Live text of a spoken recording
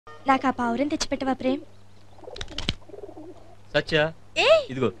నాకు ఆ పావురం తెచ్చిపెట్టవా ప్రేమ్? సత్య,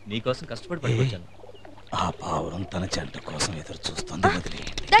 ఇదిగో నీకోసం కష్టపడి పట్టుకొచ్చాను. ఆ పావురం తన జంట కోసం ఎదురు చూస్తుంది,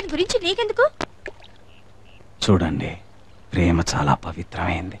 వదిలేయండి. దాని గురించి నీకెందుకు? చూడండి, ప్రేమ చాలా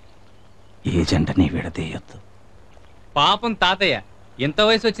పవిత్రమైంది. ఈ జంటని విడదీయొద్దు. పాపం తాతయ్య ఎంత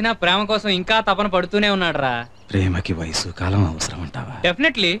వయసు వచ్చినా ప్రేమ కోసం ఇంకా తపన పడుతూనే ఉన్నాడు రా. ప్రేమకి వయసు కాలం అవసరం అంటావా?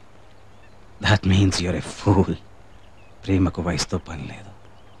 Definitely. That means your a fool. ప్రేమకు వయసుతో పని లేదు.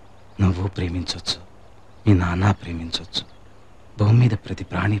 నువ్వు ప్రేమించవచ్చు, మీ నాన్న ప్రేమించవచ్చు, భూమి మీద ప్రతి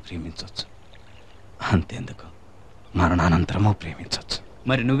ప్రాణి ప్రేమించవచ్చు. అంతేందుకు, మరణానంతరము ప్రేమించవచ్చు.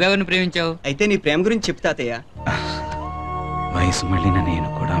 మరి నువ్వెవరిని ప్రేమించావు? అయితే నీ ప్రేమ గురించి చెప్తా తాతయ్య. వయసు మళ్ళిన నేను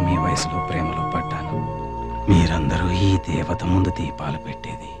కూడా మీ వయసులో ప్రేమలో పడ్డాను. మీరందరూ ఈ దేవత ముందు దీపాలు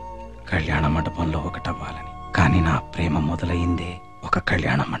పెట్టేది కళ్యాణ మండపంలో ఒకటవ్వాలని. కానీ నా ప్రేమ మొదలైందే ఒక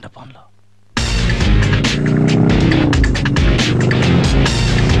కళ్యాణ మండపంలో.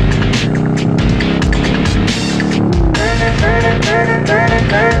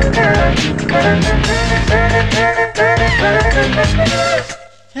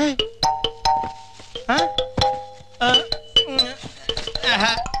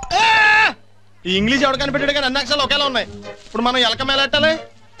 ఈ ఇంగ్లీష్ ఎవడు కనిపెట్టాడు కానీ అన్ని అక్షరాలు ఒకేలా ఉన్నాయి. ఇప్పుడు మనం ఎలక మేలెట్టాలి.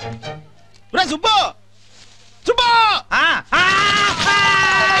 సుబ్బు సుబ్బు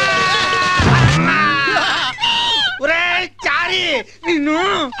చారి నిన్ను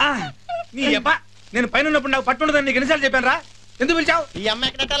నీ అబ్బా, నేను పైన ఉన్నప్పుడు నాకు పట్టుండదని నీకు ఎన్నిసార్లు చెప్పాను రా? ఎందుకు పిలిచావు? ఈ అమ్మ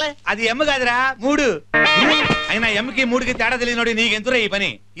ఎక్కడెట్టాలి? అది ఎమ్మ కాదురా, మూడు. అయినా ఎమ్మకి మూడుకి తేడా తెలియనోడి నీకెందురా ఈ పని?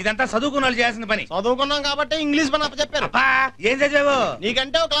 ఇదంతా చదువుకున్న వాళ్ళు చేయాల్సిన పని. చదువుకున్నాం కాబట్టి ఇంగ్లీష్ పని చెప్పారు. ఏం చదివావు?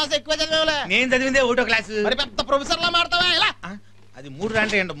 నీకంటే ఒక క్లాస్ ఎక్కువ చదివావులే. నేను చదివిందే ఒకటో క్లాసు. మరి పెద్ద ప్రొఫెసర్ లా మాడతావా? ఎలా? అది మూడు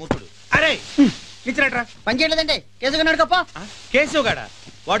అంటే ఏంటో మూర్ఖుడు. అరే నిచ్చినట్రా పని చేయలేదండి. కేసుకున్నాడు గొప్ప కేశవ్ గాడా,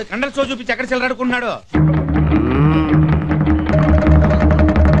 వాడు కండల షో చూపించి ఎక్కడ చెల్లరాడుకున్నాడు.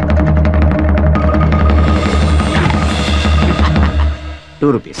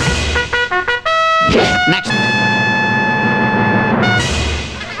 ₹2. నెక్స్ట్.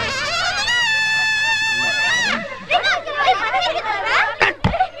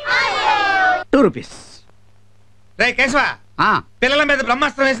 ₹2. రే కేశవ, పిల్లల మీద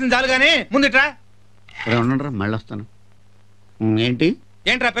బ్రహ్మాస్త్రం వేసింది చాలు గానీ ముందుట్రా. ఉండండిరా, మళ్ళీ వస్తాను. ఏంటి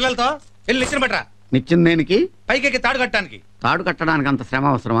ఏంట్రా పిల్లలతో వెళ్ళి నిచ్చిన పట్రా. నిచ్చిన దేనికి? పైకి తాడు కట్టడానికి. తాడు కట్టడానికి అంత శ్రమ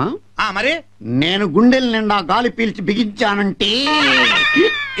అవసరమా? మరి నేను గుండెల నిండా గాలి పీల్చి బిగించానంటే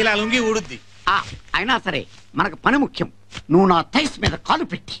ఇలా లుంగి ఊడుద్ది. అయినా సరే మనకు పని ముఖ్యం. నువ్వు నా థైస్ మీద కాలు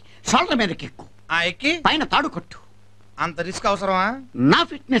పెట్టి షోల్డర్ మీదకి ఎక్కు. ఎక్కి పైన తాడు కట్టు. అంత రిస్క్ అవసరమా? నా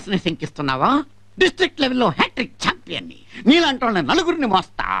ఫిట్నెస్ ని శంకిస్తున్నావా? డిస్ట్రిక్ట్ లెవెల్లో హ్యాట్రిక్ ఛాంపియన్ ని, నీలాంటి వాళ్ళని నలుగురిని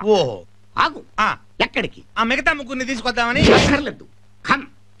మోస్తా. ఓహో, ఆగు. ఎక్కడికి? ఆ మిగతా ముగ్గురిని తీసుకొద్దామని. అక్కర్లేదు, కమ్.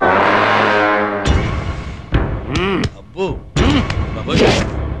 అబ్బో,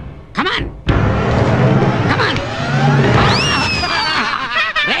 కమాన్ కమాన్.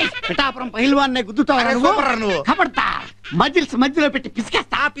 పిఠాపురం పహిల్వాన్నే గుద్దుతావా నువ్వు? కబడతా. మజిల్స్ మధ్యలో పెట్టి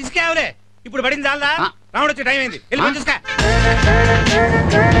పిసికేస్తా. పిసికేవలే, ఇప్పుడు పడింది చాలా. రావడం వచ్చే టైం అయింది, వెళ్ళి పని చూసుకో.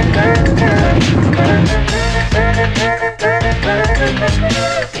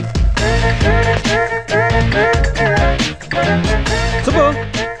 సుబ్బు,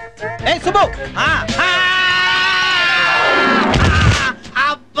 ఏ సుబ్బు.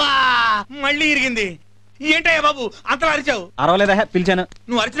 అబ్బా, మళ్ళీ ఇరిగింది. ఏంటయ్యా బాబు అంతలా అరిచావు? అరవలేదా, పిలిచాను.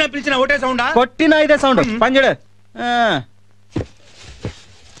 నువ్వు అరిచినా పిలిచినా ఒకటే సౌండా? కొట్టినా ఇదే సౌండ్. పంజడు.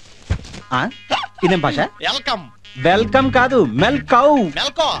 ఇదేం భాష? వెల్కమ్. వెల్కమ్ కాదు, మెల్కౌ.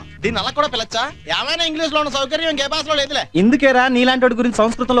 మెల్కో. దీన్ని అలా కూడా పిలచ్చా? ఏమైనా ఇంగ్లీష్ లో ఉన్న సౌకర్యం ఇంకే భాషలో లేదులే. ఇందుకేరా నీలాంటి వాడి గురించి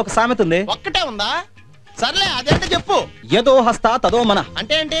సంస్కృతంలో ఒక సామెత ఉంది. ఒక్కటే ఉందా? సర్లే, అదేంటో చెప్పు. యదో హస్త తదో మన.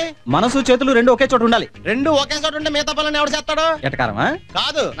 అంటే ఏంటి? మనసు చేతులు రెండు ఒకే చోట ఉండాలి. రెండు ఒకే చోట ఉంటే మిగతా పనులను ఎవడు చేస్తాడు? ఎటకారమా?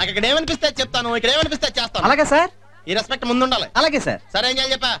 కాదు, నాకు ఇక్కడ ఏమనిపిస్తే చెప్తాను, ఇక్కడ ఏమనిపిస్తే చేస్తాను. అలాగే సార్. ఈ రెస్పెక్ట్ ముందు ఉండాలి. అలాగే సార్. సరే, ఏం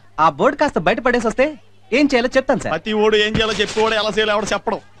చేయాలి చెప్పా? ఆ బోర్డు కాస్త బయట పడేసి వస్తే ఏం చేయాలో చెప్తాను సార్. ప్రతి ఓడు ఏం చేయాలో చెప్పి ఎలా చేయాలో ఎవడు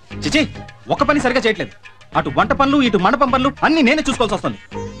చెప్పడం. చిచి, ఒక పని సరిగా చేయట్లేదు. అటు వంట పనులు, ఇటు మండపం పనులు అన్ని నేనే చూసుకోవాల్సి వస్తుంది.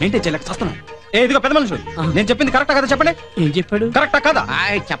 మెయింటైన్ చేయలేక వస్తున్నాను. ఇదిగో పెద్ద మనుషులు, నేను చెప్పింది కరెక్టా కదా చెప్పండి. ఏం చెప్పాడు? కరెక్టా కదా?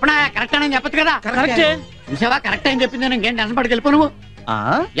 చెప్పనా? కరెక్ట్ అని చెప్పచ్చు కదా. కరెక్టే చూసావా? కరెక్ట్ అని చెప్పింది. నేను ఇంకేం టెన్షన్ పడికి వెళ్ళిపో నువ్వు.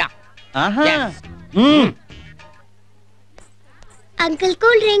 Uncle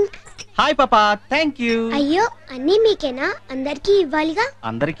cool drink. హాయ్ పాపా, థ్యాంక్ యూ. అయ్యో, అన్నీ మీకేనా? అందరికి ఇవ్వాలిగా.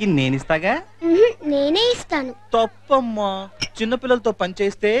 అందరికి నేనిస్తాగా. నేనే ఇస్తాను. తప్పమ్మా, చిన్నపిల్లలతో పని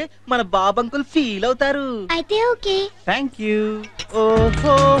చేస్తే మన బాబంకుల్ ఫీల్ అవుతారు. అయితే ఓకే. Thank you.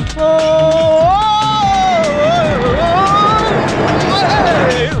 ఓహో,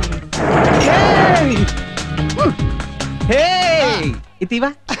 ఇటీవా.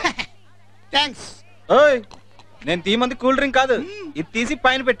 థ్యాంక్స్. ఓయ్, నేను తీమంది కూల్ డ్రింక్ కాదు, ఇది తీసి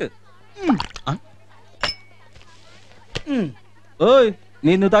పైన పెట్టు. ఓయ్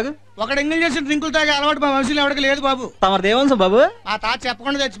నువ్వు తాగు. ఒకడు ఎంగిల్ చేసిన డ్రింకులు తాగే అలవాటు మా వంశీలో ఎవరికి లేదు బాబు. తమరు దేవంశం బాబు. ఆ తాత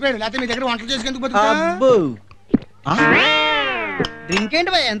చెప్పకుండా చచ్చిపోయాడు, లేకపోతే మీ దగ్గర వంటలు చేసుకెందుకు అబ్బో డ్రింక్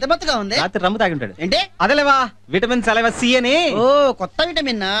ఏంటి భయ ఎంత బతుగా ఉంది? రాత్రి రమ్ము తాగి ఉంటాడు. ఏంటి అదేలేవా విటమిన్ సి అని. ఓ కొత్త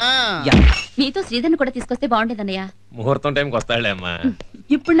విటమిన్. మీతో శ్రీధర్ని కూడా తీసుకొస్తే బాగుండేదన్నయ్య. ముహూర్తం టైంకి వస్తాడులే అమ్మా.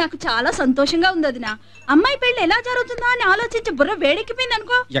 ఇప్పుడు నాకు చాలా సంతోషంగా ఉంది వదిన. అమ్మాయి పెళ్లి ఎలా జరుగుతుందా అని ఆలోచించి బుర్ర వేడెక్కిపోయింది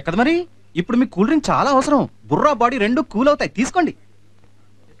అనుకో. ఎక్కద మరి ఇప్పుడు మీకు కూల్ డ్రింక్ చాలా అవసరం. బుర్రా బాడీ రెండు కూల్ అవుతాయి, తీసుకోండి.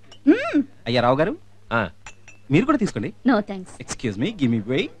 అయ్యా రావు గారు మీరు కూడా తీసుకోండి. No thanks. Excuse me, give me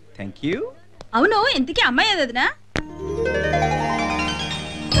వే. థాంక్యూ. అవును ఇంతకీ అమ్మాయి వదినా?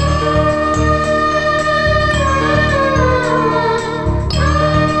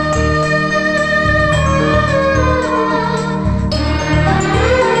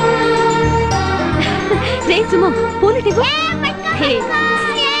 రే సుమ పూలు టివ్వు. హే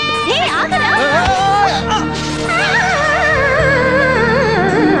హే ఆగరా.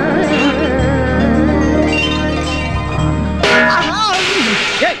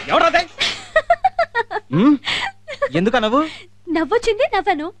 ఎందుక నవ్వు? నవ్వొచ్చింది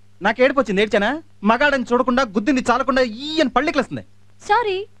నవ్వను. నాకు ఏడుపు వచ్చింది, ఏడ్చానా? మగాడని చూడకుండా గుద్దింది చాలకుండా ఈయన పళ్ళికిలేస్తుంది.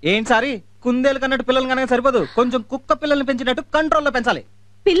 సారీ. ఏం సారీ? కుందేలు కన్నట్టు పిల్లలు కనుక సరిపోదు, కొంచెం కుక్క పిల్లల్ని పెంచినట్టు కంట్రోల్లో పెంచాలి.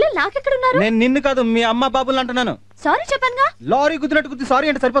 పిల్లలు నాకెక్కడున్నారు? నేను నిన్ను కాదు మీ అమ్మ బాబులు అంటున్నాను. సారీ చెప్పానుగా. లారీ గుద్దినట్టు గుద్ది సారీ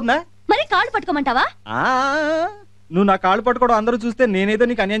అంటే సరిపోతుందా? మరి కాళ్ళు పట్టుకోమంటావా? నువ్వు నా కాళ్ళు పట్టుకోవడం అందరూ చూస్తే నేనేదో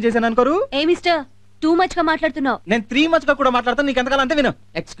నీకు అన్యాయం చేశాను అనుకోరు. ఏ మిస్టర్ టూ మచ్ గా మాట్లాడుతున్నావు. నేను 3 మచ్ గా కూడా మాట్లాడతాను, నీకు ఎంతకాలం అంతే విను.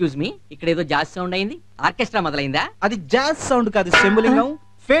 ఎక్స్క్యూజ్ మీ, ఇక్కడ ఏదో జాజ్ సౌండ్ అయింది, ఆర్కెస్ట్రా మొదలైందా? అది జాజ్ సౌండ్ కాదు, శంభులింగం.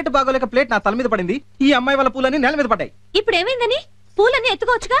 ఫేట్ బాగోలేక ప్లేట్ నా తల మీద పడింది, ఈ అమ్మాయి వాళ్ళ పూలన్నీ నేల మీద పడ్డాయి. ఇప్పుడు ఏమైందని? పూలన్నీ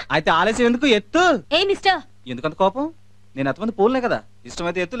ఎత్తుకోవచ్చుగా. అయితే ఆలస్యం ఎందుకు? ఎత్తు. ఏ మిస్టర్ ఎందుకంత కోపం? నేను ఎంతమంది పూలనే కదా,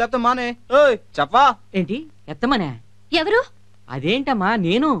 ఇష్టమైతే ఎత్తు లేకపోతే మానే. ఓయ్ చెప్పా. ఏంటి ఎత్తమనే? ఎవరు? అదేంటమ్మా,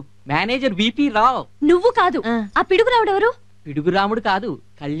 నేను మేనేజర్ విపి రావు. నువ్వు కాదు, ఆ పిడుగురావుడు ఎవరు? పిడుగురాముడు కాదు,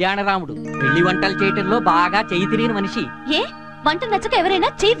 కళ్యాణరాముడు. పెళ్లి వంటలు చేయటంలో బాగా చెయ్యి తిరిగిన మనిషి. ఏ వంట నచ్చక ఎవరైనా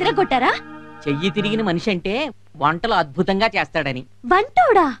చెయ్యి తిరగొట్టారా? చెయ్యి తిరిగిన మనిషి అంటే వంటలు అద్భుతంగా చేస్తాడని.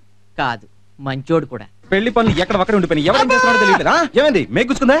 వంటోడా? కాదు, మంచోడు కూడా. పెళ్లి పనులు ఎక్కడ ఒక్కడ ఉండిపోయి ఎవరు చేస్తున్నాడో తెలియట్లేదా? ఏమైంది, మేకు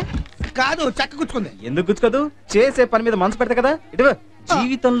గుచ్చుకుందా? కాదు, చెక్క గుచ్చుకుంది. ఎందుకు గుచ్చుకోదు? చేసే పని మీద మనసు పెడతా కదా. ఇటు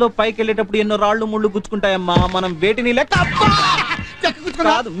జీవితంలో పైకి వెళ్ళేటప్పుడు ఎన్నో రాళ్ళు ముళ్ళు గుచ్చుకుంటాయమ్మా, మనం వేటిని లెక్క.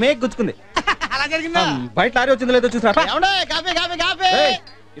 కాదు, మేకు గుచ్చుకుంది. అలా జరిగిందా? బయట లారీ వచ్చిందో లేదో చూసారా? Coffee coffee coffee.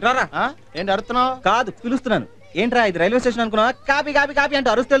 ఇరారా. ఏంటి అడుగుతున్నావు? కాదు పిలుస్తున్నాను. ఏంట్రా ఇది రైల్వే స్టేషన్ అనుకున్నా? కాపీ కాపీ కాపీ అంటే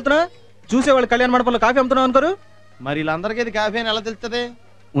అరుస్తూ వెళ్తున్నా. చూసేవాళ్ళు కళ్యాణ మండపంలో కాఫీ అమ్ముతున్నావు అనుకోరు. మరి వీళ్ళందరికీ ఇది కాఫీ అని ఎలా తెలుస్తుంది?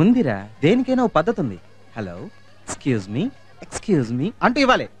 ఉందిరా, దేనికైనా ఓ పద్ధతి ఉంది. హలో ఎక్స్క్యూజ్ మీ అంటూ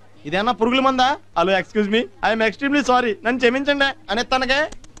ఇవ్వాలి. ఇదేమన్నా పురుగుల మందా? Hello excuse me, I'm extremely sorry, నన్ను క్షమించండి అని తనకే.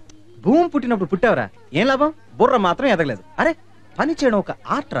 భూమి పుట్టినప్పుడు పుట్టావరా, ఏం లాభం? బుర్ర మాత్రం ఎదగలేదు. అరే పని చేయడం ఒక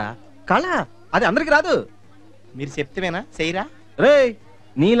ఆర్ట్రా, కళ, అది అందరికి రాదు. మీరు చెప్తేనా చేయరా? రే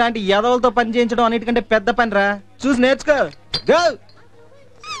నీలాంటి యాదవులతో పని చేయించడం అన్నిటికంటే పెద్ద పని రా, చూసి నేర్చుకో. గో.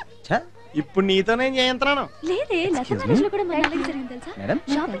 ఇప్పుడు నీతో నేను చేయించున్నాను. లేదే, లత మ్యారేజ్ లో కూడా మన అలాగే జరిగింది తెలుసా? మేడం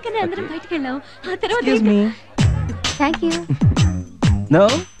షాపింగ్ కనే అందరం బయటికి వెళ్ళాం. ఆ తర్వాత thank you. No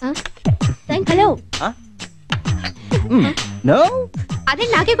hello. No అదే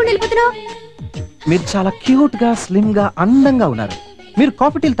నాకేకుండా వెళ్ళిపోతున్నావు. మీరు చాలా క్యూట్ గా స్లిమ్ గా అందంగా ఉన్నారు. మీరు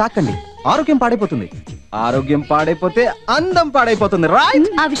కాఫీ టీలు తాకండి, ఆరోగ్యం పాడైపోతుంది. ఆరోగ్యం పాడైపోతే అందం పాడైపోతుంది. రైట్?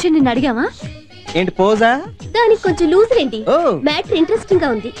 ఆ విషయం నిన్ను అడిగావా? ఏంటి పోజా? దానికి కొంచెం లూజ్ రండి. ఓ మ్యాటర్ ఇంట్రెస్టింగ్ గా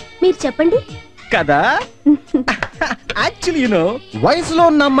ఉంది, మీరు చెప్పండి. కదా. యాక్చువల్లీ వయసులో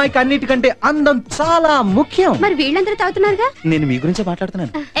ఉన్న అమ్మాయికి అన్నిటికంటే అందం చాలా ముఖ్యం. మరి వీళ్ళందరూ తాగుతున్నారుగా. నేను మీ గురించే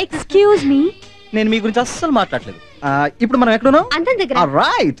మాట్లాడుతున్నాను. ఎక్స్క్యూజ్ మీ, నేను మీ గురించి అస్సలు మాట్లాడలేదు. ఇప్పుడు మనం ఎక్కడున్నాం? అందం దగ్గర.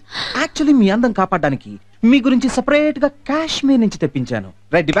 రైట్. యాక్చువల్లీ మీ అందం కాపాడడానికి మీ గురించి సెపరేట్ గా కాశ్మీర్ నుంచి తెప్పించాను.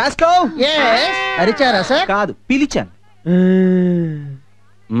 రెడ్డి బాస్కో. అరిచారా సార్? కాదు, పిలిచాను.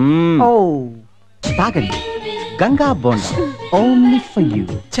 తాగండి, Ganga bonda only for you.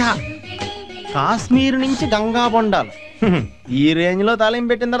 Kashmir నుంచి గంగా బొండాలు. ఈ రేంజ్ లో తాలింపు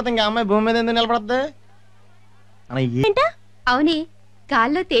పెట్టిన తర్వాత ఇంకా అమ్మాయి భూమి మీద ఎందుకు నిలబడద్ది? అవునే,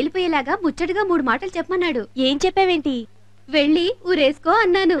 గాల్లో తేలిపోయేలాగా ముచ్చటగా 3 మాటలు చెప్పమన్నాడు. ఏం చెప్పావేంటి? వెళ్ళి ఊరేసుకో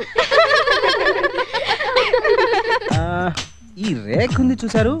అన్నాను. ఈ రేఖ ఉంది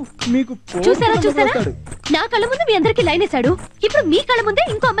చూసారు? మీకు చూసారా? నా కళ్ళ ముందు మీ అందరికి లైన్ వేసాడు, ఇప్పుడు మీ కళ్ళ ముందే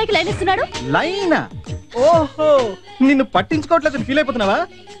ఇంకో అమ్మాయికి లైన్ ఇస్తున్నాడు. లైనా? ఓహో, నిన్ను పట్టించుకోవట్లేదు ఫీల్ అయిపోతున్నావా?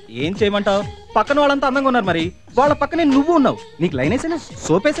 ఏం చేయమంటావు? పక్కన వాళ్ళంతా అందంగా ఉన్నారు, మరి వాళ్ళ పక్కనే నువ్వు ఉన్నావు. నీకు లైన్ వేసానా?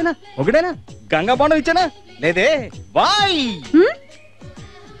 సోప్ వేసానా? ఒకడేనా? గంగా బోండం ఇచ్చానా? లేదే. బాయ్.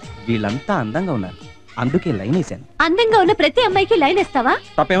 వీళ్ళంతా అందంగా ఉన్నారు, అందుకే లైన్ వేసాను. అందంగా ఉన్న ప్రతి అమ్మాయికి లైన్ వేస్తావా?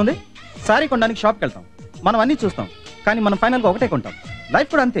 తప్పేముంది? సారీ కొనడానికి షాప్కి వెళ్తాం, మనం అన్ని చూస్తాం, కానీ మనం ఫైనల్ గా ఒకటే కొంటాం. లైఫ్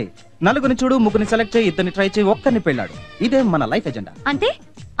కూడా అంతే. నలుగురిని చూడు, ముగ్గురిని సెలెక్ట్ చేయి, ఇద్దరిని ట్రై చేయి, ఒక్కరిని పెళ్ళాడు. ఇదే మన లైఫ్ ఎజెండా. అంటే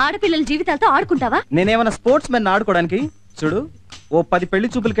ఆడపిల్లల జీవితాలతో ఆడుకుంటావా? నేనేమైనా స్పోర్ట్స్ మెన్ ఆడుకోవడానికి? చూడు, ఓ 10 పెళ్లి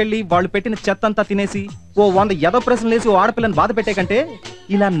చూపులకెళ్ళి వాళ్ళు పెట్టిన చెత్తంతా తినేసి ఓ 100 ఎదో ప్రశ్నలు వేసి ఓ ఆడపిల్లని బాధ పెట్టే కంటే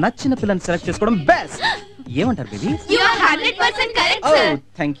ఇలా నచ్చిన పిల్లని సెలెక్ట్ చేసుకోవడం బెస్ట్. ఏమంటారు బేబీ?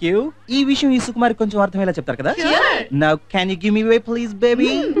 Thank you. ఈ విషయం ఈ సుకుమారి కొంచెం అర్థమయ్యేలా చెప్తారు కదా. Now can you give me way please baby?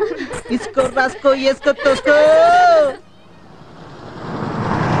 ఇస్కో రాస్కో ఎస్కో తోస్కో.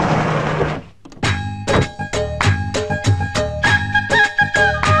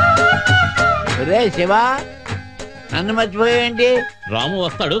 రే శివా, నన్ను మర్చిపోయేంటి? రాము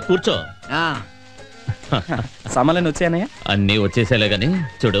వస్తాడు, కూర్చో. సామాన్లు వచ్చాయనయ్య? అన్నీ వచ్చేసేలే గాని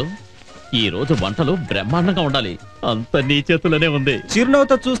చూడు, ఈ రోజు వంటలు బ్రహ్మాండంగా ఉండాలి. అంత నీ చేతుల్లోనే ఉంది.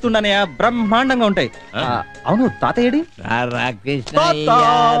 చిరునవ్వుతో చూస్తుండనయ్య, బ్రహ్మాండంగా ఉంటాయి. అవును, తాతయ్యడి? రారా కృష్ణయ్య,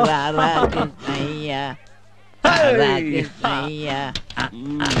 రారా కృష్ణయ్య, రారా కృష్ణయ్య.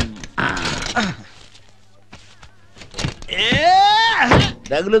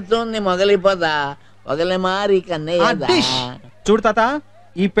 తగులుతుంది మొగలిపోదా, మొగలి మారి కన్నయ్య. చూడు తాత,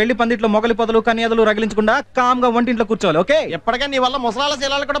 ఈ పెళ్లి పందిట్లో మొగలి పొదలు కన్యాదులు రగిలించకుండా కామ్ గా వంటింట్లో కూర్చోవాలి. ఓకే? ఎప్పటికీ నీ వల్ల ముసలాల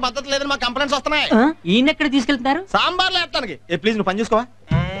శీలాలు కూడా భద్రత లేదని మా కంప్లైంట్స్ వస్తున్నాయి. ఈయన ఎక్కడ తీసుకెళ్తున్నారు? సాంబార్లు వేస్తానికి. ప్లీజ్ నువ్వు పని చూసుకోవా?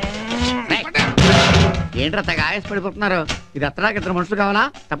 ఏంట్రా తెగ ఆయాసపడిపోతున్నారు? ఇది ఎత్తడానికి 2 మనుషులు కావాలా?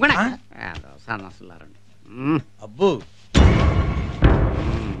 తప్పకుండా అబ్బు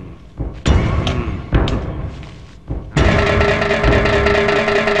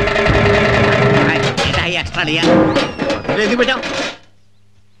ఎక్స్ట్రా ఎందుకు పెట్టావు?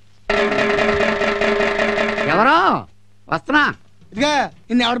 ఎవరో వస్తున్నా. ఇదిగా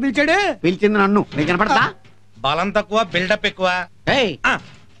నిన్ను ఎవడు పిలిచాడు? పిలిచింది నన్ను. నీకు కనపడతా? బలం తక్కువ, బిల్డప్ ఎక్కువ.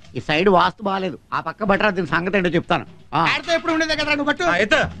 ఈ సైడ్ వాస్తు బాగాలేదు, ఆ పక్క బట్టరా. దీని సంగతి ఏంటో చెప్తాను. ఎప్పుడు ఉండేది కదా నువ్వు పట్టు.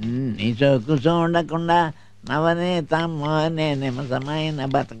 నీ చోకు చూడకుండా నవనేత మోనే నిమసమైన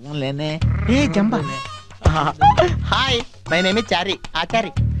బతకంలేనే. Hi, my name is Chari.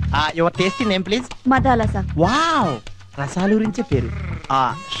 Achari. Your tasty name please? Madalasa. Wow, రసాలు గురించే పేరు.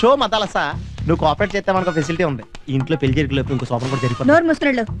 షో మదాలసా. నువ్వు కోఆపరేట్ చేస్తే మనకు ఫెసిలిటీ ఉంది. ఇంట్లో పెళ్లి జరిగిలోపు ఇంకో సోపం కూడా జరిగిపోతుంది. నోరు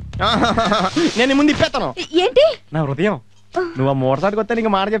ముసుకున్నాడు. నేను ముందు ఇప్పేస్తాను. ఏంటి? నా హృదయం. నువ్వు ఆ మూడసాటికి వస్తే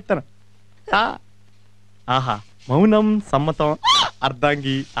నీకు మాట చెప్తాను. ఆహా, మౌనం, సమ్మతం,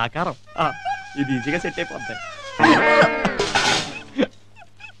 అర్ధాంగి, ఆకారం. ఇది ఈజీగా సెట్ అయిపోతాయి.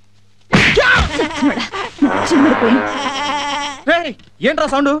 ఏంట్రా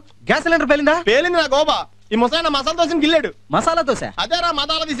సౌండ్? Gas cylinder పేలిందా? పేలింది నా గోబా. ఈ ముసలాయన మసాలా దోశని గిల్లాడు. మసాలా దోశ? అదేరా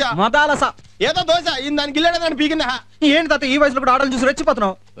మదాల దిశ. మదాలసా ఏదో దోశ ఈ దాన్ని గిల్లాడు, దాన్ని పీకిందా? ఏంటి తాత ఈ వయసులో కూడా ఆటలు చూసి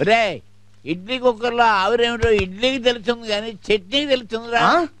రెచ్చిపోతున్నావు? రే, ఇడ్లీ కుక్కర్లో ఆవిరేమిటో ఇడ్లీకి తెలుస్తుంది కానీ చట్నీకి తెలుస్తుందిరా.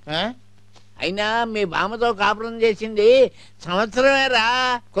 అయినా మీ బామ్మతో కాపురం చేసింది సంవత్సరమేరా,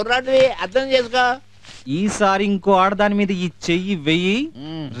 కుర్రాడివి, అర్థం చేసుకో. ఈసారి ఇంకో ఆడదాని మీద ఈ చెయ్యి వెయ్యి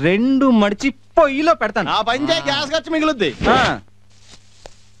 2 మడిచి పొయ్యిలో పెడతాను. ఆ పని చేయి, గ్యాస్ ఖర్చు మిగులుద్ది.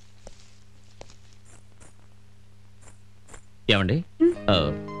 ఏమండి,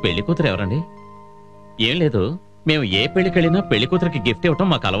 పెళ్లి కూతురు ఎవరండి? ఏం లేదు, మేము ఏ పెళ్లికి వెళ్ళినా పెళ్లి కూతురికి గిఫ్ట్ ఇవ్వటం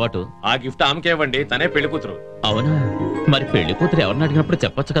మాకు అలవాటు. ఆ గిఫ్ట్ ఆమెకే ఇవ్వండి, తనే పెళ్లి కూతురు. అవునా? మరి పెళ్లి కూతురు ఎవరిని అడిగినప్పుడు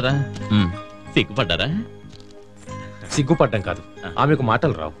చెప్పొచ్చు కదా. సిగ్గుపడ్డారా? సిగ్గుపడ్డం కాదు, ఆమెకు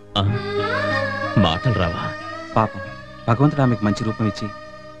మాటలు రావు. మాటలు రావా? పాపం, భగవంతుడు ఆమెకు మంచి రూపం ఇచ్చి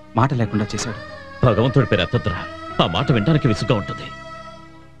మాట లేకుండా చేశాడు. భగవంతుడి పేరు ఎత్తొద్దురా, ఆ మాట వినడానికి విసుగ్గా ఉంటుంది.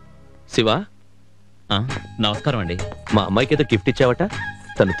 శివ, నమస్కారం అండి. మా అమ్మాయికి ఏదో గిఫ్ట్ ఇచ్చావట,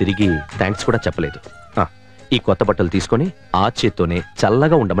 తను తిరిగి థ్యాంక్స్ కూడా చెప్పలేదు. ఈ కొత్త బట్టలు తీసుకొని ఆ చేత్తోనే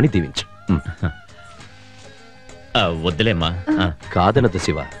చల్లగా ఉండమని దీవించు. వద్దులేమ్మా. కాదనదు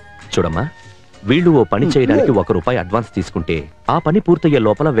శివ. చూడమ్మా, వీళ్ళు ఓ పని చేయడానికి ₹1 అడ్వాన్స్ తీసుకుంటే ఆ పని పూర్తయ్యే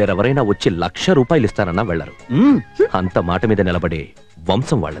లోపల వేరెవరైనా వచ్చి ₹1,00,000 ఇస్తారన్నా వెళ్లరు. అంత మాట మీద నిలబడే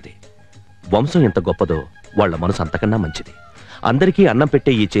వంశం వాళ్ళది. వంశం ఎంత గొప్పదో వాళ్ల మనసు అంతకన్నా మంచిది. అందరికీ అన్నం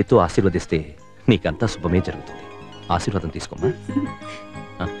పెట్టే ఈ చేత్తో ఆశీర్వదిస్తే నీకంతా శుభమే జరుగుతుంది. ఆశీర్వాదం తీసుకోమ్మా.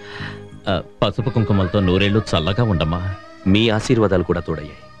 పసుపు కుంకుమలతో 100 ఏళ్ళు చల్లగా ఉండమ్మా. మీ ఆశీర్వాదాలు కూడా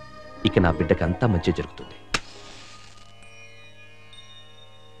తోడయ్యాయి. ఇక నా బిడ్డకి అంతా మంచి జరుగుతుంది.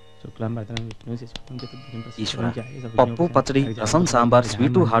 పప్పు, పచ్చడి, రసం, సాంబార్,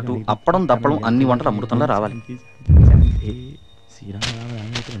 స్వీటు, హాటు, అప్పడం, దప్పడం అన్ని వంటలు అమృతంలో రావాలి.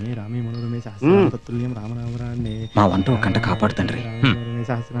 మా వంట ఒక గంట కాపాడు తండ్రి.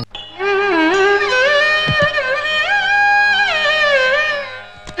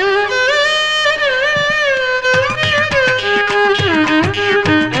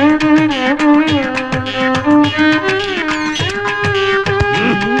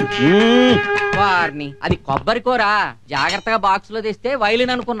 వారిని అది కొబ్బరి కూర. జాగ్రత్తగా బాక్స్ లో తెస్తే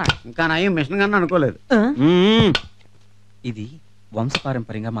వైలిన్ అనుకున్నా. ఇంకా నయం మిషన్ కన్నా అనుకోలేదు. ఇది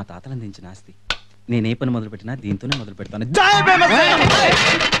వంశపారంపర్యంగా మా తాతలు అందించిన ఆస్తి. నేనే పని మొదలు పెట్టినా దీంతోనే మొదలు పెడతాను.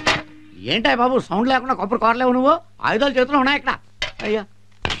 ఏంటాయి బాబు సౌండ్ లేకుండా కొబ్బరి కోరలేవు నువ్వు? ఆయుధాలు చేతులు ఉన్నాయి ఇక్కడ. అయ్యా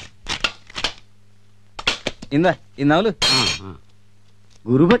ఇందా ఈ నవ్వులు.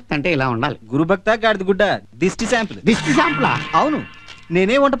 గురుభక్తి అంటే ఇలా ఉండాలి. గురుభక్త గాడిద గుడ్డ దిష్టి శాంపుల్. దిష్టి శాంపులా? అవును.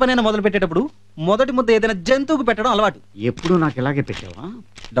 నేనే వంట పనైనా మొదలు పెట్టేటప్పుడు మొదటి ముద్ద ఏదైనా జంతువుకు పెట్టడం అలవాటు. ఎప్పుడు నాకు ఇలాగే పెట్టావా?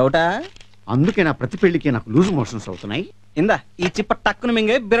 డౌటా? అందుకే నా ప్రతి పెళ్లికి నాకు లూజ్ మోషన్స్ అవుతున్నాయి. ఇందా ఈ చిప్ప టక్కును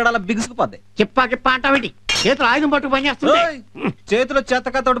మింగే బిరడాల బిగుసుకుపోద్ది. చిప్పా గిప్ప అంటావేంటి? చేతులు ఆయుధం పట్టుకు పని చేస్తుంది. చేతిలో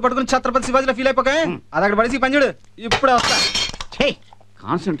చెత్తకతోటి పట్టుకుని ఛత్రపతి శివాజీలో ఫీల్ అయిపోక అది అక్కడ పడేసి పనిచుడు. ఇప్పుడే వస్తా.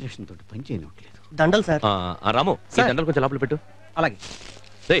 కాన్సన్ట్రేషన్ తోటి పని చేయనట్లేదు. దండలు సార్. రాము ఈ దండలు కొంచెం లోపల పెట్టు. అలాగే.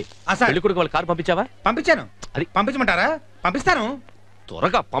 పెళ్లి కొడుకు వాళ్ళ కారు పంపించావా? పంపించాను. అది పంపించమంటారా? పంపిస్తాను.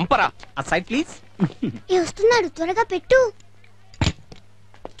 త్వరగా పంపరా. ఆ సైడ్ ప్లీజ్. వస్తున్నాడు, త్వరగా పెట్టు.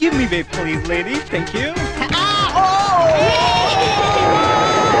 Give me babe, please, lady. Thank you.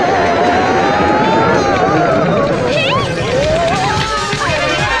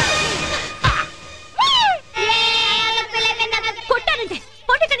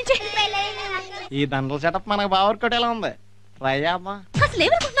 ఈ దండల సెటప్ మనకు బాగా వర్కౌట్ ఎలా ఉంది? రయ్యా అమ్మా. అసలు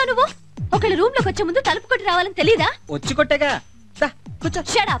ఏమనుకుంటున్నావు నువ్వు? ఒకళ్ళ రూమ్ లోకి వచ్చే ముందు తలుపు కొట్టి రావాలని తెలీదా? వచ్చి కొట్టేగా.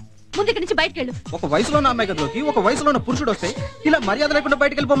 Shut up. ముందు ఇక్కడి నుంచి బయటకు వెళ్ళు. ఒక వయసులో ఉన్న అమ్మాయి గదిలోకి ఒక వయసులో ఉన్న పురుషుడు వస్తే ఇలా మర్యాద లేకుండా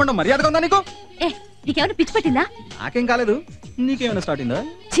బయటకు వెళ్ళిపోమంటాం. మర్యాదగా ఉందా నీకు? నీకేమైనా పిచ్చి పట్టిందా? నాకేం కాలేదు. నీకేమైనా స్టార్ట్ అయిందా?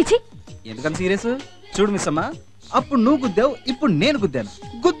 చిచి, ఎందుకని సీరియస్? చూడు మిస్ అమ్మా, అప్పుడు నువ్వు గుద్దావు, ఇప్పుడు నేను గుద్దాను.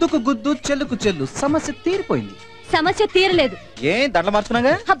 గుద్దుకు గుద్దు, చెల్లుకు చెల్లు, సమస్య తీరిపోయింది. సమస్య తీరలేదు. ఏ దండలు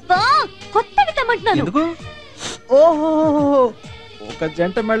మార్చుకున్నాగా? అబ్బా, కొత్తవి తెమ్మంటున్నాను. ఎందుకు? ఓహో, ఒక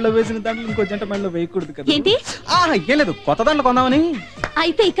జంట మెడలో వేసిన దండలు ఇంకో జంట మెడలో వేయకూడదు కదా. ఏంటి? ఏం లేదు, కొత్త దండలు కొందామని.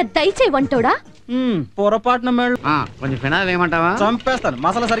 అయితే ఇక దయచేయి వంటోడా. పొరపాటున మెడ కొంచెం ఫినాయిల్ ఏమంటావా? చంపేస్తాను.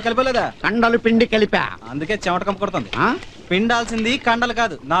 మసాలా సరి కలిపలేదా? కండలు పిండి కలిపా. అందుకే చెమట కంపు కొడుతుంది. పిండాల్సింది కండలు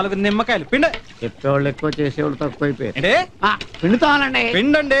కాదు, 4 నిమ్మకాయలు. పిండ. చెప్పేవాళ్ళు ఎక్కువ, చేసేవాళ్ళు తక్కువ అయిపోయారు. పిండుతానండి.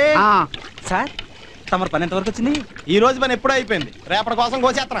 పిండండి. సార్, తమరు పని ఎంత వరకు వచ్చింది? ఈ రోజు పని ఎప్పుడూ అయిపోయింది. రేపటి కోసం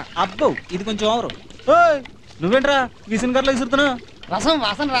కోసేస్తున్నా. అబ్బో, ఇది కొంచెం ఓవరు. నువ్వేంట్రా విసిన్ గర్లో విసురుతున్నావు? రసం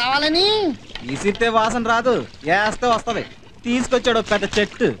వాసన రావాలని. విసిరితే వాసన రాదు, వేస్తే వస్తది. తీసుకొచ్చాడు పెద్ద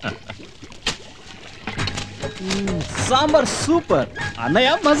చెట్టు. సాంబార్ సూపర్. అన్నయ్య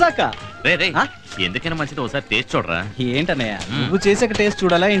మజాకా. ఎందుకైనా మంచిది ఒకసారి టేస్ట్ చూడరా. ఏంటన్నయ్య నువ్వు చేసాక టేస్ట్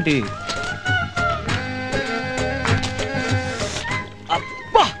చూడాలా ఏంటి?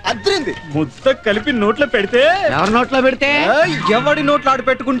 అద్రింది. ముద్ద కలిపి నోట్లో పెడితే. ఎవరి నోట్లో పెడితే? ఎవడి నోట్లో ఆడి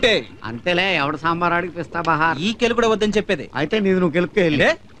పెట్టుకుంటే అంతేలే. ఎవడు సాంబార్ ఆడికి పిస్తా బహార్. ఈ కెలు కూడా వద్దని చెప్పేది. అయితే నీది నువ్వు కెలుక్కే.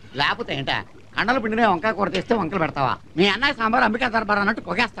 లేకపోతే ఏంటా? కండలు పిండినే వంకాయ కూర తెస్తే వంకలు పెడతావా? మీ అన్నయ్య సాంబార్ అంబికా దర్బార్ అన్నట్టు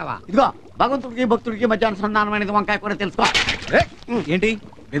కొగేస్తావా? ఇదిగో భగవంతుడికి భక్తుడికి మధ్య అనుసంధానమైనది వంకాయ కూర తెలుసుకో. ఏంటి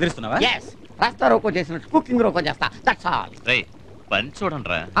బెదిరిస్తున్నావా? రాస్తా రోకో చేసినట్టు కుకింగ్ రోకో చేస్తా. That's all. పని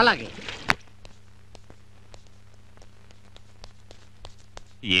చూడండి. అలాగే.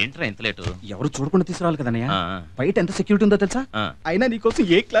 ఏంట్రా ఇంత లేటు? ఎవరు చూడకుండా తీసుకురావాలి కదన్నయ్య. బయట ఎంత సెక్యూరిటీ ఉందో తెలుసా? అయినా నీకోసం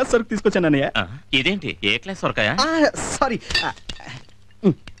ఏ క్లాస్ వరకు తీసుకొచ్చానన్నయ్య. ఇదేంటి ఏ క్లాస్ వరకాయా? సారీ.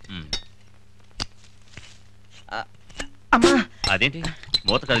 అమ్మా, అదేంటి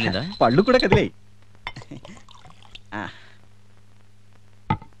మూత కదిలిందా? పళ్ళు కూడా కదిలే.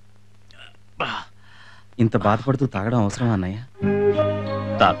 ఇంత బాధపడుతూ తాగడం అవసరమా అన్నయ్య?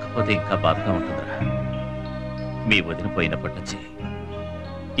 తాకపోతే ఇంకా బాధగా ఉంటుందిరా. మీ వదిన పోయినప్పటి నుంచి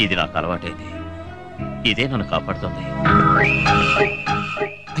ఇది నాకు అలవాటైంది. ఇదే నన్ను కాపాడుతుంది.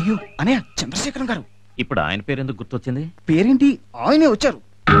 అయ్యో అన్నయ్య, చంద్రశేఖరం గారు. ఇప్పుడు ఆయన పేరు ఎందుకు గుర్తొచ్చింది? పేరేంటి? ఆయనే వచ్చారు.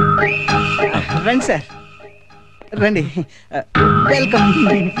 రండి సార్, రండి. వెల్కమ్.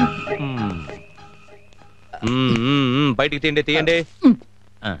 బయటికి తీయండి.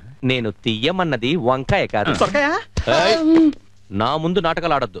 నేను తీయమన్నది వంకాయ కాదు. నా ముందు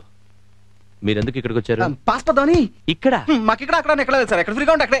నాటకాలు ఆడొద్దు. మీరెందుకు ఇక్కడికి వచ్చారు? పాస్ పద్దామని. ఇక్కడ? మాకిక్కడ అక్కడ ఎక్కడ లేదు సార్. ఎక్కడ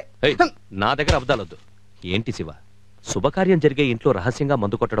ఫ్రీగా ఉంటే అక్కడే. నా దగ్గర అబద్ధాలొద్దు. ఏంటి శివ, శుభకార్యం జరిగే ఇంట్లో రహస్యంగా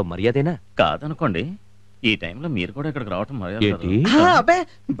మందు కొట్టడం మర్యాదేనా? కాదనుకోండి, ఈ టైంలో మీరు కూడా ఇక్కడికి రావటం మర్యాద. అబ్బే,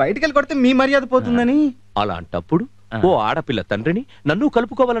 బయటికి వెళ్ళి కొడితే మీ మర్యాద పోతుందని. అలాంటప్పుడు ఓ ఆడపిల్ల తండ్రిని నన్ను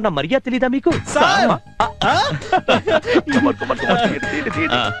కలుపుకోవాలన్న మర్యాద తెలీదా మీకు?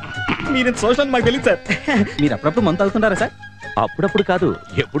 మీరు సోషల్ మాకు తెలియదు సార్. మీరు అప్పుడప్పుడు మందు తాగుతుంటారా సార్? అప్పుడప్పుడు కాదు,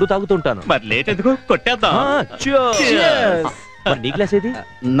 ఎప్పుడు తాగుతుంటాను. మరి లేట్ ఎందుకు? కొట్టేద్దాం. నీ గ్లాస్ ఏది?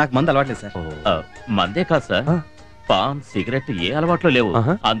 నాకు మందు అలవాట్లేదు సార్. మందే కాదు సార్, పాన్ సిగరెట్ ఏ అలవాట్లు లేవు.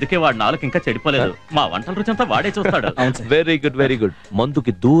 అందుకే వాడు నాలుగు ఇంకా చెడిపోలేదు. మా వంటల రుచి అంతా వాడే చూస్తాడు. Very good, very good.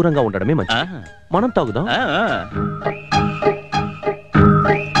 మందుకి దూరంగా ఉండడమే మంచిది. మనం తాగుదాం.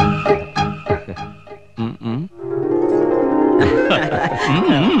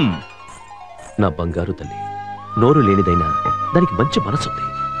 నా బంగారు తల్లి. నోరు లేనిదైనా దానికి మంచి మనసుంది.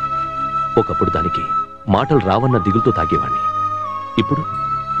 ఒకప్పుడు దానికి మాటలు రావన్న దిగులుతో తాగేవాణ్ణి. ఇప్పుడు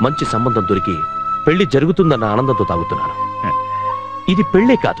మంచి సంబంధం దొరికి పెళ్లి జరుగుతుందన్న ఆనందంతో తాగుతున్నాను. ఇది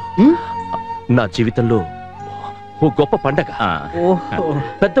పెళ్లే కాదు, నా జీవితంలో ఓ గొప్ప పండగ.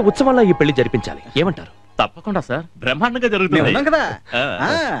 పెద్ద ఉత్సవంలా ఈ పెళ్లి జరిపించాలి. ఏమంటారు? తప్పకుండా సార్, బ్రహ్మాండంగా జరుగుతుంది కదా.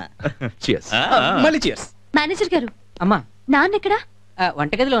 Cheers. మళ్ళీ cheers. మేనేజర్ గారు, అమ్మా నాన్న ఎక్కడా?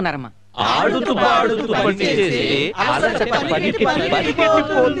 వంటగదిలో ఉన్నారమ్మా. ఆడుతూ పాడుతూ పని చేస్తే అలసట పనికి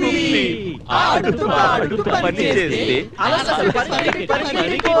పరిగెత్తిపోతుంది. ఆడుతూ పాడుతూ పని చేస్తే అలసట పనికి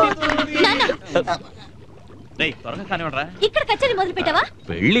పరిగెత్తిపోతుంది. త్వరగా కానివ్వరా. ఇక్కడ కచేరీ మొదలు పెట్టావా?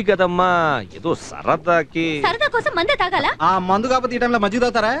 పెళ్లి కదమ్మా, ఏదో సరదాకి. సరదా కోసం మందే తాగాలా? ఆ మందు కాకపోతే ఈ టైంలో మజ్జిగ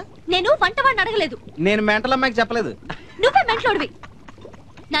తాగుతారా? నేను వంటవాడిని అడగలేదు. నేను మెంటల్ అమ్మాయికి చెప్పలేదు. నువ్వే మెంటలోడివి.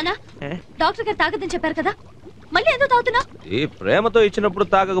 నానా, డాక్టర్ గారు తాగదని చెప్పారు కదా, మళ్ళీ ఎందుకు తాగుతున్నా? ఈ ప్రేమతో ఇచ్చినప్పుడు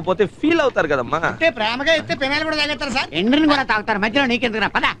తాగకపోతే ఫీల్ అవుతారు కదమ్మా. ప్రేమగా ఇస్తే పెనాలు కూడా తాగేస్తారు సార్. ఎండ్రిని కూడా తాగుతారు. మధ్యలో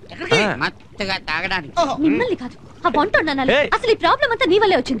నీకెందుకు పద మత్తుగా తాగడానికి. మిమ్మల్ని కాదు, ఆ వంట అనాలి. అసలు ఈ ప్రాబ్లం అంతా నీ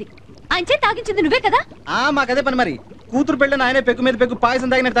వల్లే వచ్చింది. ఆయన చేతి తాగించింది నువ్వే కదా. మాకదే పని మరి. కూతురు పెళ్ళని ఆయనే పెగ్గు మీద పెగ్గు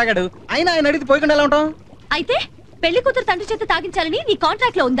పాయసం తాగినట్టు తాగాడు. అయినా ఆయన అడిగితే పోయకుండా ఎలా ఉంటాం? అయితే పెళ్లి కూతురు తండ్రి చేత తాగించాలని నీ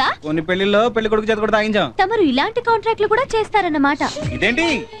కాంట్రాక్ట్ లో ఉందా? కొన్ని పెళ్లిల్లో పెళ్లి కొడుకు చేత కూడా తాగించాం. తమరు ఇలాంటి కాంట్రాక్ట్లు కూడా చేస్తారన్నమాట. ఇదేంటి,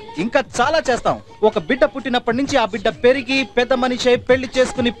 ఇంకా చాలా చేస్తాం. ఒక బిడ్డ పుట్టినప్పటి నుంచి ఆ బిడ్డ పెరిగి పెద్ద మనిషి అయి పెళ్లి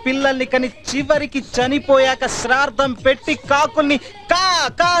చేసుకుని పిల్లల్ని కని చివరికి చనిపోయాక శ్రాద్ధం పెట్టి కాకుల్ని కా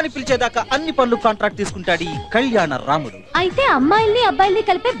కా అని పిలిచేదాకా అన్ని పనులు కాంట్రాక్ట్ తీసుకుంటాడు ఈ కళ్యాణ రాముడు. అయితే అమ్మాయిల్ని అబ్బాయిల్ని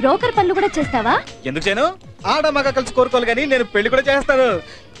కలిపే బ్రోకర్ పనులు కూడా చేస్తావా? ఎందుకు చేయను? ఆడ మగ కలిసి కోరుకోవాలి కానీ నేను పెళ్లి కూడా చేస్తాను.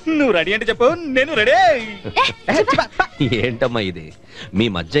 నువ్వు రెడీ అంటే చెప్పు, నేను రెడీ. ఏంటమ్మా ఇది? మీ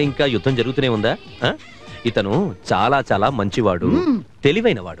మధ్య ఇంకా యుద్ధం జరుగుతూనే ఉందా? ఇతను చాలా చాలా మంచివాడు,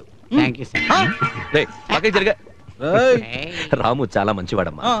 తెలివైనవాడు. రాము చాలా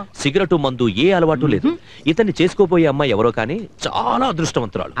మంచివాడమ్మా. సిగరెట్ మందు ఏ అలవాటు లేదు. ఇతన్ని చేసుకోబోయే అమ్మాయి ఎవరో కానీ చాలా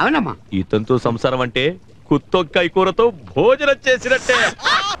అదృష్టవంతురాలు. అవునమ్మా. ఇతనితో సంసారం అంటే కుత్తొక్కాయ కూరతో భోజనం చేసినట్టే.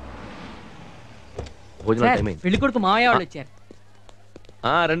 పెళ్లి కొడుకు మావయ్య వాళ్ళు వచ్చారు.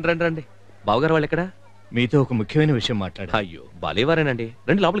 రండి రండి రండి. బావగారు వాళ్ళు ఎక్కడ? మీతో ఒక ముఖ్యమైన విషయం మాట్లాడాలి. అయ్యో బాలేవారేనండి,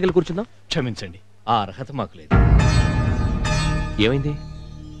 రండి లోపలికి వెళ్ళి కూర్చుందాం. క్షమించండి, ఆ అర్హత మాకు లేదు. ఏమైంది?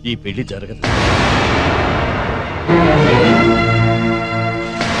 ఈ పెళ్లి జరగదు.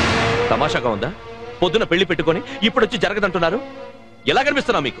 తమాషాగా ఉందా? పొద్దున పెళ్లి పెట్టుకొని ఇప్పుడు వచ్చి జరగదంటున్నారు. ఎలా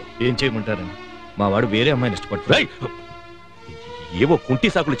కనిపిస్తున్నా మీకు? ఏం చేయమంటారని మా వాడు వేరే అమ్మాయిని ఇష్టపడుతున్నాయి. ఏవో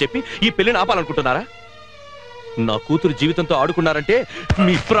కుంటి సాకులు చెప్పి ఈ పెళ్లిని ఆపాలనుకుంటున్నారా? నా కూతురు జీవితంతో ఆడుకున్నారంటే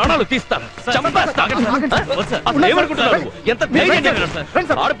మీ ప్రాణాలు తీస్తాను.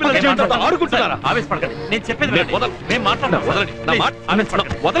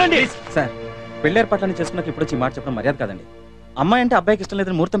 పెళ్లి ఏర్పాట్లని చేసుకున్నాక ఇప్పుడు వచ్చి మాట చెప్పడం మర్యాద కాదండి. అమ్మాయి అంటే అబ్బాయికి ఇష్టం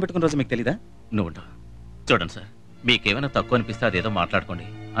లేదని ముహూర్తం పెట్టుకున్న రోజు మీకు తెలీదా? నువ్వు చూడండి సార్, మీకేమైనా తక్కువ అనిపిస్తే అదేదో మాట్లాడుకోండి.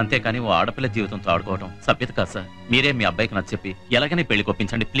 అంతేకాని ఓ ఆడపిల్ల జీవితంతో ఆడుకోవడం సభ్యత కాదు సార్. మీరే మీ అబ్బాయికి నచ్చ చెప్పి ఎలాగైనా పెళ్లి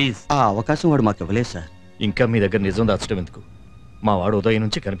కొప్పించండి ప్లీజ్. ఆ అవకాశం వాడు మాకు ఇవ్వలేదు సార్. ఇంకా మీ దగ్గర నిజం దాచడం ఎందుకు? మా వాడు ఉదయం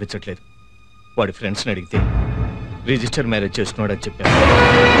నుంచి కనిపించట్లేదు. వాడి ఫ్రెండ్స్ని అడిగితే రిజిస్టర్ మ్యారేజ్ చేసుకున్నాడు అని చెప్పారు.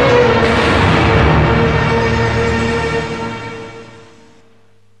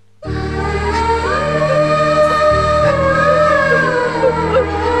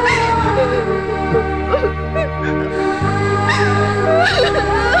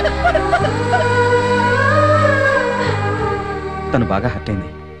 తను బాగా హర్ట్ అయింది.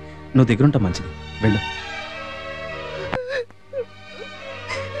 నువ్వు దగ్గరుంటా మంచిది, వెళ్ళు.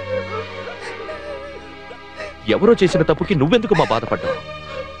 ఎవరో చేసిన తప్పుకి నువ్వెందుకు మా బాధపడ్డావు?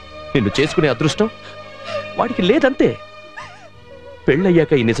 నిన్ను చేసుకునే అదృష్టం వాడికి లేదంతే.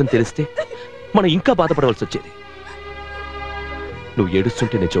 పెళ్ళయ్యాక ఈ నిజం తెలిస్తే మనం ఇంకా బాధపడవలసి వచ్చేది. నువ్వు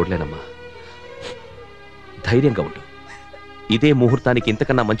ఏడుస్తుంటే నేను చూడలేనమ్మా. ధైర్యంగా ఉండు. ఇదే ముహూర్తానికి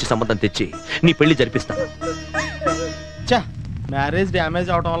ఇంతకన్నా మంచి సంబంధం తెచ్చి నీ పెళ్లి జరిపిస్తాను. మ్యారేజ్ డ్యామేజ్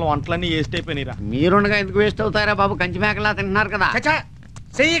అవడం వల్ల వంటలన్నీ వేస్ట్ అయిపోయినాయిరా. మీరుండగా ఎందుకు వేస్ట్ అవుతారా బాబు? కంచి మేకలా తింటున్నారు కదా.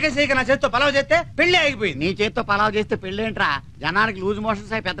 చెయ్యక నా చేతితో పలావ్ చేస్తే పెళ్లి ఆగిపోయింది. నీ చేతితో పలావ్ చేస్తే పెళ్లి ఏంట్రా? జనానికి లూజ్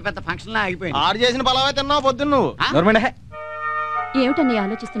మోషన్స్ అయి పెద్ద పెద్ద ఫంక్షన్ లా ఆగిపోయింది. ఆడు చేసిన పలావే తిన్నావు పొద్దున్న నువ్వు. ఏమిటని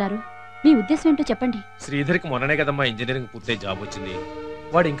ఆలోచిస్తున్నారు? మీ ఉద్దేశం ఏంటో చెప్పండి. శ్రీధర్కి మొన్ననే కదమ్మా ఇంజనీరింగ్ పూర్తయి జాబ్ వచ్చింది.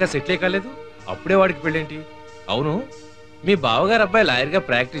 వాడు ఇంకా సెటిల్ కాలేదు, అప్పుడే వాడికి పెళ్ళేంటి? అవును, మీ బావగారు అబ్బాయి లాయర్ గా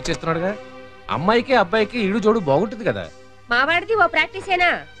ప్రాక్టీస్ చేస్తున్నాడుగా. అమ్మాయికి అబ్బాయికి ఈడు జోడు బాగుంటుంది కదా. మావాడిది ఓ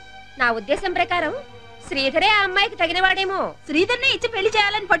ప్రాక్టీసేనా? నా ఉద్దేశం ప్రకారం శ్రీధరే ఆ అమ్మాయికి తగినవాడేమో. శ్రీధర్ని ఇచ్చి పెళ్లి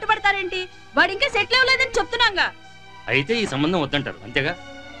చేయాలని పట్టుబడతారేంటి? వాడు ఇంకా సెటిల్ అవ్వలేదని చెప్తున్నాగా. అయితే ఈ సంబంధం వద్దంటారు అంతేగా?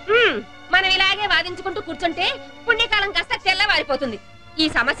 మనం ఇలాగే వాదించుకుంటూ కూర్చుంటే పుణ్యకాలం కాస్త తెల్లవారిపోతుంది. ఈ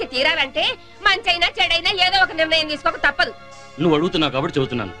సమస్య తీరాలంటే మంచైనా చెడైనా ఏదో ఒక నిర్ణయం తీసుకోక తప్పదు. నువ్వు అడుగుతున్నావు కాబట్టి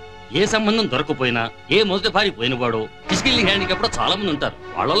చెబుతున్నాను. ఏ సంబంధం దొరకపోయినా ఏ మొదటి భార్య పోయినవాడో ఫిజికల్లీ హ్యాండిక్యాప్డ్ చాలా మంది ఉంటారు.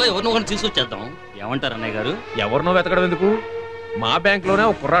 వాళ్ళలో ఎవరినో ఒకరిని తీసుకొచ్చేద్దాం. ఏమంటారు అన్నయ్య గారు? ఎవరినో వెతకడం ఎందుకు? మా బ్యాంక్ లోనే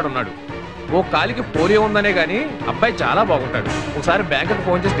ఒక కుర్రాడు ఉన్నాడు. ఓ కాలికి పోలియో ఉందనే గానీ అబ్బాయి చాలా బాగుంటాడు. ఒకసారి బ్యాంకుకి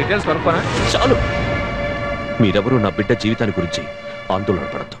ఫోన్ చేసి డీటెయిల్స్ కనుక్కోనా? చాలు. మీరెవరూ నా బిడ్డ జీవితాన్ని గురించి ఆందోళన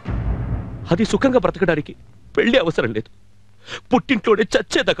పడద్దు. అది సుఖంగా బ్రతకడానికి పెళ్లి అవసరం లేదు. పుట్టింట్లోనే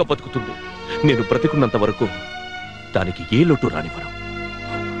చచ్చేదాకా బతుకుతుంది. నేను బ్రతికున్నంత వరకు దానికి ఏ లోటు రానివ్వను.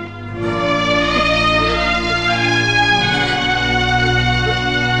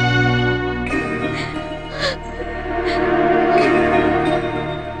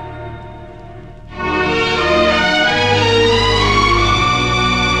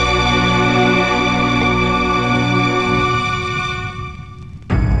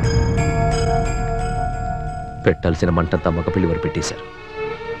 పెట్టాల్సిన మంటంతా మగపిల్లి వారు పెట్టేశారు.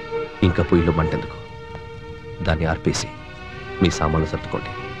 ఇంకా పొయ్యిలో మంటెందుకు? దాన్ని ఆర్పేసి మీ సామాన్లు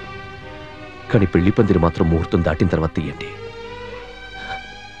సర్దుకోండి. కానీ పెళ్లి పందిరి మాత్రం ముహూర్తం దాటిన తర్వాత తీయండి.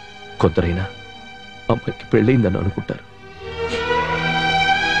 కొందరైనా అమ్మాయికి పెళ్ళయిందని అనుకుంటారు.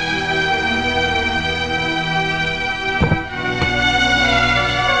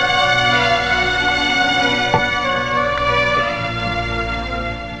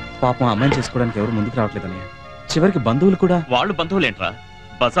 పాపం అమ్మాయిని చేసుకోవడానికి ఎవరు ముందుకు రావట్లేదన్నయ్య. చివరికి బంధువులు కూడా. వాళ్ళు బంధువులేంట్రా?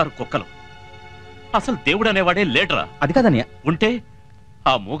 బజారు కుక్కలు. అసలు దేవుడు అనేవాడే లేటరా? అది కాదన్నయ్య. ఉంటే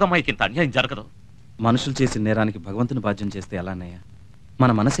ఆ మూగమ్మాయికి ఇంత అన్యాయం జరగదు. మనుషులు చేసిన నేరానికి భగవంతుని బాధ్యం చేస్తే ఎలా అన్నయ్య? మన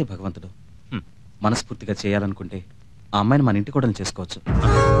మనసే భగవంతుడు. మనస్ఫూర్తిగా చేయాలనుకుంటే ఆ అమ్మాయిని మన ఇంటి కూడా చేసుకోవచ్చు.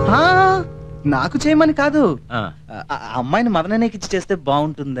 నాకు చేయమని కాదు, అమ్మాయిని మదననేకి ఇచ్చి చేస్తే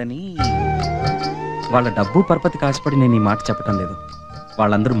బాగుంటుందని. వాళ్ళ డబ్బు పరపతి కాసిపడి నేను ఈ మాట చెప్పటం లేదు.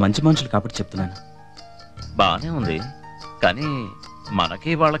 వాళ్ళందరూ మంచి మనుషులు కాబట్టి చెప్తున్నాను. బానే ఉంది, కానీ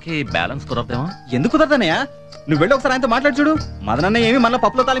మనకి వాళ్ళకి బ్యాలెన్స్ కుదరదేమో. ఎందుకు కుదరదన్నయ్య? నువ్వు వెళ్ళి ఒకసారి ఆయనతో మాట్లాడి చూడు. మదనన్నయ్య ఏమి మళ్ళీ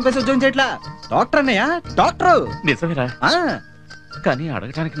పప్పులో తాలింపేసి ఉద్యోగం చేయట్లా. డాక్టర్ అన్నయ్య, డాక్టర్. నిజమేరా? కానీ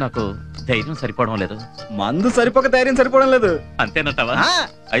అడగటానికి నాకు ధైర్యం సరిపోవడం లేదు. మందు సరిపోక ధైర్యం సరిపోవడం లేదు అంతేనంటావా?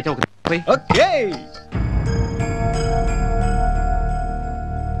 అయితే ఒక ఓకే.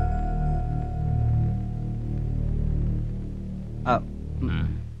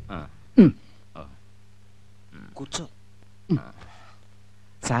 కూర్చో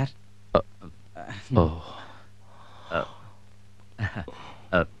సార్.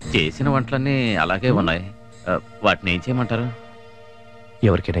 చేసిన వంటలన్నీ అలాగే ఉన్నాయి. వాటిని ఏం చేయమంటారు?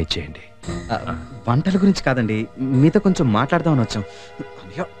 ఎవరికైనా ఇచ్చేయండి. వంటల గురించి కాదండి, మీతో కొంచెం మాట్లాడదామని వచ్చాం.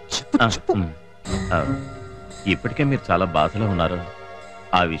 ఇప్పటికే మీరు చాలా బాధలో ఉన్నారు.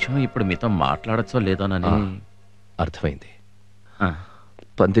 ఆ విషయం ఇప్పుడు మీతో మాట్లాడచ్చో లేదోనని. అర్థమైంది.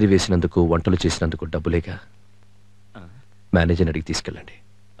 పందిరి వేసినందుకు వంటలు చేసినందుకు డబ్బులేగా. మేనేజర్ అడిగి తీసుకెళ్ళండి.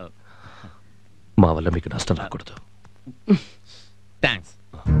 మా వల్ల మీకు నష్టం రాకూడదు. థ్యాంక్స్.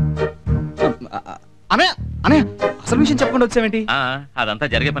 అసలు విషయం చెప్పకుండా వచ్చావేంటి? అదంతా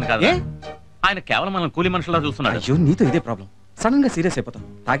జరిగే పని కాదు. ఆయన కేవలం మనం కూలి మనుషులా చూస్తున్నాడు. అయ్యో, నీతో ఇదే ప్రాబ్లం. సడన్ గా సీరియస్ అయిపోతాం.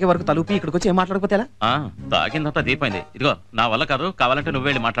 తాగే వరకు తలుపి ఇక్కడికి వచ్చి ఏం మాట్లాడకపోతే ఎలా? తాగిందంతా దీపైంది. ఇదిగో నా వల్ల కాదు, కావాలంటే నువ్వు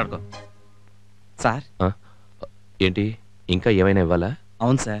వెళ్ళి మాట్లాడుకో. సార్. ఏంటి, ఇంకా ఏమైనా ఇవ్వాలా?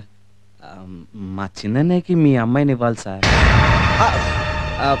 అవును సార్, మా చిన్నన్నయ్యకి మీ అమ్మాయిని ఇవ్వాలి సార్.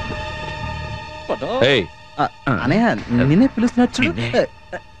 అనయ్య, నిన్నే పిలుస్తున్నచ్చు.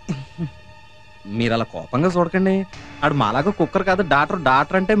 మీరు అలా కోపంగా చూడకండి. ఆడు మాలాగా కుక్కర్ కాదు,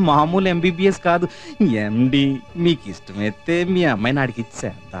 డాక్టర్ అంటే మామూలు MBBS కాదు, MD. మీకు ఇష్టమైతే మీ అమ్మాయిని ఆడికి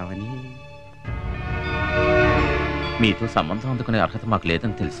ఇచ్చేద్దామని. మీతో సంబంధం అందుకునే అర్హత మాకు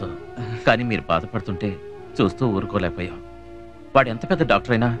లేదని తెలుసు, కానీ మీరు బాధపడుతుంటే చూస్తూ ఊరుకోలేకపోయాం. వాడు ఎంత పెద్ద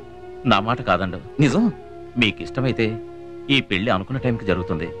డాక్టర్ అయినా నా మాట కాదండు. నిజం. మీకు ఇష్టమైతే ఈ పెళ్లి అనుకున్న టైంకి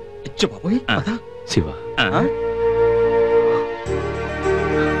జరుగుతుంది. శివ,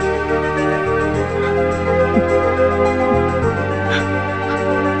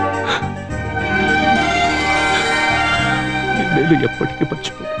 నేను ఎప్పటికీ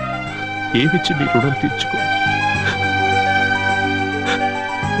మర్చిపో. ఏమిచ్చి నీ రుణం తీర్చుకో.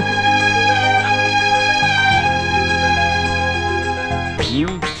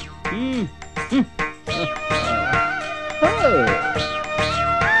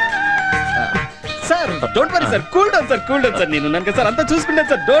 Sir, don't worry sir, cool down sir, cool down sir. నేను ఉన్నాను కదా సార్, అంతా చూసుకుంటాను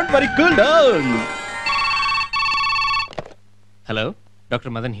sir. Don't worry, cool down. Hello,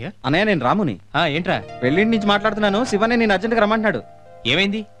 doctor Madan here. అన్నయ్య, నేను రాముని. ఏంట్రా? పెళ్లింటి నుంచి మాట్లాడుతున్నాను. శివనే నేను అర్జెంట్గా రమ్మంటున్నాడు.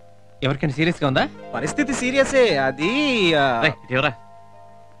 ఏమైంది? ఎవరికైనా సీరియస్ గా ఉందా? పరిస్థితి సీరియసే. అది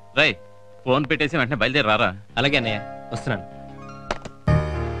ఫోన్ పెట్టేసి వెంటనే బయలుదేరి రారా. అలాగే అన్నయ్య, వస్తున్నాను.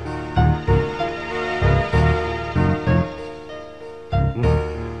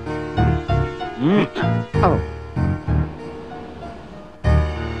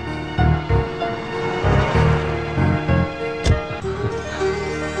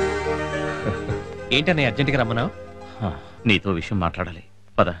 ఏంటనే అర్జెంట్గా రమ్మన్నావు? నీతో విషయం మాట్లాడాలి,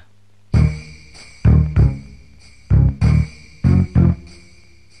 పద.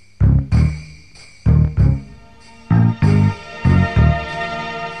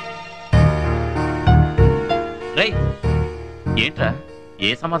 రేయ్, ఏంట్రా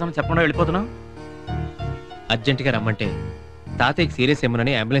ఏ సమాధానం చెప్పకుండా వెళ్ళిపోతున్నావు? అర్జెంటుగా రమ్మంటే తాతయ్యకి సీరియస్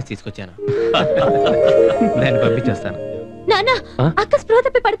ఏమోనని అంబులెన్స్ తీసుకొచ్చాను. నేను పంపించేస్తాను. నానా, అక్క స్పృహ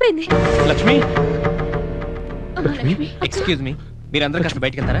తప్పి పడిపోయింది. లక్ష్మి, ఎక్స్క్యూజ్ మీ, మీరందరూ కాస్త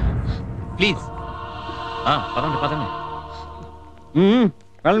బయటికి వెళ్తారా ప్లీజ్? పదండి పదండి.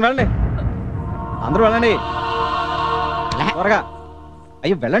 వెళ్ళండి వెళ్ళండి, అందరూ వెళ్ళండి త్వరగా.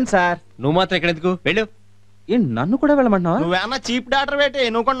 అయ్యో వెళ్ళండి సార్. నువ్వు మాత్రం ఇక్కడ ఎందుకు? వెళ్ళు. నన్ను కూడా వెళ్ళమంటున్నావా? నువ్వేమన్నా చీప్ డాక్టర్ వేటే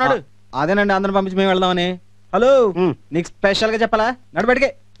నువ్వు కొన్నాడు. అదేనండి, అందరం పంపించి మేము వెళ్దామని. హలో, నీకు స్పెషల్ గా చెప్పాలా? నడు బయటికి.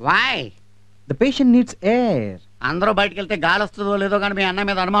 వాయ్ ద పేషెంట్ నీడ్స్ ఎయిర్. అందరూ బయటకు వెళ్తే గాలి వస్తుందో లేదో కానీ మీ అన్న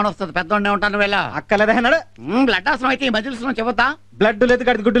మీద అనుమానం వస్తుంది. పెద్దోడే ఉంటాను వెళ్ళ అక్కలేదా? నడు. బ్లడ్ అవసరం అయితే ఈ మజిల్స్ చెబుతా. బ్లడ్ లేదు,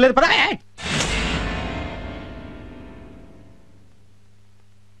 గడి గుడ్డు లేదు.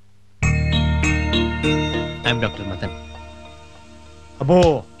 I'm doctor Madan. అబ్బో,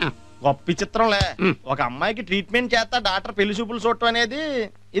 గొప్ప చిత్రంలే. ఒక అమ్మాయికి ట్రీట్మెంట్ చేస్తా డాక్టర్ పెళ్లి చూపులు చూడటం అనేది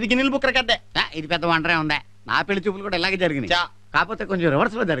ఇది గిన్నెల బుక్ రికార్డే. ఇది పెద్ద వంటరే ఉందా? నా పెళ్లి చూపులు కూడా ఇలాగే జరిగినాయి, కాకపోతే కొంచెం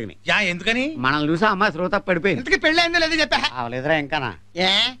రివర్స్ లో జరిగినాయి. ఎందుకని? మనల్ని చూసి అమ్మాయి శ్రోత పడిపోయింది. ఇంతకీ పెళ్లి అయిందో లేదో చెప్పా? అవలేదురా ఇంకానా?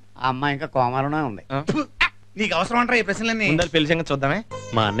 ఆ అమ్మాయి ఇంకా కోమాలోనే ఉంది. నీకు అవసరం అంటారా ఈ ప్రశ్నలన్నీ? పెళ్లి సంగతి చూద్దామే.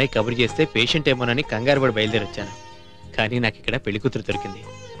 మా అన్నయ్య కబురు చేస్తే పేషెంట్ ఏమోనని కంగారు పడి బయలుదేరి వచ్చాను. కానీ నాకు ఇక్కడ పెళ్లి కూతురు దొరికింది.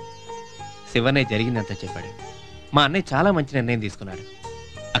 శివన్నయ్య జరిగిందంతా చెప్పాడు. మా అన్నయ్య చాలా మంచి నిర్ణయం తీసుకున్నాడు.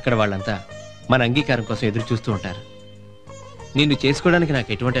 అక్కడ వాళ్ళంతా మన అంగీకారం కోసం ఎదురు చూస్తూ ఉంటారు. నిన్ను చేసుకోవడానికి నాకు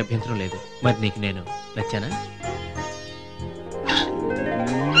ఎటువంటి అభ్యంతరం లేదు. మరి నీకు నేను నచ్చానా?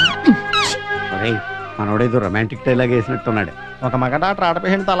 మనోడేదో రొమాంటిక్ డైలాగ్ వేసినట్టున్నాడు. ఒక మగ డాక్టర్ ఆడ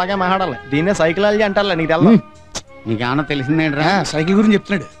పేషెంట్తో అలాగే మాట్లాడాలి. దీన్నే సైకిలాలజీ అంటారా? నీకు తెల్లం. నీకేమన్నా తెలిసిందేంట్రా? సైకిల్ గురించి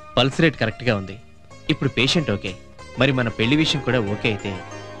చెప్తున్నాడు. పల్స్ రేట్ కరెక్ట్ గా ఉంది. ఇప్పుడు పేషెంట్ ఓకే, మరి మన పెళ్లి విషయం కూడా ఓకే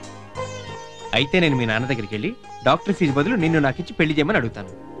అయితే నేను మీ నాన్న దగ్గరికి వెళ్ళి డాక్టర్ ఫీజు బదులు నిన్ను నాకు ఇచ్చి పెళ్లి చేయమని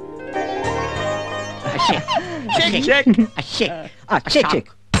అడుగుతాను.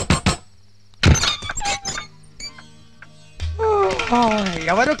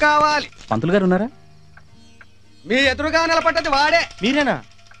 ఎవరు కావాలి? పంతులు గారు ఉన్నారా? మీ ఎదురుగా నిలబడ్డది వాడే. మీరేనా?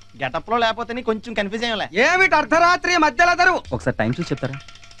 గెటప్ లో లేకపోతే కొంచెం కన్ఫ్యూజ్ అయ్యలే. ఏమిటి అర్ధరాత్రి మధ్యలో దరువు? ఒకసారి టైం చూసి చెప్తారా?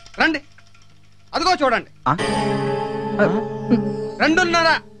 రండి, అదిగో చూడండి.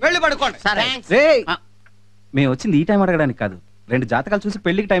 2:30. వెళ్ళి పడుకోండి. మేము వచ్చింది ఈ టైం అడగడానికి కాదు, 2 జాతకాలు చూసి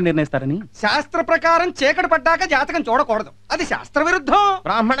పెళ్లికి టైం నిర్ణయిస్తారని. శాస్త్ర ప్రకారం చీకటి పడ్డాక జాతకం చూడకూడదు, అది శాస్త్ర విరుద్ధం.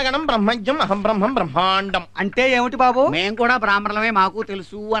 బ్రాహ్మణ గణం బ్రహ్మజ్యం అహం బ్రహ్మం బ్రహ్మాండం అంటే ఏమిటి బాబు? మేము కూడా బ్రాహ్మణులమే, మాకు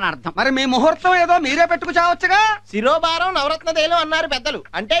తెలుసు అని అర్థం. మరి మీ ముహూర్తం ఏదో మీరే పెట్టుకు చావచ్చుగా. శిరోభారం నవరత్న తైలం అన్నారు పెద్దలు.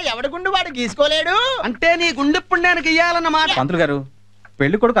 అంటే ఎవడి గుండు వాడు గీసుకోలేడు. అంటే నీ గుండెప్పుడు నేను గీయాలన్నమాట. పంతులు గారు,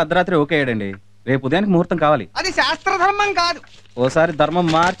 పెళ్లి కొడుకు అర్ధరాత్రి ఓకే అయ్యాడండి. రేపు ఉదయానికి ముహూర్తం కావాలి. అది శాస్త్ర ధర్మం కాదు. ఓసారి ధర్మం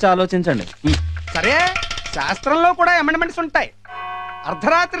మార్చి ఆలోచించండి. సరే, శాస్త్రంలో కూడా అమెండ్మెంట్స్ ఉంటాయి.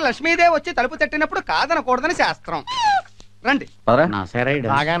 అర్ధరాత్రి లక్ష్మీదేవి వచ్చి తలుపు తట్టినప్పుడు కాదనకూడదని శాస్త్రం. రండి.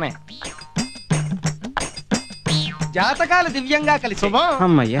 బాగానే జాతకాలు దివ్యంగా కలిసి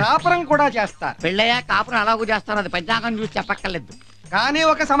కాపురం కూడా చేస్తారు. పెళ్ళయ్యా కాపురం అలాగూ చేస్తారు, అది పంచాంగం చూసి చెప్పక్కర్లేదు. కానీ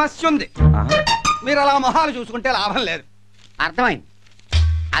ఒక సమస్య ఉంది. మీరు అలా మొహాలు చూసుకుంటే లాభం లేదు. అర్థమైంది.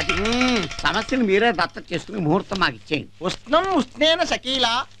 అది సమస్యను మీరే దత్తత చేసుకుని ముహూర్తం మాకు ఇచ్చేయండి. ఉష్ణం ఉష్ణేన శకీల,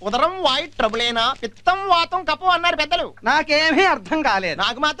 ఉదరం వాయు ట్రబులేనా, పిత్తం వాతం కపం అన్నారు పెద్దలు. నాకేమీ అర్థం కాలేదు.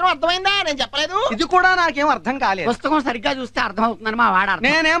 నాకు మాత్రం అర్థమైందా? నేను చెప్పలేదు. ఇది కూడా నాకేం అర్థం కాలేదు. పుస్తకం సరిగ్గా చూస్తే అర్థం అవుతుందని మా వాడ.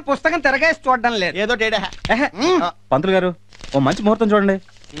 నేనేం పుస్తకం తిరగేసి చూడడం లేదు. ఏదో తేడా. పంతులు గారు, ఓ మంచి ముహూర్తం చూడండి.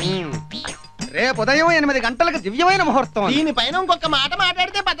 రేపు ఉదయం 8 గంటలకు దివ్యమైన ముహూర్తం. దీనిపైన ఇంకొక మాట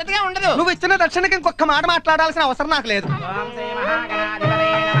మాట్లాడితే పద్ధతిగా ఉండదు. నువ్వు ఇచ్చిన దక్షిణకి ఇంకొక మాట మాట్లాడాల్సిన అవసరం నాకు లేదు.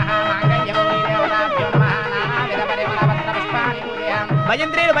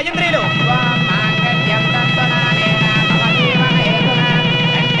 భజంత్రీలు భజంత్రీలు.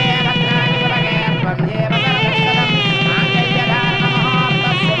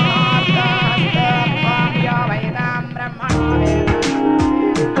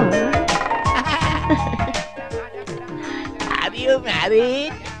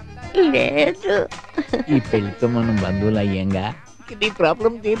 లేదు, ఈ పెళ్లితో మనం బంధువులు అయ్యాంగా నీ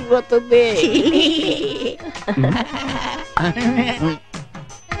ప్రాబ్లం తీరిపోతుంది.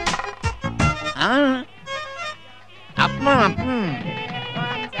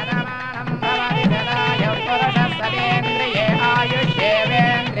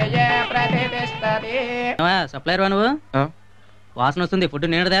 సప్లైర్ నువ్వు? వాసన వస్తుంది, ఫుడ్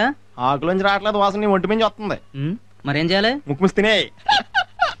నేనదా? ఆకులోంచి రావట్లేదు వాసన, నీ ఒంటి మీద వస్తుంది. మరేం చేయాలి? ముక్కు తినే.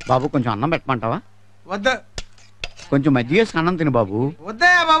 బాబు కొంచెం అన్నం పెట్టమంటావా? వద్దు. కొంచెం మజ్జిగ వేసుకు అన్నం తిను బాబు.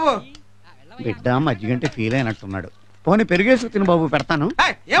 వద్దయ్యా బాబు. బిడ్డ మజ్జిగ అంటే ఫీల్ అయినట్టున్నాడు. పోనీ పెరిగేసుకు తిను బాబు, పెడతాను.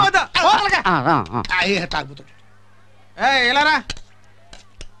 ఏమొద్దు. తాగుతాడు. ఇలా రా.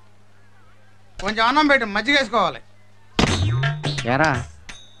 కొంచెం అన్నం పెట్టు, మజ్జిగ వేసుకోవాలి. ఏరా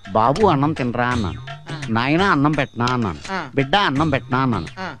బాబు అన్నం తినరా అన్నాను, నాయన అన్నం పెట్టనా అన్నాను, బిడ్డ అన్నం పెట్టనా అన్నాను.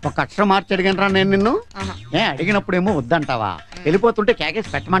 ఒక అక్షరం మార్చి అడిగినరా నేను నిన్ను? అడిగినప్పుడేమో వద్దంటావా, వెళ్ళిపోతుంటే కేకేసి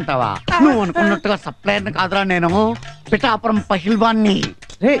పెట్టమంటావా? నువ్వు అనుకున్నట్టుగా సప్లైర్ని కాదురా నేను, పిఠాపురం పహిల్వాన్ని.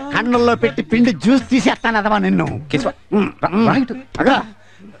 కన్నుల్లో పెట్టి పిండి జ్యూస్ తీసేస్తాను అదవా నిన్ను.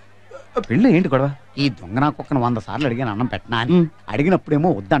 పెళ్ళి ఏంటి గొడవ? ఈ దొంగనా కుక్కను 100 సార్లు అడిగాను అన్నం పెట్టనా అని. అడిగినప్పుడేమో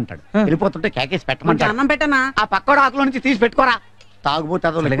వద్దంటాడు, వెళ్ళిపోతుంటే కేకేసి పెట్టమంటాడు. అన్నం పెట్టనా? ఆ పక్కోడు ఆకులో నుంచి తీసి పెట్టుకోరా. తాగుబోతే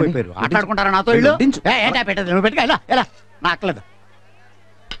అదో లేకపోయిపోయారు, ఆటలాడుకుంటారా నాతో? ఇల్లు ఏంటా పెట్టదు, నువ్వు పెట్టుకో. ఎలా ఎలా నాకలేదు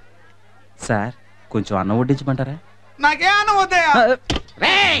సార్, కొంచెం అన్నం వడ్డించమంటారా? నాకే అన్నం వద్దయ్యా.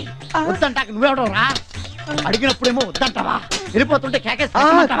 వద్దంటాక నువ్వెవడో రా. అడిగినప్పుడేమో వద్దంటావా, వెళ్ళిపోతుంటే కేకేసి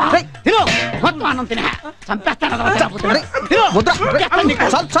పెట్టమంటావా? తిను, మొత్తం అన్నం తినే చంపేస్తాను.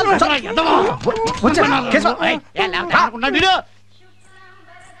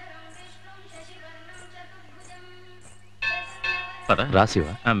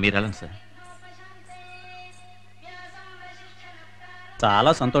 రాసివా మీరు వెళ్ళండి సార్.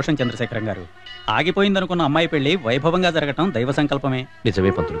 చాలా సంతోషం చంద్రశేఖరం గారు. ఆగిపోయిందనుకున్న అమ్మాయి పెళ్లి వైభవంగా జరగటం దైవ సంకల్పమే.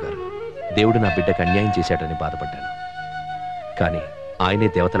 నిజమే పంతులు గారు, దేవుడు నా బిడ్డకు అన్యాయం చేశాడని బాధపడ్డాను, కానీ ఆయనే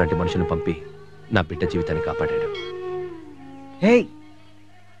దేవత లాంటి మనుషులను పంపి నా బిడ్డ జీవితాన్ని కాపాడాడు.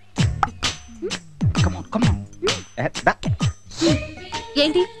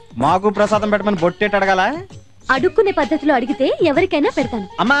 ఏంటి మాకు ప్రసాదం పెట్టమని బొట్టేట అడగాల? అడుక్కునే పద్ధతిలో అడిగితే ఎవరికైనా పెడతాను.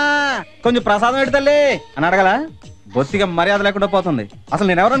 అమ్మా కొంచెం ప్రసాదం పెడతలే అని అడగల? బొత్తిగా మర్యాద లేకుండా పోతుంది. అసలు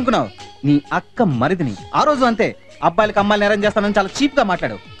నేను ఎవరు అనుకున్నావు? నీ అక్క మరిదిని. ఆ రోజు అంతే, అబ్బాయిలకి అమ్మాయిలు నేరం చేస్తానని చాలా చీప్ గా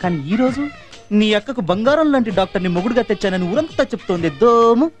మాట్లాడు. కానీ ఈ రోజు నీ అక్కకు బంగారం లాంటి డాక్టర్ని మొగుడుగా తెచ్చానని ఊరంతా చెప్తోంది.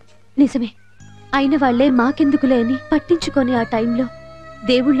 దోము నిజమే, అయిన వాళ్లే మాకెందుకులే అని పట్టించుకొని ఆ టైంలో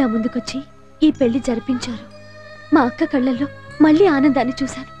దేవుళ్ళ ముందుకొచ్చి ఈ పెళ్లి జరిపించారు. మా అక్క కళ్ళల్లో మళ్ళీ ఆనందాన్ని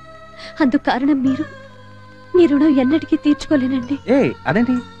చూశాను. అందుకు కారణం మీరు. మీ రుణం ఎన్నటికీ తీర్చుకోలేనండి.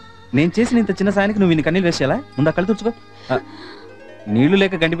 అదేంటి, నేను చేసిన ఇంత చిన్న సాయానికి నువ్వు ఇన్ని కన్నీళ్ళు వేసేలా? ముందు కళ్ళు తుడుచుకో. నీళ్లు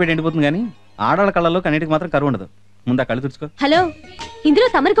లేక గండిపేట ఎండిపోతుంది, కానీ ఆడాళ్ళ కళ్ళల్లో కన్నీటికి మాత్రం కరువు ఉండదు. ముందు కళ్ళు తుడుచుకో. హలో, ఇందులో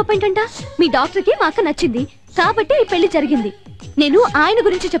తమరి గొప్పేంటంట? మీ డాక్టర్కి మా అక్క నచ్చింది కాబట్టి ఈ పెళ్లి జరిగింది. నేను ఆయన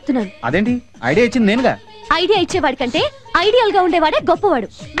గురించి చెప్తున్నాను. అదేంటి, ఐడియా ఇచ్చింది నేనుగా. ఐడియా ఇచ్చేవాడి కంటే ఐడియల్ గా ఉండేవాడే గొప్పవాడు.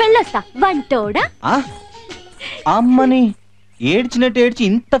 వెళ్ళొస్తా వంటోడా. అమ్మని ఏడ్చినట్టు ఏడ్చి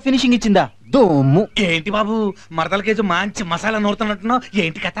ఇంత ఫినిషింగ్ ఇచ్చిందా? దోము. ఏంటి బాబు, మరదల కేజు మంచి మసాలా నూరుతున్నట్టున్నావు,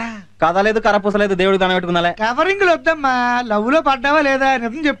 ఏంటి కథ? కథ లేదు, కరపూసలేదు, దేవుడికి దాని పెట్టుకున్నా. కవరింగ్ వద్దమ్మా, లవ్ లో పడ్డావా లేదా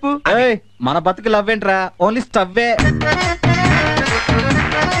నిజం చెప్పు. మన బతుకు లవ్ ఏంట్రా, ఓన్లీ స్టవ్వే.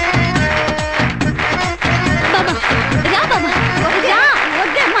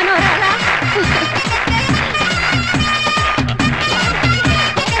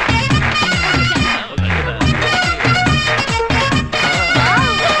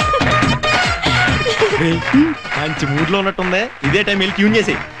 మంచి మూడ్ లో ఉన్నట్టుందే, ఇదే టైం వెళ్ళి ట్యూన్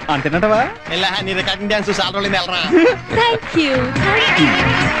చేసి అంతేనటవా? నీ రికార్డింగ్ డాన్స్ చాలా రోజులు వెళ్ళరా.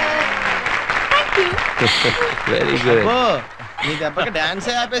 Very good. నీ దెబ్బకి డాన్స్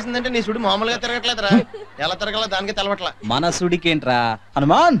ఆపేసిందంటే నీ సుడి మామూలుగా తిరగట్లేదురా. ఎలా తిరగాల దానికి తెలవట్లా. మన సుడికేంట్రా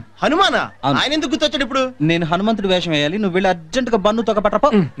హనుమాన్. హనుమానా? ఆయన ఎందుకు గుర్తొచ్చాడు ఇప్పుడు? నేను హనుమంతుడి వేషం వేయాలి, నువ్వు వెళ్ళి అర్జెంట్ గా బన్ను తోక పట్టపో.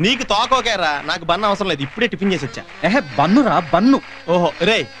 నీకు తోక ఓకేరా, నాకు బన్ను అవసరం లేదు, ఇప్పుడే టిఫిన్ చేసి వచ్చా. బన్నురా బన్ను. ఓహో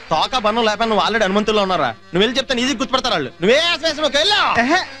రే, తోక బన్ను లేకపోతే నువ్వు ఆల్రెడీ హనుమంతుల్లో ఉన్నారా? నువ్వు వెళ్ళి చెప్తాను, ఈజీ గుర్తుపడతారు వాళ్ళు. నువ్వే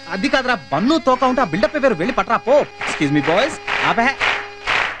అది కాదురా, బన్ను తోక ఉంటే ఆ బిల్డప్ పేరు వెళ్ళి పట్టరా పో. Excuse me boys.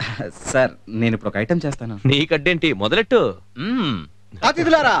 సార్, నేను ఇప్పుడు ఒక ఐటెం చేస్తాను. నీకడ్డేంటి, మొదలెట్టు.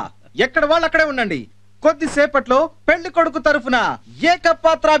 అతిథులారా, ఎక్కడ వాళ్ళు అక్కడే ఉండండి. కొద్దిసేపట్లో పెళ్లి కొడుకు తరఫున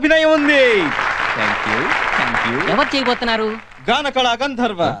ఏకపాత్ర అభినయం ఉంది. ఎవరు చేయబోతున్నారు? గానకళ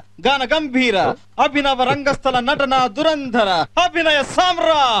గంధర్వ, గాన గంభీర, అభినవ రంగస్థల నటన దురంధర, అభినయ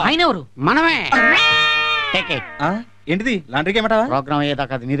సామ్రాట్. ఆయన ఎవరు? మనమే. ఏంటిది, లాండ్రీకి ఏమంటావా? ప్రోగ్రామ్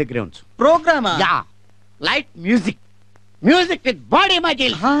అయ్యేదాకా అది నీ దగ్గరే ఉంచు. ప్రోగ్రామా? Light music, music with body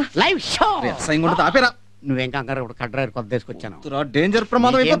muscle, live show. ఆపేరా. నువ్వేం కంగారు, కడ్రైర్ కొత్త తీసుకొచ్చాను. డేంజర్,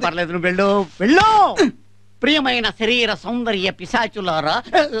 ప్రమాదం. ఏం పర్లేదు, నువ్వు వెళ్ళు వెళ్ళు. ప్రియమైన శరీర సౌందర్య పిశాచులారా,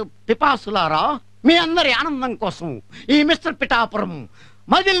 పిపాసులారా, మీ అందరి ఆనందం కోసం ఈ మిస్టర్ పిఠాపురం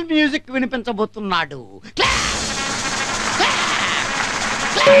మజిల్ మ్యూజిక్ వినిపించబోతున్నాడు.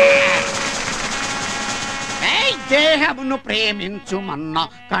 దేహమును ప్రేమించుమన్నా,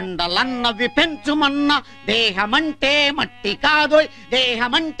 కండలన్నవి పెంచుమన్నా, దేహమంటే మట్టి కాదోయ్,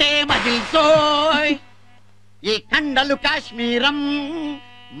 దేహమంటే మజిల్సోయ్. ఈ కండలు కాశ్మీరం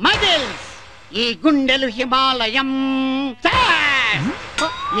మజిల్స్, ఈ గుండెలు హిమాలయం,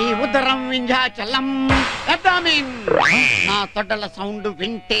 ఈ ఉదరం వింధ్యాచలం. నా తొడల సౌండ్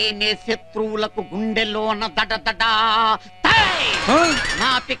వింటేనే శత్రువులకు గుండెలోన దడదడ.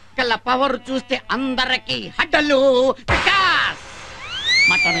 నా పిక్కల పవర్ చూస్తే అందరికి హడ్డలు.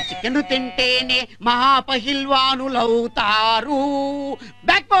 మటన్ చికెన్ తింటేనే మహాపహిల్వానులవుతారు.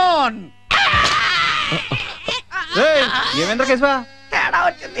 Back bone. ఏమేంద్ర కేశవా తేడా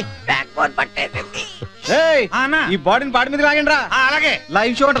వచ్చింది, బ్యాక్ బోన్ పట్టేసింది. ఈ బాడీని బాడీ మీద లాగండి రా. అలాగే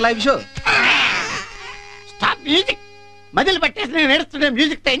లైవ్ షో అంట, లైవ్ షో. Stop music. మధ్యలో పట్టేసి నేను నేర్చుకునే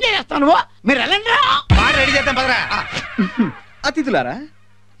మ్యూజిక్ తో ఎంజాయ్ చేస్తాను. మీరు వెళ్ళండి రా. రెడీ చేద్దాం పదరా. అతిథులారా,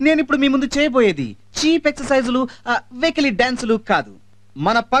 నేను ఇప్పుడు మీ ముందు చేయబోయేది చీప్ ఎక్సర్సైజులు, వెకిలి డాన్సులు కాదు.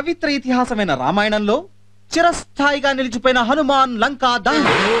 మన పవిత్ర ఇతిహాసమైన రామాయణంలో చిరస్థాయిగా నిలిచిపోయిన హనుమాన్ లంకా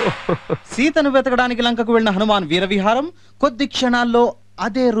దహనం. సీతను వెతకడానికి లంకకు వెళ్ళిన హనుమాన్ వీరవిహారం కొద్ది క్షణాల్లో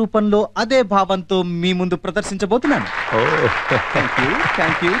అదే రూపంలో అదే భావంతో మీ ముందు ప్రదర్శించబోతున్నాను.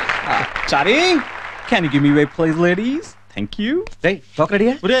 చారీ, can you give me way please ladies? Thank you. రేయ్, తోక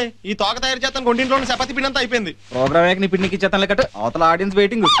రెడీయా? ఒరే, ఈ తోక తయారు చేస్తాను ఒంటింట్లో చపాతీ పిండి అంతా అయిపోయింది. ప్రోగ్రామ్ నీ పిండికి చేతాను లెక్కట అవతల ఆడియన్స్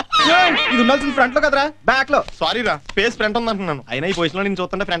వెయిటింగ్. ఇది ఉండాల్సిన ఫ్రంట్ లో కదరా, బ్యాక్ లో. సారీ రా, ఫేస్ ఫ్రంట్ ఉంది అంటున్నాను. అయినా ఈ పొజిషన్ లో నేను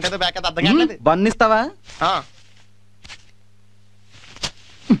చూస్తుంటే ఫ్రంట్ అయితే బ్యాక్ అయితే అర్థం కాలేదు. బన్ ఇస్తావా?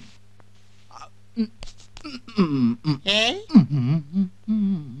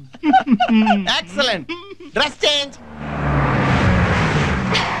 Excellent. Dress change.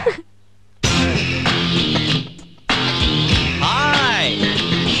 Hi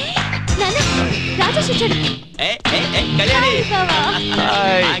Rajesh వచ్చాడు. Kalyani.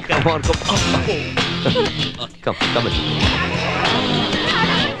 Hi, come on come come.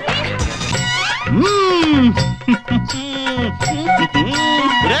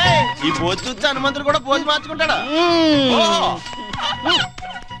 ఈ పోజ్ చూస్తే హనుమంతుడు కూడా పోజ్ మార్చుకుంటాడా?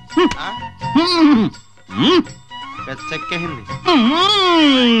 పెచ్చెక్కింది.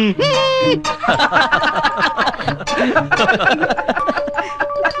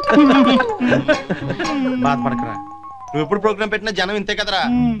 బాధపడకరా, నువ్వు ఎప్పుడు ప్రోగ్రామ్ పెట్టినా జనం ఇంతే కదరా.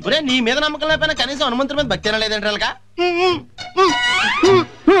 ఒరే, నీ మీద నమ్మకం లేకపోయినా కనీసం హనుమంతుడి మీద భక్తి లేదంటే వాళ్ళగా.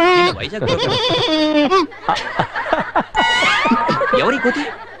 ఎవరి కోతి?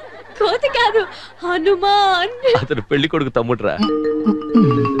 కోతి కాదు, హనుమాన్. అతను పెళ్లి కొడుకు తమ్ముడురా.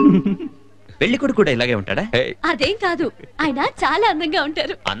 పెళ్లి కొడుకు కూడా ఇలాగే ఉంటాడా? అదేం కాదు, ఆయన చాలా అందంగా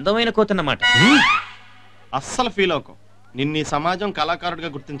ఉంటారు. అందమైన కోతి అన్నమాట. అస్సలు ఫీల్ అవ్వకు. నిన్ను ఈ సమాజం కళాకారుడిగా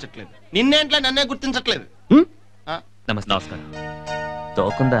గుర్తించట్లేదు. నిన్నేంట్లే నన్నే గుర్తించట్లేదు. నమస్కారం.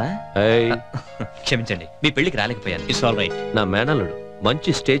 తోకుందా? క్షమించండి, మీ పెళ్లికి రాలేకపోయాను. It's all right. నా మేనల్లుడు మంచి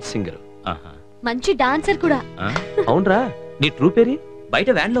స్టేజ్ సింగర్, మంచి డాన్సర్ కూడా. అవునరా? నీ ట్రూ పేరి? బయట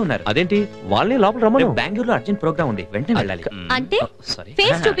వ్యాన్ లో ఉన్నారు. అదేంటి, వాళ్ళని లోపల రమ్మను. బెంగళూరులో అర్జెంట్ ప్రోగ్రామ్ ఉంది, వెంటనే వెళ్ళాలి. అంటే సారీ,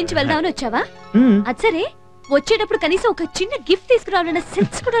 ఫేస్ చూపించి వెళ్దామని వచ్చావా? అది సరే, వచ్చేటప్పుడు కనీసం ఒక చిన్న గిఫ్ట్ తీసుకురావాలన్న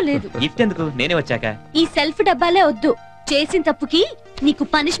సెన్స్ కూడా లేదు. గిఫ్ట్ ఎందుకు, నేనే వచ్చాక. ఈ సెల్ఫ్ డబ్బాలే వద్దు, చేసిన తప్పుకి నీకు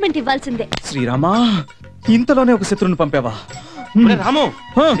పనిష్మెంట్ ఇవ్వాల్సిందే. శ్రీరామా, ఇంతలోనే ఒక శత్రువుని పంపావా? రాము,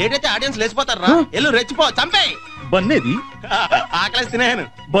 లేట్ అయితే ఆడియన్స్ లేచిపోతారా. ఎల్లు రెచ్చిపో, చంపే. బన్నేది? ఆకలేసి తినేను.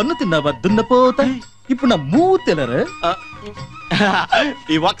 బన్ను తిన్నావా దున్నపోతా? ఇప్పుడు నా మూవ్ తెలరా?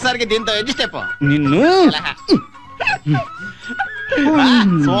 ఈ ఒక్కసారికి దీంతో అడ్జస్ట్ అయిపో. నిన్ను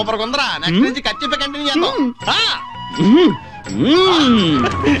సూపర్ గుందరా. నెక్స్ట్ నుంచి ఖర్చు కంటిన్యూ చేద్దాం.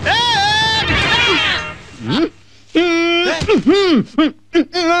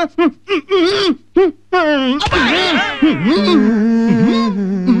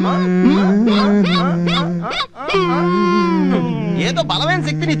 ఏదో బలమైన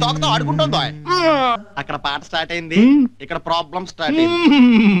శక్తి నీ తోకతో ఆడుకుంటుందో. అక్కడ పాట స్టార్ట్ అయింది, ఇక్కడ ప్రాబ్లం స్టార్ట్ అయింది.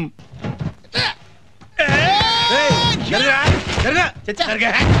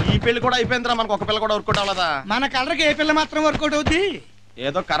 ఈ పెళ్లి కూడా అయిపోయిందిరా, మనకు ఒక పిల్ల కూడా వర్కౌట్ అవ్వలేదా? మన కలర్కి ఏ పిల్ల మాత్రం వర్కౌట్ అవుద్ది?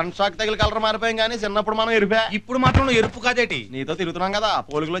 ఏదో కరెంట్ షాక్ తగిలి కలర్ మారిపోయాం కానీ చిన్నప్పుడు మనం ఎరుపా. ఇప్పుడు మాత్రం నువ్వు ఎరుపు కాదేటి? నీతో తిరుగుతున్నాం కదా,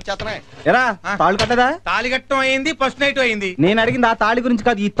 పోలికలు వచ్చేస్తున్నాయి. ఎరా, తాళు కట్టదా? తాళి కట్టడం అయింది, ఫస్ట్ నైట్ అయింది. నేను అడిగింది ఆ తాళి గురించి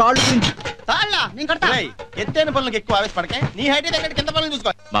కాదు, ఈ తాళు గురించి. ఎత్తైన పనులకు ఎక్కువ ఆవేశపడకే. నీ హైట్ దగ్గర కింద పనులు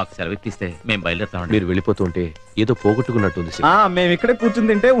చూసుకో. మాకు సెలవు ఇస్తే మేము బయలుదేరుతామండి. మీరు వెళ్ళిపోతుంటే ఏదో పోగొట్టుకున్నట్టుంది. మేము ఇక్కడే కూర్చుని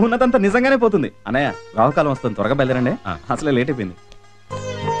తింటే ఉన్నదంతా నిజంగానే పోతుంది. అన్నయ్య, రావుకాలం వస్తుంది, త్వరగా బయలుదేరండి. అసలే లేట్ అయిపోయింది.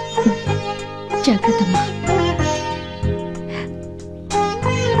 జాగ్రత్తమ్మా.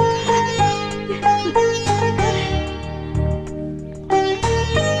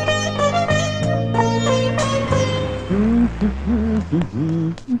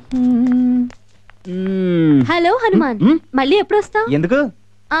 హలో హనుమాన్, మళ్ళీ ఎప్పుడు వస్తావు? ఎందుకు?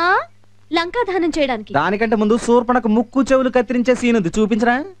 లంకా దహనం చేయడానికి. దానికంటే ముందు శూర్పణకు ముక్కు చెవులు కత్తిరించే సీన్ ఉంది,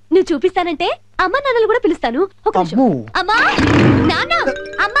 చూపించరా? నువ్వు చూపిస్తానంటే అమ్మ నాన్నలు కూడా పిలుస్తాను. అమ్మా, నాన్న,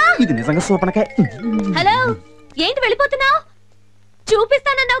 అమ్మా. ఇది నిజంగా సూపనకాయ. హలో, ఏంటి వెళ్ళిపోతున్నావు?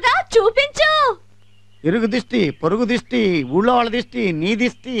 చూపిస్తానన్నావుగా, చూపించు. ఇరుగు దిష్టి, పొరుగు దిష్టి, ఊళ్ళో వాళ్ళ దిష్టి, నీ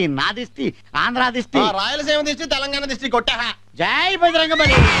దిష్టి, నా దిష్టి, ఆంధ్ర దిష్టి, రాయలసీమ దిష్టి, తెలంగాణ దిష్టి కొట్టా. జై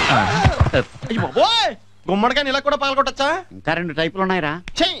బజరంగబలి. గుమ్మడికాయ ఇలా కూడా పాల్గొట్టచ్చా? ఇంకా 2 టైపులు ఉన్నాయిరా.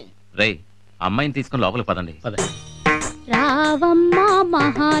 రేయ్, అమ్మాయిని తీసుకుని లోపలికి పదండి. రావమ్మ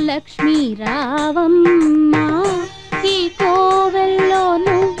మహాలక్ష్మి రావమ్మ, ఈ కోవెల్లో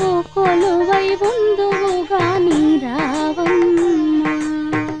నువ్వు కొలువై ఉందువు గాని రావమ్మ.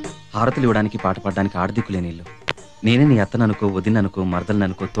 హారతులు ఇవ్వడానికి పాట పాడడానికి ఆడదిక్కులేని ఇల్లు. నేనే నీ అత్తను అనుకో, వదిన అనుకో, మరదలను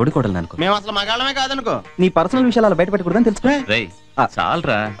అనుకో, తోడికోడలను అనుకో. మేము అసలు మగాళ్ళమే కాదనుకో. నీ పర్సనల్ విషయాలు అలా బయట పెట్టకూడదని తెలుసుకో. రేయ్,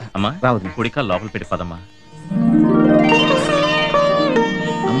 చాలరా అమ్మా. రావద్దు, కుడికాలు లోపల పెట్టి పదమ్మా.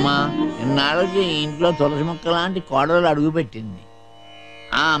 అమ్మా, ఇన్నాళ్ళకి ఇంట్లో తులసి మొక్క లాంటి కోడలు అడుగు పెట్టింది.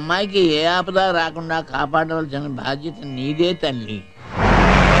 ఆ అమ్మాయికి ఏ ఆపద రాకుండా కాపాడవలసిన బాధ్యత నీదే తల్లి.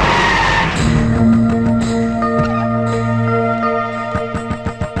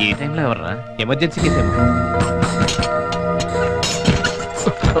 ఈ టైంలో ఎవర్రా? ఎమర్జెన్సీ కేసు ఏమో.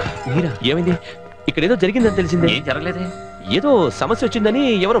 మీరా? ఏమైంది? ఇక్కడ ఏదో జరిగిందని తెలిసిందే. ఏం జరగలేదే. ఏదో సమస్య వచ్చిందని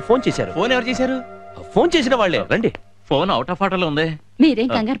ఎవరో ఫోన్ చేశారు. ఫోన్ ఎవరు చేశారు? ఫోన్ చేసిన వాళ్ళే. రండి. ఫోన్ అవుట్ ఆఫ్ ఆర్డర్లో ఉంది. మీరేం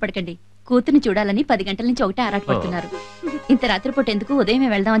కంగారు పడకండి. కూతుర్ని చూడాలని 10 గంటల నుంచి ఒకటే ఆరాటపడుతున్నారు. ఇంత రాత్రిపూట ఎందుకు, ఉదయమే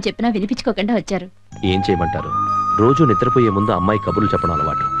వెళ్దామని చెప్పినా వినిపించుకోకుండా వచ్చారు. ఏం చేయమంటారు? రోజు నిద్రపోయే ముందు అమ్మాయి కబుర్లు చెప్పడం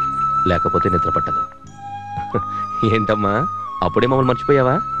అలవాటు, లేకపోతే నిద్ర పట్టదు. ఏంటమ్మా, అప్పుడే మమ్మల్ని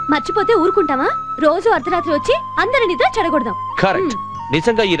మర్చిపోయావా? మర్చిపోతే ఊరుకుంటావా? రోజు అర్ధరాత్రి వచ్చి అందరి నిద్ర చెడగొడదాం. కరెక్ట్.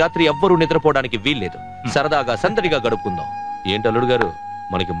 నిజంగా ఈ రాత్రి ఎవ్వరూ నిద్రపోవడానికి వీల్లేదు. సరదాగా సందడిగా గడుపుకుందాం. ఏంటి అల్లుడు గారు,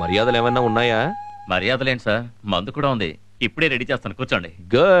 మనకి మర్యాదలు ఏమన్నా ఉన్నాయా? మర్యాదలేంటి సార్, మందు కూడా ఉంది. ఇప్పుడే రెడీ చేస్తాను, కూర్చోండి.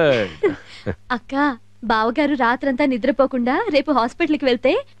 గుడ్. అక్క, బావగారు రాత్రంతా నిద్రపోకుండా రేపు హాస్పిటల్కి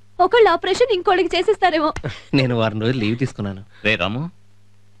వెళ్తే ఒకళ్ళు ఆపరేషన్ ఇంకోళ్ళకి చేసేస్తారేమో. నేను 1 రోజులు లీవ్ తీసుకున్నాను. రే రాము.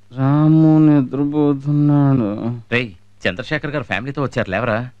 రాము నిద్రపోతున్నాడు. రేయ్, చంద్రశేఖర్ గారు ఫ్యామిలీతో వచ్చారు,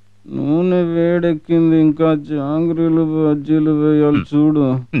 లేవరా? నూనె వేడెక్కింది, ఇంకా జాంగ్రీలు బజ్జీలు వేయాలి చూడు.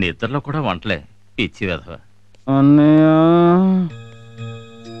 నిద్రలో కూడా వంటలే, పిచ్చి వెధవ. అన్నయ్య,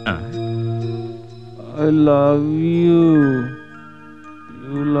 I love you.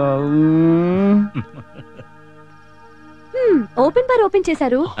 You love me? Open bar open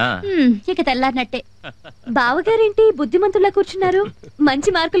చేశారు. ఇక తెల్లారినట్టే. బావగారేంటి బుద్ధిమంతుల్లా కూర్చున్నారు? మంచి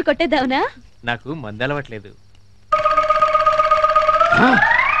మార్కులు కొట్టేద్దావునా? నాకు మందు అలవట్లేదు.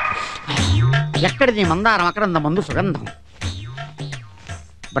 ఎక్కడిది మందారం, అక్కడంద మందు సుగంధం.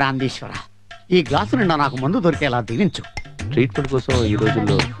 బ్రాందీశ్వర, ఈ గ్లాసు నిండా నాకు మందు దొరికేలా దీవించు. ట్రీట్మెంట్ కోసం ఈ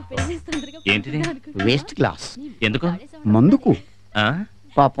రోజుల్లో ఏంటిది? Waste glass. ఎందుకు? మందుకు.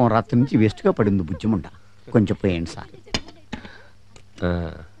 పాపం రాత్రి నుంచి వేస్ట్ గా పడింది బుజ్జిముండ. కొంచెం పోయండి సార్.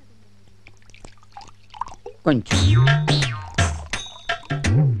 కొంచెం,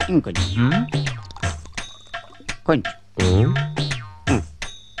 ఇంకొంచెం, కొంచెం.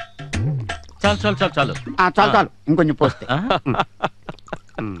 చాలు చాలు చాలు చాలు చాలు చాలు, ఇంకొంచెం పోస్తే.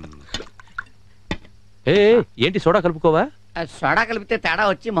 ఏంటి, సోడా కలుపుకోవా? సోడా కలిపితే తేడా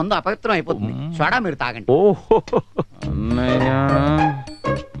వచ్చి మందు అపవిత్రం అయిపోతుంది. సోడా మీరు తాగండి. ఓహో, అన్నయ్య,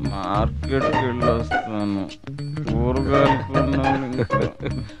 మార్కెట్కి వెళ్ళొస్తాను. కూరగాయలు కొన్నాను.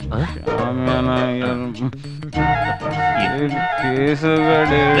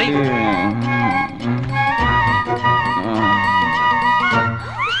 కేసుగడేడి.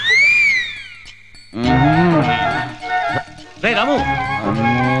 రే రాము,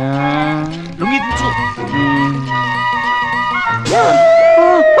 లుంగి దించు.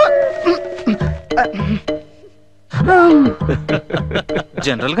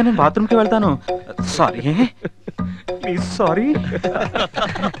 జనరల్ గా నేను బాత్రూమ్ కి వెళ్తాను. Sorry please, sorry.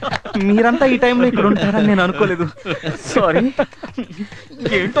 మీరంతా ఈ టైంలో ఇక్కడ ఉంటారని నేను అనుకోలేదు. సారీ.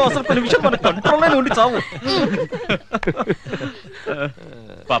 ఏంటో అసలు కొన్ని విషయం మన కంట్రోల్లోనే ఉండి చావు.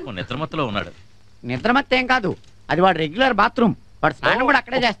 పాపం నిద్రమత్తులో ఉన్నాడు. నిద్రమత్త ఏం కాదు, అది వాడు రెగ్యులర్ బాత్రూమ్. వాడు స్నానం కూడా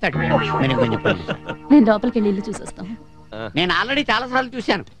అక్కడే చేస్తాడు. నేను లోపలికి వెళ్ళి ఇల్లు చూసొస్తాం. నేను ఆల్రెడీ చాలా సార్లు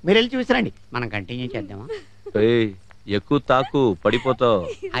చూశాను. మీరు వెళ్ళి చూసిరండి. మనం కంటిన్యూ చేద్దామా? ఎక్కువ తాకు, పడిపోతావు.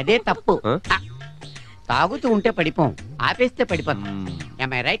 అదే తప్పు. తాగుతూ ఉంటే పడిపోం, ఆపేస్తే పడిపోతాం.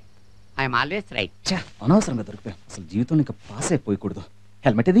 am I right? I am always right. అనవసరంగా దొరికిపోయాం. అసలు జీవితం ఇంకా పాస్ అయిపోయకూడదు.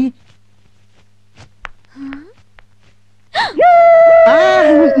 హెల్మెట్ ఇది.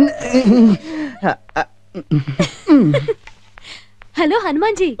 హలో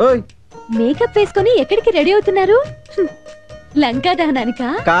హనుమాన్ జీ, మేకప్ వేసుకొని ఎక్కడికి రెడీ అవుతున్నారు? లంకా దహనానికా?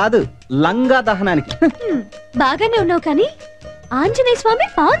 కాదు, లంగా దహనానికి. బాగానే ఉన్నావు కానీ ఆంజనేయ స్వామి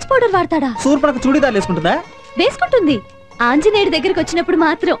పాన్స్ పౌడర్ వాడతాడా? సూర్పడక చూడీదార్లు వేసుకుంటుందా? వేసుకుంటుంది, ఆంజనేయుడి దగ్గరికి వచ్చినప్పుడు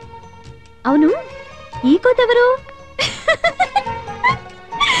మాత్రం. అవును, ఈ కోత ఎవరు?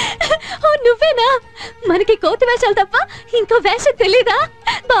 నువ్వేనా? మనకి కోతి వేషాలు తప్ప ఇంకో వేషం తెలీదా?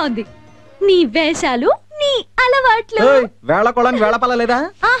 బాగుంది నీ వేషాలు, నీ అలవాట్లు. వేళ కొలని వేళ పల్లలేదా?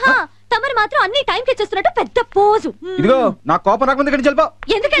 ఆహా, తమరు మాత్రం అన్ని టైంకి చేస్తున్నట్టు పెద్ద పోజు. ఇదిగో నా కోపం రాకముందు ఇక్కడి నుంచి వెళ్ళిపో.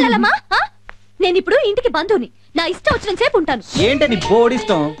 ఎందుకు వెళ్ళాలమ్మా? నేను ఇప్పుడు ఇంటికి బంధువుని, నా ఇష్టం వచ్చిన సేపు ఉంటాను. ఏంటి నీ బోడి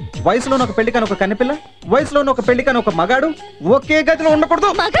ఇష్టం? వయసులో ఒక పెళ్లి కాని ఒక కన్నెపిల్ల, వయసులో ఒక పెళ్లి కాని ఒక మగాడు ఒకే గదిలో ఉండకూడదు.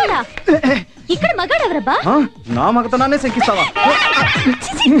 మగాడా? ఇక్కడ మగాడెవరబ్బా? నా మగతనాన్నే శంకిస్తావా?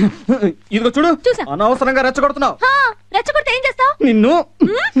 ఇదిగో చూడు, అనవసరంగా రెచ్చగొడుతున్నావు. రెచ్చగొడితే ఏం చేస్తావు? నిన్ను.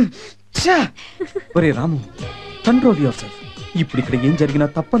 ఒరే రాము, కంట్రోల్ యువర్ సెల్ఫ్. ఇప్పుడు ఇక్కడ ఏం జరిగినా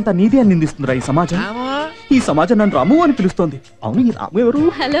తప్పంతా నీదే అని నిందిస్తుందిరా ఈ సమాజం. ఈ సమాజం నన్ను రాము అని పిలుస్తోంది. అవును, ఈ రాము ఎవరు?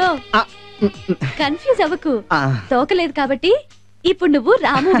 హలో, కన్ఫ్యూజ్ అవ్వకు. తోకలేదు కాబట్టి ఇప్పుడు నువ్వు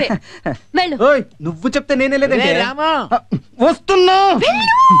రామువే. వెళ్ళు. నువ్వు చెప్తే నేనే లేదంటే వస్తున్నా.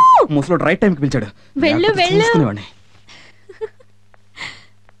 ముసలోడు రైట్ టైంకి పిలిచాడు. వెళ్ళు వెళ్ళు.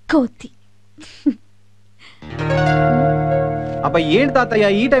 కోతి. అబ్బాయి ఏంటి తాతయ్య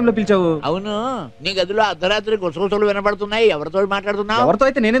ఈ టైంలో పిలిచావు? అవును, నీ గదిలో అర్ధరాత్రి గుసగుసలు వినపడుతున్నాయి. ఎవరితో మాట్లాడుతున్నావు? ఎవరితో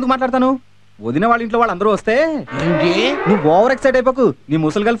అయితే నేనెందుకు మాట్లాడతాను? వదిన వాళ్ళ ఇంట్లో వాళ్ళందరూ వస్తే నువ్వు ఓవర్ ఎక్సైట్ అయిపోకు. నీ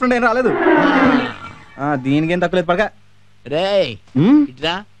ముసలి గర్ల్ ఫ్రెండ్ ఏం రాలేదు. దీనికి ఏం తక్కువ పడక. రే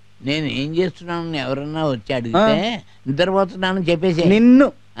ఇట్లా నేను ఏం చేస్తున్నాను ఎవరన్నా వచ్చి అడిగితే నిద్రపోతున్నానని చెప్పేసి నిన్ను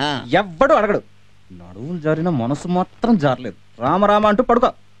ఎవ్వడు అడగడు. నడువులు జారిన మనసు మాత్రం జారలేదు. రామ రామ అంటూ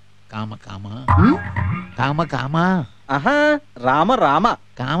పడుకో. కామ కామ కామ కామ. ఆహా, రామ రామ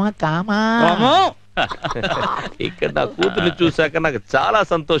కామ కామ. ఇక్కడ నా కూతుర్ని చూశాక నాకు చాలా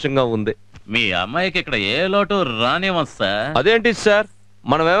సంతోషంగా ఉంది. మీ అమ్మాయికి ఇక్కడ ఏ లోటు రానివ్వం సార్. అదేంటి సార్,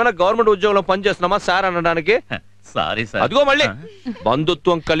 మనం ఏమైనా గవర్నమెంట్ ఉద్యోగంలో పనిచేస్తున్నామా సార్ అనడానికి? Sorry sir. అదిగో మళ్ళీ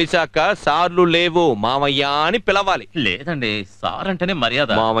బంధుత్వం కలిశాక సార్లు లేవు, మామయ్య అని పిలవాలి. లేదండి, సార్ అంటేనే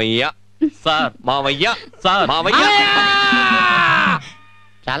మర్యాద. మామయ్య సార్, మామయ్య సార్, మామయ్య.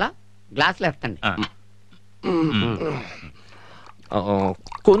 చాలా గ్లాస్ లెఫ్ట్ అండి.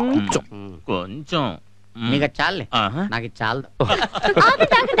 కొంచెం కొంచెం నీకు చాలే, నాకు చాలదు.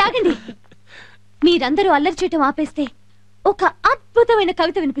 ఆగండి. మీరందరూ అల్లరి చేయటం ఆపేస్తే ఒక అద్భుతమైన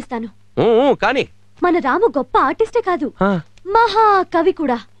కవిత వినిపిస్తాను. కానీ మన రాము గొప్ప ఆర్టిస్టే కాదు, మహా కవి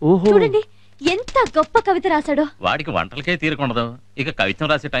కూడా. చూడండి ఎంత గొప్ప కవిత రాశాడో. వాడికి వంటలకే తీరకుండదు, ఇక కవిత్వం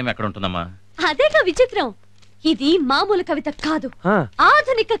రాసే టైం ఎక్కడ ఉంటుందమ్మా? అదేగా విచిత్రం. ఇది మామూలు కవిత కాదు,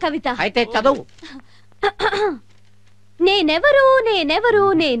 ఆధునిక కవిత. అయితే చదువు. నేనెవరు నేనెవరు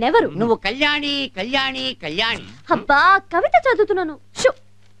నేనెవరు? నువ్వు కళ్యాణి కళ్యాణి కళ్యాణి. అబ్బా, కవిత చదువుతున్నాను.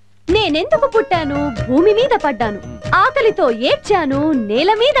 నేనెందుకు పుట్టాను? భూమి మీద పడ్డాను, ఆకలితో ఏడ్చాను,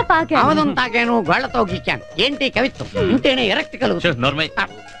 నేల మీద పాకాను, తాగాను, గోళ్లతో గీకాను. ఏంటి కవిత్వం? ఇంటేనే ఎరక్తి కలుగుతుంది.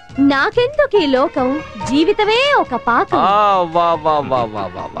 నాకెందుకు ఈ లోకం? జీవితమే ఒక పాకం.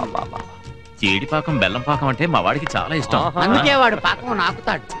 జీడిపాకం బెల్లం పాకం అంటే మా వాడికి చాలా ఇష్టం. అందుకే వాడు పాకం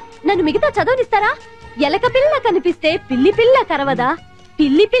నాకుతాడు. నన్ను మిగతా చదవనిస్తారా? ఎలక పిల్ల కనిపిస్తే పిల్లి పిల్ల కరవదా?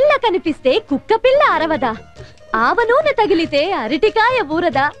 పిల్లి పిల్ల కనిపిస్తే కుక్క పిల్ల అరవదా? ఆవ నూనె తగిలితే అరటికాయ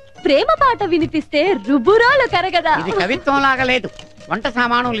ఊరదా? ప్రేమ పాట వినిపిస్తే రుబ్బురాలు కరగదా? ఇది కవిత్వం లాగా లేదు, వంట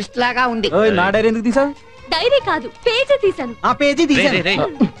సామాను లిస్ట్ లాగా ఉంది. నా డైరీ ఎందుకు తీసావు? డైరీ కాదు, పేజీ తీసాను. ఆ పేజీ తీసాను.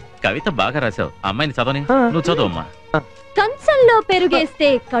 కవిత బాగా రాసావు, అమ్మాయిని చదవని. నువ్వు చదువు అమ్మా. కంచంలో పెరుగేస్తే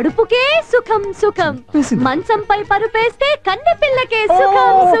కడుపుకే సుఖం సుఖం, మంచంపై పరుపేస్తే కన్నె పిల్లకే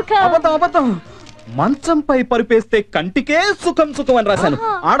సుఖం సుఖం. మంచంపై పరుపేస్తే కంటికే సుఖం సుఖం అని రాశాను.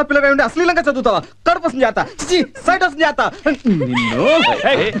 ఆడపిల్లగా ఉండి అశ్లీలంగా చదువుతావా? కడుపు సంజాత, సైట్ సంజాత.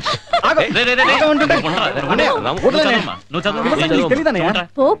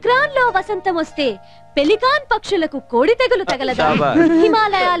 పోఖ్రాన్ లో వసంతం వస్తే పెలికాన్ పక్షులకు కోడి తెగులు తగలదా?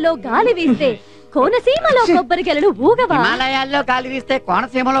 హిమాలయాల్లో గాలి వీస్తే కోనసీమలో కొబ్బరి గెలలు ఊగవా? హిమాలయాల్లో గాలి వీస్తే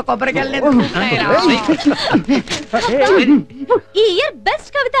కోనసీమలో కొబ్బరి గెలలు. ఈ ఇయర్ బెస్ట్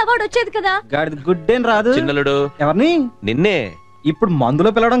కవిత అవార్డు వచ్చేది కదా. గుడ్డేం రాదు. చిన్నలుడు ఎవరిని? నిన్నే. ఇప్పుడు మందులో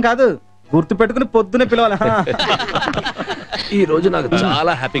పిలవడం కాదు, గుర్తు పెట్టుకుని పొద్దునే పిలవాలి. ఈ రోజు నాకు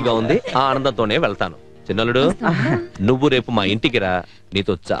చాలా హ్యాపీగా ఉంది, ఆ ఆనందంతోనే వెళ్తాను. చిన్నలుడు, నువ్వు రేపు మా ఇంటికి రా,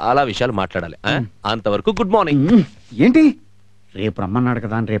 నీతో చాలా విషయాలు మాట్లాడాలి. అంతవరకు గుడ్ మార్నింగ్. ఏంటి రేపు రమ్మన్నాడు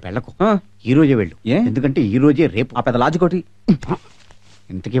కదా అని రేపు వెళ్ళకు, ఈ రోజే వెళ్ళు. ఎందుకంటే ఈ రోజే రేపు. ఆ పెద్ద లాజికోటి.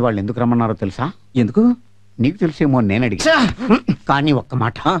 ఇంతకీ వాళ్ళు ఎందుకు రమ్మన్నారో తెలుసా? ఎందుకు? నీకు తెలిసేమో నేను అడిగా. కానీ ఒక్క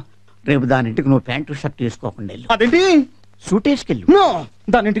మాట, రేపు దానింటికి నువ్వు ప్యాంటు షర్ట్ వేసుకోకుండా వెళ్ళు. అదేంటి? సూట్ వేసుకెళ్ళు.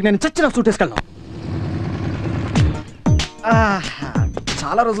 దానింటికి నేను చచ్చిన సూట్ వేసుకెళ్ళను.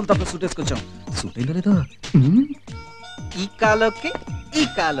 చాలా రోజులు తప్ప సూట్ వేసుకొచ్చాం. సూట్ ఏం లేదు. ఈ కాలోకి ఈ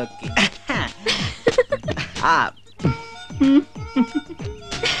కాలోకి.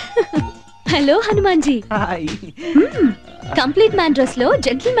 Hello Hanuman G. Complete man dress లో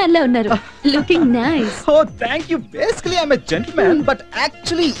జెంటిల్ మ్యాన్ లా ఉన్నారు. Looking nice. Oh thank you. Basically I am a gentleman but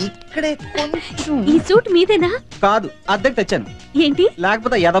actually ఇక్కడే కొంచెం. ఈ సూట్ మీదేనా? కాదు, అద్దెకి తెచ్చాను. ఏంటి?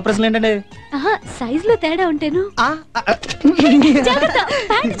 లేకపోతే ఏదో ప్రశ్న ఏంటండి? ఆహా, సైజ్ లో తేడా ఉంటేను. జాగ్రత్త,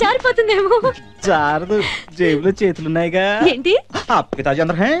 ప్యాంట్ జారిపోతుందేమో. జారదు, జేబులో చేతులున్నాయిగా. ఏంటి? పితాజీ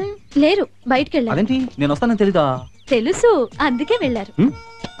అందరూ హే లేరు, బయటికి వెళ్ళారు. అదేంటి, నేను వస్తానని తెలీదా? తెలుసు, అందుకే వెళ్ళారు.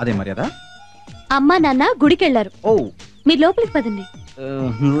 అదే మర్యాద. అమ్మా నాన్న గుడికి వెళ్ళారు. ఓ, మీరు లోపలికి పదండి.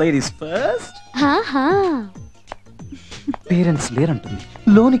 Ladies first. హాహా, పేరెంట్స్ లేరంటుంది,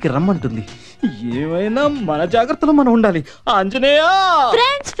 లోనికి రమ్మంటుంది. ఏమైనా మన జాగ్రత్తలో మనం ఉండాలి. Anjaneya.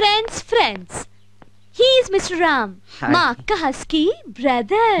 Friends friends friends, he is mister Ram, మా అక్క హస్కీ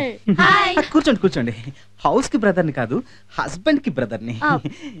బ్రదర్. హాయ్. కూర్చోండి కూర్చోండి. హౌస్ కి బ్రదర్ ని కాదు, హస్బెండ్ కి బ్రదర్ ని.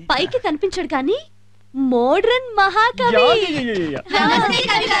 పైకి కనిపించాడు కానీ మోడ్రన్ మహాకవి. నమస్తే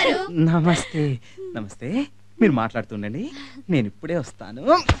కవి గారు. నమస్తే నమస్తే. మీరు మాట్లాడుతుండండి, నేను ఇప్పుడే వస్తాను.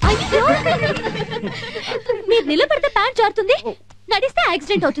 అయ్యో, మీరు నిలబడితే ప్యాంట్ జారుతుంది, నడిస్తే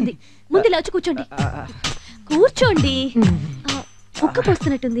యాక్సిడెంట్ అవుతుంది. ముందు లేచి కూర్చోండి. కూర్చోండి. ఉక్క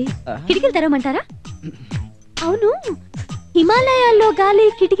పోస్తున్నట్టుంది, కిటికీలు తెరవమంటారా? అవును, హిమాలయాల్లో గాలి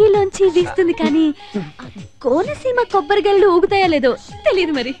కిటికీలోంచి వీస్తుంది కానీ కోనసీమ కొబ్బరిగళ్ళు ఊగుతాయా లేదో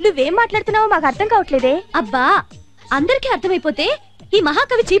తెలియదు. మరి నువ్వేం మాట్లాడుతున్నావో మాకు అర్థం కావట్లేదే. అబ్బా, అందరికీ అర్థమైపోతే ఈ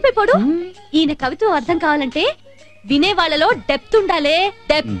మహాకవి చీపైపోడు. ఈయన కవిత్వం అర్థం కావాలంటే వినే వాళ్ళలో డెప్త్ ఉండాలే.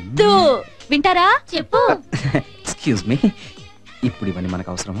 డెప్త్ వింటారా? చెప్పు. ఎక్స్క్యూజ్ మీ, ఇప్పుడు ఇవన్నీ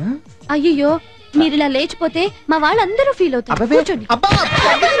మనకు అవసరమా? అయ్యో, మీరు ఇలా లేచిపోతే మా వాళ్ళందరూ ఫీల్ అవుతారు. కూర్చోండి.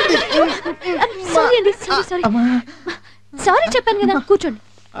 సారీ అండి, సారీ. సారీ చెప్పాను కదా. కూర్చోండి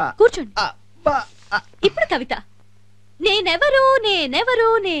కూర్చోండి. ఇప్పుడు కవిత. నేనెవరు నేనెవరు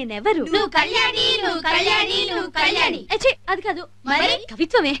నేనెవరు, నువ్వు కళ్యాణి, నువ్వు కళ్యాణి, నువ్వు కళ్యాణి. అది కాదు, మరి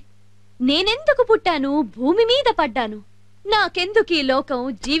కవిత్వమే. నేనెందుకు పుట్టాను, భూమి మీద పడ్డాను, నాకెందుకు ఈ లోకం,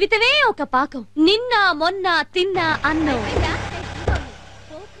 జీవితమే ఒక పాకం, నిన్న మొన్న తిన్నా అన్నం.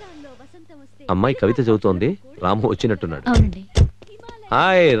 అమ్మాయి కవిత చదువుతోంది, రాము వచ్చినట్టున్నాడు. అవునండి.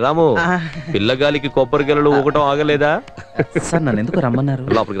 హాయ్ రాము, పిల్లగాలికి కొబ్బరి గెలలు ఊగటం ఆగలేదా? సార్ నన్ను ఎందుకు రమ్మన్నారు?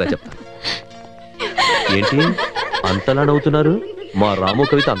 లోపలికి రా చెప్తా. ఏంటి అంతలా నవ్వుతున్నారు? మా రాము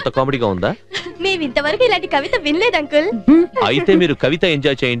కవిత అంత కామెడీగా ఉందా? మేము ఇంతవరకు ఇలాంటి కవిత వినలేదు అంకుల్. అయితే మీరు కవిత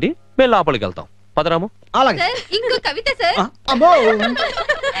ఎంజాయ్ చేయండి, మేము లోపలికి వెళ్తాం. పదరాము. సార్, ఇంకో కవిత సార్.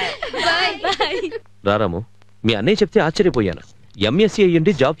 Bye bye. రారాము, మీ అన్నయ్య చెప్తే ఆశ్చర్యపోయాను. ఎంఎస్సీ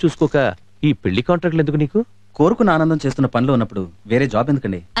అయ్యండి జాబ్ చూసుకోక ఈ పెళ్లి కాంట్రాక్ట్లు ఎందుకు నీకు? కోరుకున్న ఆనందం చేస్తున్న పనిలో ఉన్నప్పుడు వేరే జాబ్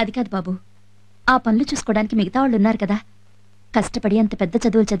ఎందుకండి? అది కాదు బాబు, ఆ పనులు చూసుకోవడానికి మిగతా వాళ్ళు ఉన్నారు కదా. కష్టపడి అంత పెద్ద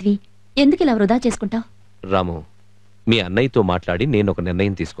చదువులు చదివి ఎందుకు ఇలా వృధా చేసుకుంటావు? రాము, మీ అన్నయ్యతో మాట్లాడి నేను ఒక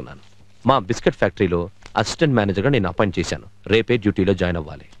నిర్ణయం తీసుకున్నాను. మా బిస్కెట్ ఫ్యాక్టరీలో అసిస్టెంట్ మేనేజర్గా నేను అపాయింట్ చేశాను. రేపే డ్యూటీలో జాయిన్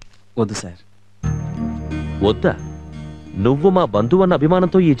అవ్వాలి. వద్దు సార్. వద్దా? నువ్వు మా బంధువు అన్న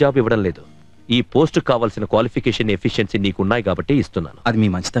అభిమానంతో ఈ జాబ్ ఇవ్వడం లేదు. ఈ పోస్ట్ కావాల్సిన క్వాలిఫికేషన్, ఎఫిషియన్సీ నీకున్నాయి కాబట్టి ఇస్తున్నాను. అది మీ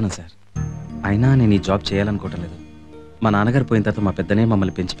మంచితనం సార్. అయినా నేను ఈ జాబ్ చేయాలనుకోవటం లేదు. మా నాన్నగారు పోయిన తర్వాత మా పెద్దనే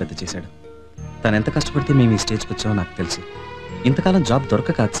మమ్మల్ని పెంచి పెద్ద చేశాడు. తను ఎంత కష్టపడితే మేము ఈ స్టేజ్కి వచ్చామో నాకు తెలుసు. ఇంతకాలం జాబ్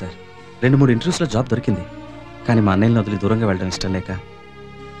దొరక కాదు సార్, 2-3 ఇంటర్వ్యూస్లో జాబ్ దొరికింది. కానీ మా అన్నయ్యని వదిలి దూరంగా వెళ్ళడం ఇష్టం లేక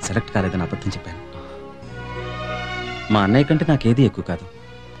సెలెక్ట్ కాలేదని అబద్ధం చెప్పాను. మా అన్నయ్య కంటే నాకేది ఎక్కువ కాదు.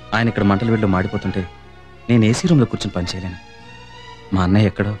 ఆయన ఇక్కడ మంటల వీళ్ళు మాడిపోతుంటే నేను ఏసీ రూమ్లో కూర్చొని పని చేయలేను. మా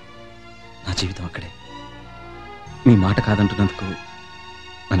అన్నయ్య ఎక్కడో, నా జీవితం అక్కడే. మీ మాట కాదంటున్నందుకు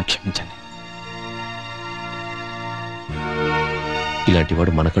నన్ను క్షమించండి. ఇలాంటి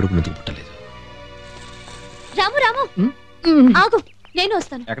వాడు మన కడుపు నుండి పుట్టలేదు. రాము రాము, ఆగు, నేను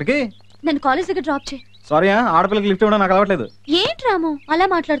వస్తాను. ఎక్కడికి? నన్ను కాలేజ్ దగ్గర డ్రాప్ చేయి. సారీ, ఆడపిల్లకి లిఫ్ట్ ఇవ్వడం నాకు అలవాట్లేదు. ఏంటి రాము అలా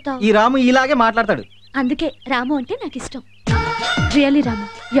మాట్లాడతావు? ఈ రాము ఇలాగే మాట్లాడతాడు. అందుకే రాము అంటే నాకు ఇష్టం. Really Ramu,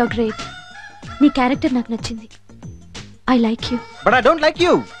 you are great. నీ క్యారెక్టర్ నాకు నచ్చింది. I like you. But I don't like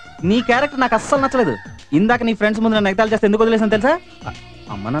you. నీ క్యారెక్టర్ నాకు అస్సలు నచ్చలేదు. ఇందాక నీ ఫ్రెండ్స్ ముందు నన్ను ఎగతాళి చేస్తే ఎందుకు వదిలేసాను తెలుసా?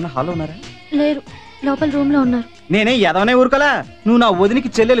 అమ్మ నాన్న హాల్లో ఉన్నారా? లేరు, లోపల రూమ్ లో ఉన్నారు. నేనే ఎదవనే ఊరుకోలా. నువ్వు నా వదినికి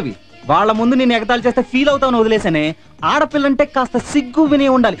చెల్లెలివి. వాళ్ళ ముందు నేను ఎగతాళి చేస్తే ఫీల్ అవుతావు వదిలేసానే. ఆడపిల్లంటే కాస్త సిగ్గు వినే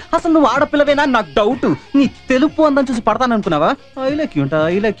ఉండాలి. అసలు నువ్వు ఆడపిల్లవేనా నాకు డౌట్. నీ తెలుపు అందని చూసి పడతాను అనుకున్నావా? ఐ లైక్ యూ అంట,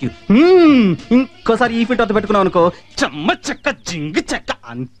 ఐ లైక్ యూ. ఇంకోసారి ఈ ఫిట్ వద్ద పెట్టుకున్నావు అనుకో, చెమ్మ చెక్క జింగు చెక్క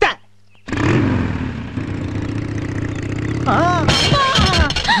అంతే.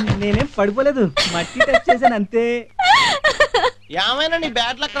 నేనేం పడిపోలేదు, మట్టి టచ్ చేశాను అంతే. ఏమైనా నీ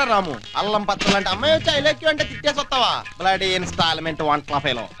బ్యాడ్ లక్ రా రాము. అల్లం పత్రం అంటే అమ్మాయి వచ్చి ఐ లైక్ యూ అంటే తిట్టేసి వస్తావా? బ్లడీ ఇన్స్టాల్మెంట్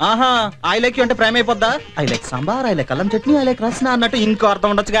 1 ఆహా, ఐ లైక్ యూ అంటే ప్రేమ అయిపోద్దా? I like sambar, I like అల్లం చట్నీ, ఐ లైక్ రసన అన్నట్టు ఇంకో అర్థం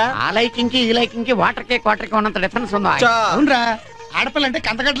ఉండొచ్చుగా. ఆ లైకింగ్ కి ఈ లైకింగ్ కి వాటర్ కే క్వార్టర్ కి ఉన్నంత డిఫరెన్స్ ఉందా? అవునరా, ఆడపిల్ల అంటే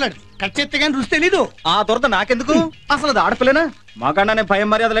కంతగడ్డలాడు, కట్ చేస్తే గానీ రుచి తెలీదు. ఆ దొరద నాకెందుకు? అసలు అది ఆడపిల్లనా? మాకన్నా భయం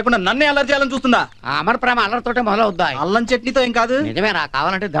మర్యాద లేకుండా నన్నే అల్లరి చేయాలని చూస్తుందా? అమర ప్రేమ అల్లరితోటే మొదలవుద్దా? అల్లం చట్నీతో ఏం కాదు. నిజమేరా,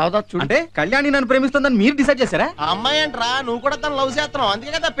 కావాలంటే దేవదత్ చూడు. అంటే కళ్యాణి నన్ను ప్రేమిస్తుందని మీరు డిసైడ్ చేశారా? ఆ అమ్మాయి ఏంట్రా, నువ్వు కూడా తను లవ్ చేస్తున్నావు,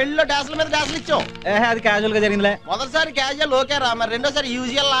 అందుకే కదా పెళ్లిలో డాన్సుల మీద డాన్సులు ఇచ్చావు. అది క్యాజువల్ గా జరిగిందిలే. మొదటిసారి క్యాజువల్ ఓకేరా, మరి రెండోసారి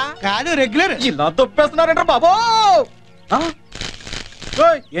యూజువల్ కాదు రెగ్యులర్. ఇలా తొప్పేస్తున్నారంట బాబో.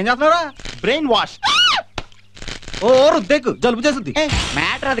 ఏం చేస్తున్నారా? Brain wash. ఓ రుద్దేకు జలుబు చేస్తుంది.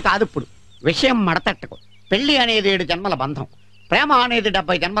 మ్యాటర్ అది కాదు. ఇప్పుడు విషయం మడతట్టుకో. పెళ్లి అనేది 7 జన్మల బంధం, ప్రేమ అనేది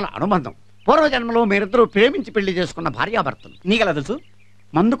 70 జన్మల అనుబంధం. పూర్వజన్మలో మీరిద్దరూ ప్రేమించి పెళ్లి చేసుకున్న భార్యాభర్తలు. నీకెలా తెలుసు?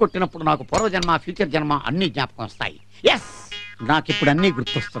 మందు కొట్టినప్పుడు నాకు పూర్వజన్మ ఫ్యూచర్ జన్మ అన్ని జ్ఞాపకం వస్తాయి. ఎస్, నాకు ఇప్పుడు అన్ని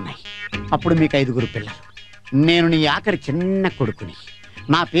గుర్తొస్తున్నాయి. అప్పుడు మీకు 5 పిల్లలు. నేను నీ ఆఖరి చిన్న కొడుకుని.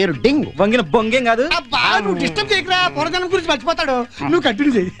 నా పేరు డింగ్. వంగిన బొంగేం కాదు. నువ్వు డిస్టర్బ్ చేయకరా, పూర్వజన్మ గురించి మర్చిపోతాడు. నువ్వు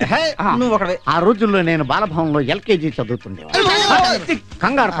కంటిన్యూ చేయి. ఆ రోజుల్లో నేను బాలభవన్లో LKG చదువుతుండేవాడిని.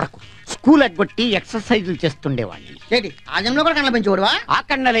 కంగారు పడకు, స్కూల్ ఎగ్గొట్టి ఎక్సర్సైజులు చేస్తుండేవాడిని. ఆ జన్మలో కూడా కండ్ల పెంచేవాడువా? ఆ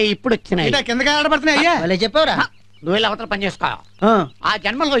కండలే ఇప్పుడు వచ్చినాయి. కిందకి ఆడబడుతున్నాయి. అయ్యా వాళ్ళే చెప్పావురా. నువ్వు వెళ్ళి అవతల పని చేసుకో. ఆ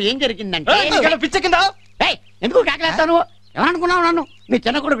జన్మలో ఏం జరిగిందంటే పిచ్చ కింద ఎందుకు కేకలేస్తాను? ఎవరనుకున్నావు నన్ను? నీ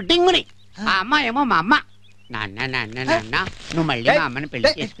చిన్న కొడుకు డింగుని. ఆ అమ్మాయి ఏమో మా అమ్మ. నాన్న నాన్న నాన్న, నువ్వు మళ్ళీ మా అమ్మని పెళ్లి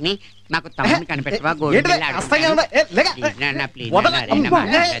చేసుకుని నాకు తమ్ముని కనిపెట్టవా?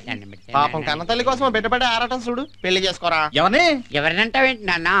 పాపం కన్న తల్లి కోసం బిడ్డపడే ఆరాటం చూడు. పెళ్లి చేసుకోరా. ఎవరినంటావేంటి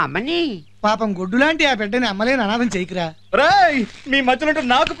నాన్న? అమ్మని. పాపం గొడ్డు లాంటి ఆ బిడ్డని అమ్మలేని అనాథం చేయకురా. మీ మధ్యలో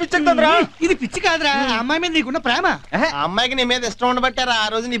నాకు పిచ్చెక్కుతుందిరా. ఇది పిచ్చి కాదురా, ఆ అమ్మాయి మీద నీకున్న ప్రేమ. ఆ అమ్మాయికి నీ మీద ఇష్టం ఉండబట్టారా ఆ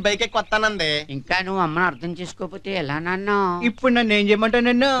రోజు నీ బైక్ ఎక్కి వస్తానంది. ఇంకా నువ్వు అమ్మను అర్థం చేసుకోకపోతే ఎలా నాన్న? ఇప్పుడు నన్ను ఏం చేయమంటావు?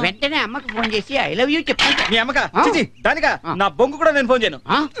 నన్ను వెంటనే అమ్మకి ఫోన్ చేసి ఐ లవ్ యూ చెప్పండి. మీ అమ్మకా? దానికా నా బొంగు కూడా నేను ఫోన్ చేయను.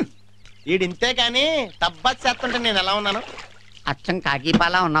 ఈడింతే కానీ తబ్బత్ చేస్తుంటే నేను ఎలా ఉన్నాను? అచ్చం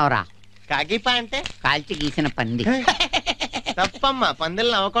కాకీపాలా ఉన్నావురా. కాకీపా అంటే కాల్చి గీసిన పంది. తప్పమ్మా,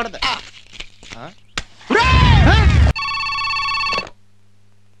 పందిల్ని అవ్వకూడదు.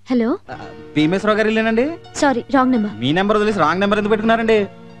 హలో, భీమేశ్వరరావు గారు ఇల్లేనండి? Sorry, wrong number. మీ నెంబర్ వదిలేసి రాంగ్ నెంబర్ ఎందుకు పెట్టుకున్నారండి?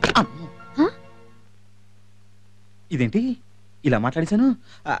 ఇదేంటి ఇలా మాట్లాడేశాను?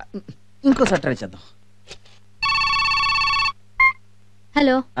 ఇంకోసారి ట్రై చేద్దాం.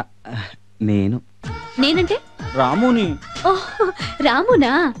 హలో, నేనంటే రాముని. ఓహ్,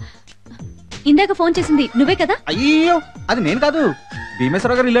 రామునా? ఇందాక ఫోన్ చేసింది నువ్వే కదా? అయ్యో, అది నేను కాదు.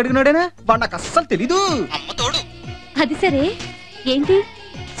 భీమేశ్వరరావు గారు ఇల్లు అడిగినాడేనా? వాడు నాకు అస్సలు తెలీదు. అది సరే, ఏంటి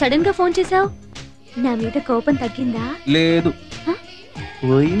సడన్ గా ఫోన్ చేసావు? నా మీద కోపం తగ్గిందా? లేదు,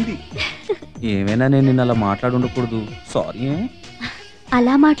 పోయింది. ఏమైనా నేను నిన్న అలా మాట్లాడుండకూడదు, సారీ.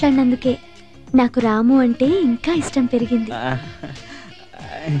 అలా మాట్లాడినందుకే నాకు రాము అంటే ఇంకా ఇష్టం పెరిగింది.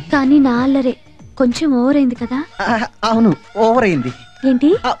 కానీ నా అల్లరే కొంచెం ఓవర్ అయింది కదా? అవును, ఓవర్ అయింది. ఏంటి?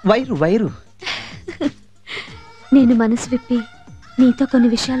 వైరు. నేను మనసు విప్పి నీతో కొన్ని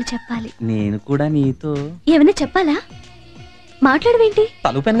విషయాలు చెప్పాలి. నేను కూడా నీతో ఏమైనా చెప్పాలా? మాట్లాడవేంటి?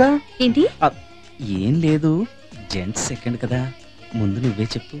 తలుపెనగా. ఏంటి? ఏం లేదు, జెంట్స్ సెకండ్ కదా, ముందు నువ్వే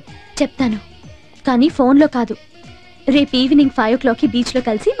చెప్పు. చెప్తాను, కానీ ఫోన్లో కాదు. రేపు ఈవినింగ్ 5 o'clock బీచ్ లో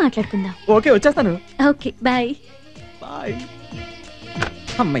కలిసి మాట్లాడుకుందాం. ఓకే, వచ్చేస్తాను. Okay, bye. బాయ్.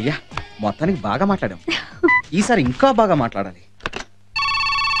 అమ్మయ్యా, మొత్తానికి బాగా మాట్లాడాం. ఈసారి ఇంకా బాగా మాట్లాడాలి.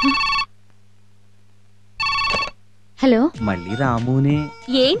 హలో, మళ్ళీ రామునే.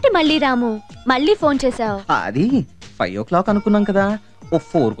 ఏంటి మళ్ళీ రాము? మళ్ళీ ఫోన్ చేసావు? అది 5 o'clock అనుకున్నాం కదా, ఓ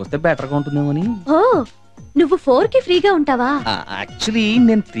 4 వస్తే బెటర్ గా ఉంటుందేమోని. ఓ, నువ్వు 4 కి ఫ్రీగా ఉంటావా? యాక్చువల్లీ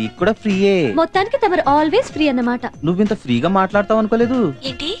నేను 3 కూడా ఫ్రీయే. మొత్తానికి తమరు ఆల్వేస్ ఫ్రీ అన్నమాట. నువ్వింత ఫ్రీగా మాట్లాడతావు అనుకోలేదు.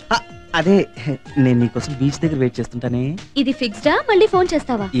 ఏంటి? అదే, నేను నీకోసం బీచ్ దగ్గర వెయిట్ చేస్తుంటానే. ఇది ఫిక్స్డా? మళ్ళీ ఫోన్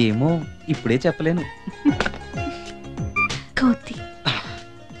చేస్తావా? ఏమో, ఇప్పుడే చెప్పలేను. కోతి.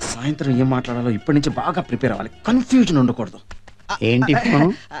 సాయంత్రం ఏం మాట్లాడాలో ఇప్పటి నుంచి బాగా ప్రిపేర్ అవ్వాలి, కన్ఫ్యూజన్ ఉండకూడదు. ఏంటి?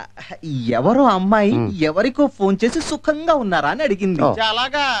 ఎవరో అమ్మాయి ఎవరికో ఫోన్ చేసి సుఖంగా ఉన్నారా అని అడిగింది.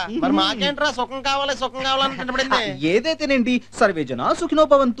 అలాగా? మరి మాకేంట్రా, సుఖం కావాలని ఏదైతేనేంటి, సర్వేజన సుఖినో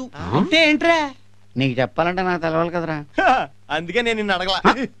భవంతు. అంటే ఏంట్రా? నీకు చెప్పాలంటే నాకు తెలవాలి కదరా. అందుకే నేను నిన్ను అడగలా.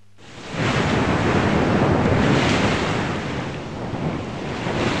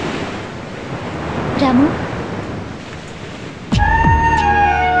 రాము,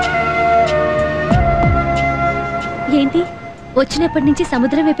 ఏంటి వచ్చినప్పటి నుంచి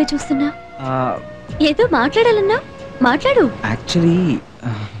సముద్రం వైపే చూస్తున్నా? ఏదో మాట్లాడాలన్నా మాట్లాడు. యాక్చువల్లీ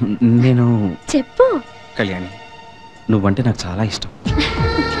నేను చెప్పు. కళ్యాణి, నువ్వంటే నాకు చాలా ఇష్టం.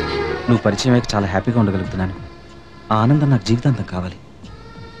 నువ్వు పరిచయం అయ్యాక చాలా హ్యాపీగా ఉండగలుగుతున్నాను. ఆ ఆనందం నాకు జీవితాంతం కావాలి.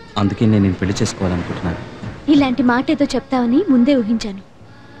 అందుకే నేను నేను పెళ్లి చేసుకోవాలనుకుంటున్నాను. ఇలాంటి మాట ఏదో చెప్తావని ముందే ఊహించాను.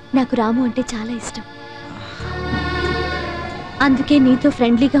 నాకు రాము అంటే చాలా ఇష్టం. అందుకే నీతో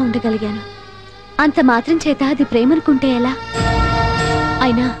ఫ్రెండ్లీగా ఉండగలిగాను. అంత మాత్రం చేత అది ప్రేమనుకుంటే ఎలా?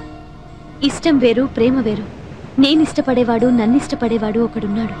 అయినా ఇష్టం వేరు, ప్రేమ వేరు. నేను ఇష్టపడేవాడు, నన్ను ఇష్టపడేవాడు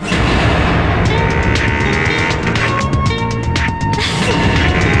ఒకడున్నాడు.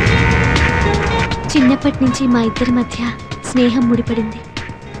 చిన్నప్పటి నుంచి మా ఇద్దరి మధ్య స్నేహం ముడిపడింది.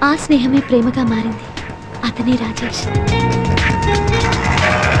 ఆ స్నేహమే ప్రేమగా మారింది. అతనే రాజేష్.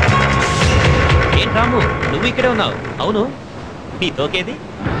 ఏం రాము, నువ్వు ఇక్కడే ఉన్నావు? అవును, నీ తోకేది?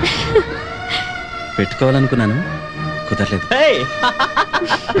 పెట్టుకోవాలనుకున్నాను, కుదరలేదు.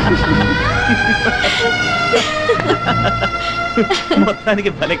 మొత్తానికి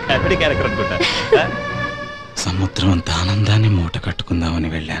భలే కామెడీ క్యారెక్టర్ అనుకుంటా. సముద్రం అంత ఆనందాన్ని మూట కట్టుకుందామని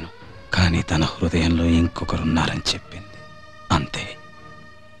వెళ్ళాను, కానీ తన హృదయంలో ఇంకొకరున్నారని చెప్పింది. అంతే,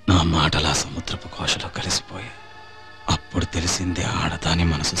 నా మాటలా సముద్రపు కోశలో కలిసిపోయాయి. అప్పుడు తెలిసింది ఆడదాని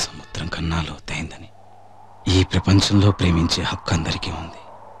మనసు సముద్రం కన్నా లోతైందని. ఈ ప్రపంచంలో ప్రేమించే హక్కు అందరికీ ఉంది,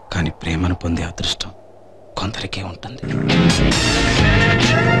 కానీ ప్రేమను పొందే అదృష్టం కొందరికే ఉంటుంది.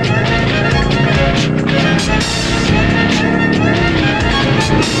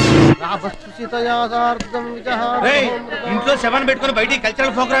 ఇంట్లో శవాన్ని పెట్టుకుని బయటికి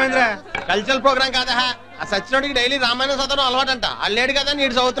కల్చరల్ ప్రోగ్రామ్ ఏంద్రా? కల్చరల్ ప్రోగ్రామ్ కాదా? ఆ సచ్చినోడికి డైలీ రామాయణం చదవడం అలవాటంట. అల్లేడు కదా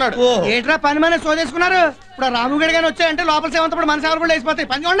నీడు చదువుతున్నాడు. ఏట్రా పని మన సోదేసుకున్నారు? ఇప్పుడు రాముగడి గాని వచ్చాయంటే లోపల సేవంతప్పుడు మన సేవలు కూడా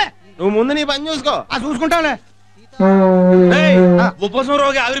వేసిపోతాయి. పని చూడండి. నువ్వు ముందు నీ పని చూసుకో. చూసుకుంటావులే. ఉపసం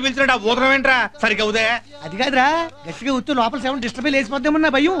రోగి ఆవిరి పిలిచినట్టు ఆ ఊతరం ఏంట్రా? సరిగ్గా ఉదయ అది కాదురా, గట్టిగా ఉత్తు లోపల సేవలు డిస్టర్బ్ వేసిపోద్దామన్నా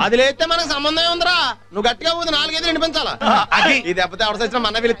భయం. అది లేస్తే మనకు సంబంధం ఉందిరా. నువ్వు గట్టిగా ఊది 4 గేదెలు వినిపించాలా? ఇది దెబ్బతే ఎవరు సచ్చిన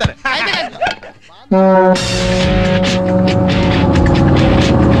మన పిలుస్తారు.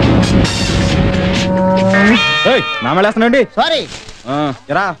 నామేస్తున్నాండి. సారీ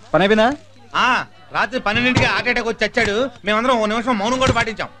ఎరా పని అయిపోయిందా? రాత్రి 12ంటికి హార్ట్ అటాక్ వచ్చి చచ్చాడు. మేమందరం 1 నిమిషం మౌనం కూడా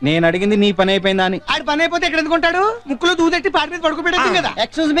పాటించాం. నేను అడిగింది నీ పని అయిపోయిందా అని. ఆడి పని అయిపోతే ఎక్కడ ఎందుకుంటాడు? ముక్కులో దూదెట్టి పాటి మీద పడుకోబెట్టేది కదా.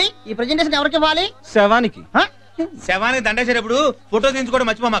 ఎక్స్క్యూజ్ మీ, ఈ ప్రెజెంటేషన్ ఎవరికి ఇవ్వాలి? శవానికి. శవానికి దండేసేటప్పుడు ఫోటో తీయించుకోవడం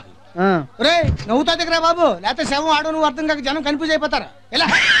మర్చిపో మాకు. రే నవ్వుతా దగ్గర బాబు, లేకపోతే శవం ఆడు నువ్వు అర్థం కాక జనం కన్ఫ్యూజ్ అయిపోతారా? ఎలా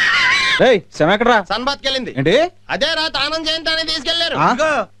శవం ఎక్కడరా? సన్బాత్ కెళ్ళింది. ఏంటి? అదే రా, తానం చేయండి తీసుకెళ్లారు.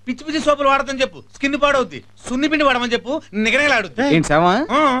 పిచ్చి పిచ్చి సోపులు వాడతాని చెప్పు, స్కిన్ పాడవుద్ది. సున్ని పిండి వాడమని చెప్పు, నిగనగలాడుద్ది. ఏంటి శవా?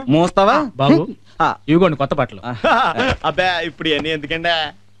 మోస్తావా బాబు? ఇవిగోండి కొత్త బట్టలు. అబ్బా ఇప్పుడు ఇవన్నీ ఎందుకండి?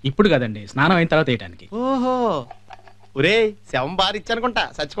 ఇప్పుడు కదండి, స్నానం అయిన తర్వాత వేయటానికి. ఓహో, ఒరే శవం బాగా ఇచ్చనుకుంటా,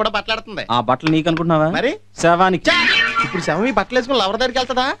 సచ్చి కూడా బట్టలాడుతుంది. ఆ బట్టలు నీకు అనుకుంటున్నావా? మరి శవానికి. ఇప్పుడు శవం ఈ బట్టలు వేసుకుని లవర్ దగ్గరికి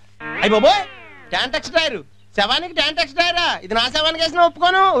వెళ్తుందా? అయ్యి బాబోయ్, ట్యాంటెక్స్ డ్రైర్. శవానికి ట్యాంటెక్స్ డ్రైరా? ఇది నా శవానికి వేసిన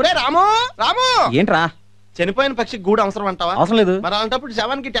ఒప్పుకోను. ఒరే రాము, రాము ఏంట్రా? చనిపోయిన పక్షికి గూడు అవసరం అంటావా? అవసరం లేదు. మరి అలాంటప్పుడు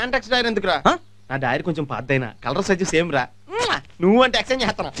శవానికి ట్యాంటెక్స్ డ్రైర్ ఎందుకురా? నా డైరీ కొంచెం పాతదైనా కలర్ సైజు సేమ్ రా. నువ్వు అంటే ఎక్స్చేంజ్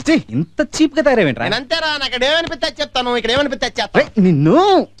చేస్తాను. ఇంత చీప్ గా తయారేంట్రా? అంతేరా, నాకు ఏమనిపిస్తే చెప్తాను, ఇక్కడ ఏమనిపిస్తే చేస్తాను. నిన్ను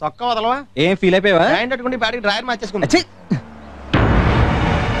చొక్కా వదలవా? ఏం ఫీల్ అయిపోయావా? ప్యాంట్ కట్టుకుని బాడీకి డ్రైర్ మార్చేసుకున్నా.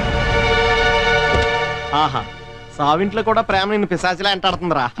 ఆహా, సావింట్లో కూడా ప్రేమ నిన్ను పిశాచిలా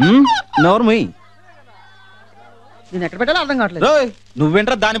ఎంటాడుతుందిరా. నోర్మయ్, నేను ఎక్కడ పెట్టాలో అర్థం కావట్లేదు.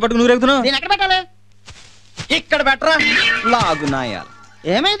 నువ్వేంట్రా దాన్ని పట్టుకు నువ్వు రేగుతున్నావు? నేను ఎక్కడ పెట్టాలి? ఇక్కడ పెట్టరా. లాగు నాయాల.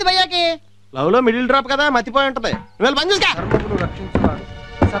 ఏమైంది భయ్యాకి? లవ్ లో మిడిల్ డ్రాప్ కదా, మతిపోయి ఉంటది. నువ్వు పని చూసుకో.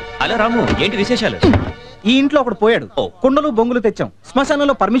 హలో రాము, ఏంటి విశేషాలు? ఈ ఇంట్లో ఒకడు పోయాడు. కుండలు బొంగులు తెచ్చాం,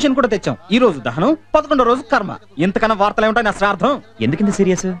 శ్మశానంలో పర్మిషన్ కూడా తెచ్చాం. ఈ రోజు దహనం, 11వ రోజు కర్మ. ఇంతకన్నా వార్తలు ఏమిటాయి అశ్రార్థం? ఎందుకింత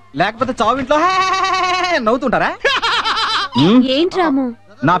సీరియస్? లేకపోతే చావు ఇంట్లో నవ్వుతుంటారా? ఏంటి రాము?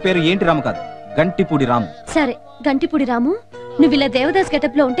 నా పేరు ఏంటి రాము కాదు, గంటిపూడి రాము. సరే గంటిపూడి రాము, నువ్వు ఇలా దేవదాస్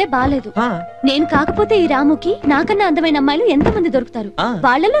గెటప్ లో ఉంటే బాలేదు. నేను కాకపోతే ఈ రాముకి నాకన్నా అందమైన అమ్మాయిలు ఎంతమంది దొరుకుతారు.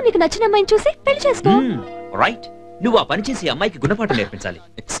 వాళ్ళలో నీకు నచ్చిన అమ్మాయిని చూసి పెళ్లి చేసుకో. రైట్, నువ్వు ఆ పని చేసి అమ్మాయికి గుణపాఠం నేర్పించాలి.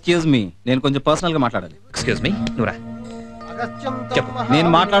 ఎక్స్క్యూజ్ మీ, నేను కొంచెం పర్సనల్ గా మాట్లాడాలి. ఎక్స్క్యూజ్ మీ, నువ్వురా. చెప్పు. నేను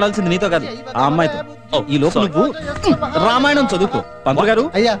మాట్లాడాల్సింది నీతో కాదు, ఆ అమ్మాయితో. ఈ లోపు నువ్వు రామాయణం చదువుకో. పంతులు గారు,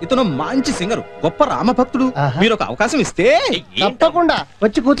 ఇతను మంచి సింగరు, గొప్ప రామ భక్తుడు. మీరు ఒక అవకాశం ఇస్తే తప్పకుండా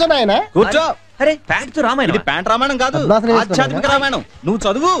వచ్చి కూర్చోను. ఆయన కూర్చో. అరే ప్యాంట్ రామాయణం. ఇది ప్యాంట్ రామాయణం కాదు, ఆధ్యాత్మిక రామాయణం. నువ్వు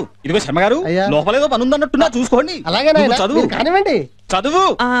చదువు. ఇదిగో శర్మ గారు, లోపలేదో పని ఉందన్నట్టున్నా చూసుకోండి. అలాగే చదువు, కానివ్వండి. చదువు.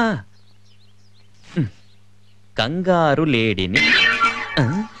 కంగారు లేడిని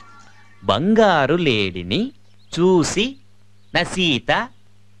బంగారు లేడిని చూసి నా సీత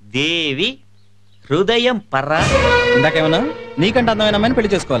దేవి హృదయం ఇందాకేమన్నా నీకంటే అందమైన అమ్మాయిని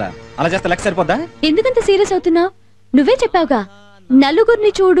పెళ్లి చేసుకోవాలా? అలా చేస్తే లెక్క సరిపోద్దా? ఎందుకంత సీరియస్ అవుతున్నావు? నువ్వే చెప్పావుగా,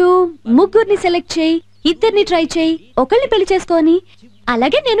 నలుగురిని చూడు, ముగ్గురిని సెలెక్ట్ చేయి, ఇద్దరిని ట్రై చేయి, ఒకళ్ళని పెళ్లి చేసుకోని.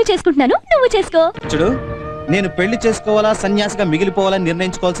 అలాగే నేను చేసుకుంటున్నాను, నువ్వు చేసుకో. చూడు, నేను పెళ్లి చేసుకోవాలా సన్యాసిగా మిగిలిపోవాలని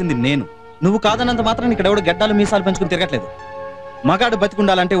నిర్ణయించుకోవాల్సింది నేను. నువ్వు కాదన్నంత మాత్రం ఇక్కడ ఎవడు గడ్డాలు మీసాలు పెంచుకుని తిరగట్లేదు. మగాడు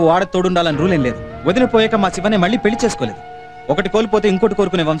బతికుండాలంటే వాడ తోడుండాలని రూల్ ఏం లేదు. వదిలిపోయాక మా శివనే మళ్ళీ పెళ్లి చేసుకోలేదు. ఒకటి కోల్పోతే ఇంకోటి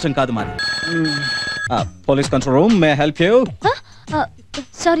కోరుకునే వంశం కాదు మాది. Police control room, may help you?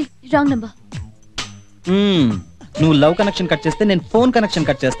 Sorry, wrong number. నువ్వు లవ్ కనెక్షన్ కట్ చేస్తే నేను ఫోన్ కనెక్షన్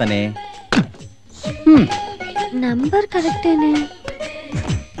కట్ చేస్తానే. నంబర్ కరెక్టేనే.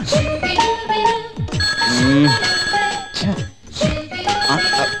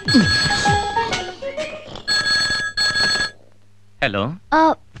 హలో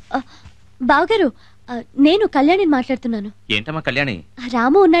బావగారు, నేను కళ్యాణిని మాట్లాడుతున్నాను. ఏంటమ్మా కళ్యాణి?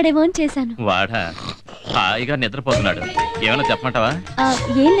 రాము ఉన్నాడేమో అని చేశాను. వాడా హాయిగా నిద్రపోతున్నాడు. ఏమైనా చెప్పమంటావా?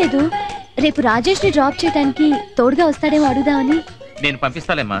 ఏం లేదు, రేపు రాజేష్ ని డ్రాప్ చేయడానికి తోడుగా వస్తాడేమో అడుగుదామని. నేను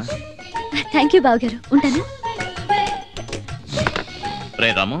పంపిస్తాలేమ్మా. థ్యాంక్ యూ బావగారు, ఉంటాను. రే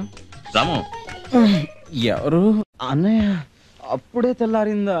రాము, రాము. ఎవరు? అన్నయ్య, అప్పుడే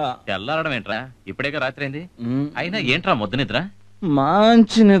తెల్లారిందా? తెల్లారడం ఏంట్రా? ఇప్పుడేగా రాత్రి అయింది. అయినా ఏంట్రా మొద్దు నిద్ర?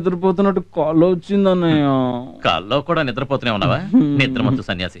 మంచి నిద్రపోతున్నట్టు కాల్ వచ్చింది అన్నయ్య. కాల్లో కూడా నిద్రపోతూనే ఉన్నావా? నిద్రమత్తు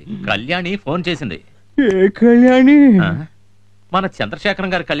సన్యాసి. కళ్యాణి ఫోన్ చేసింది. ఏ కళ్యాణి? మన చంద్రశేఖరం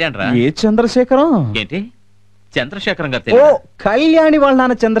గారి కళ్యాణ్ రా. ఏ చంద్రశేఖరం? ఏంటి చంద్రశేఖరం గారు? ఓ కళ్యాణి వాళ్ళ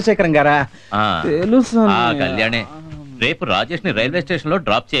నాన్న చంద్రశేఖరం గారా? తెలుసు. ఆ కళ్యాణే రేపు రాజేష్ ని రైల్వే స్టేషన్ లో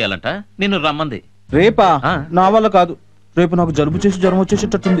డ్రాప్ చేయాలంట. నిన్ను రమ్మంది. రేపా? నా వల్ల కాదు. రేపు నాకు జలుబు చేసి జ్వరం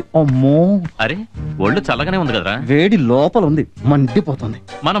వచ్చేసేటట్టుంది. అమ్మో. అరే ఒళ్ళు చల్లగానే ఉంది కదరా? వేడి లోపల ఉంది, మండిపోతుంది.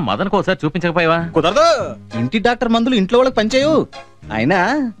 మనం మదన్కు ఒకసారి చూపించకపోయావా? కుదరదు. ఇంటి డాక్టర్ మందులు ఇంట్లో వాళ్ళకి పనిచేయు. అయినా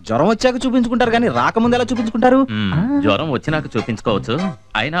జ్వరం వచ్చాక చూపించుకుంటారు కానీ రాకముందు ఎలా చూపించుకుంటారు? జ్వరం వచ్చినాక చూపించుకోవచ్చు.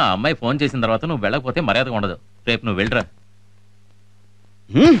 అయినా ఆ అమ్మాయి ఫోన్ చేసిన తర్వాత నువ్వు వెళ్ళకపోతే మర్యాదగా ఉండదు. రేపు నువ్వు వెళ్ళరా.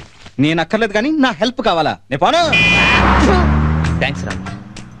 నేను అక్కర్లేదు కానీ నా హెల్ప్ కావాలా? థ్యాంక్స్ రామ్.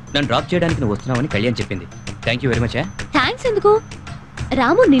 నన్ను డ్రాప్ చేయడానికి నువ్వు వస్తున్నావని కళ్యాణ్ చెప్పింది. Thank you very much. Thanks ఎందుకు?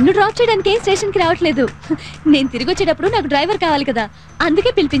 రాము నిన్ను డ్రాప్ చేయడానికి స్టేషన్ కి రావట్లేదు. నేను తిరిగి వచ్చేటప్పుడు నాకు డ్రైవర్ కావాలి కదా,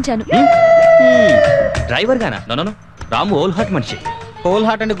 అందుకే పిలిపించాను. డ్రైవర్ గానా? నో, రాము హోల్ హార్ట్ మనిషి. హోల్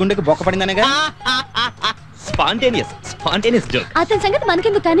హార్ట్ అంటే గుండెకి బొక్క పడిందనేగా. Spontaneous joke. అతని సంగతి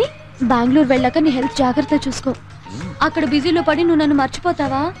మనకెందుకు కానీ, బెంగళూరు వెళ్ళాక నీ హెల్త్ జాగ్రత్త చూసుకో. అక్కడ బిజీలో పడి నువ్వు నన్ను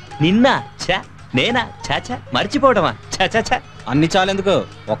మర్చిపోతావా? నిన్న నేనా? చాచా మర్చిపోవడమా? చాచా అన్ని చాలెందుకు,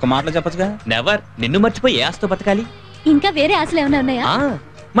 ఒక్క మాటలో చెప్పచ్చుగా. నెవర్. నిన్ను మర్చిపోయి ఏ ఆస్తో బతకాలి? ఇంకా వేరే ఆశలు ఏమైనా ఉన్నాయా?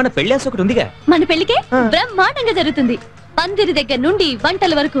 మన పెళ్లి ఆశ ఒకటి ఉందిగా. మన పెళ్లికే బ్రహ్మాండంగా జరుగుతుంది. పందిరి దగ్గర నుండి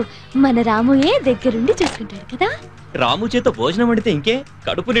వంటల వరకు మన రాముయే దగ్గరుండి చూసుకుంటాడు కదా. రాము చేత భోజనం వండితే ఇంకే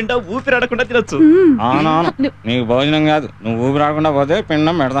కడుపు నిండా ఊపిరాడకుండా తినొచ్చు. నీకు భోజనం కాదు, నువ్వు ఊపిరాడకుండా పోతే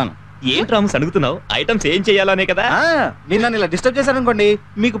పిండం పెడతాను. ఏంటి రాము సనుగుతున్నావు? ఐటమ్స్ ఏం చేయాలనే కదా. మీరు నన్ను ఇలా డిస్టర్బ్ చేశారనుకోండి,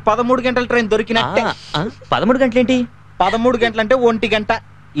 మీకు 13 గంటల ట్రైన్ దొరికినట్టే. 13 గంటలేంటి? 13 గంటలంటే 1 గంట.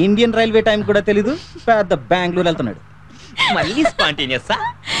 ఇండియన్ రైల్వే టైం కూడా తెలీదు. పెద్ద బెంగళూరు వెళ్తున్నాడు. మళ్ళీ స్పాంటేనియస్.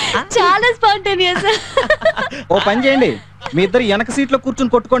 చాలా స్పాంటేనియస్. ఓ పని చేయండి, మీ ఇద్దరు వెనక సీట్ లో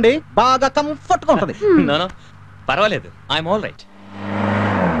కూర్చుని కొట్టుకోండి, బాగా కంఫర్ట్ గా ఉంటది. నో పర్వాలేదు, ఐఎమ్ ఆల్ రైట్.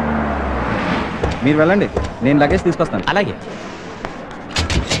 మీరు వెళ్ళండి, నేను లగేజ్ తీసుకొస్తాను. అలాగే.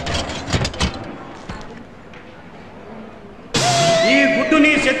 ఈ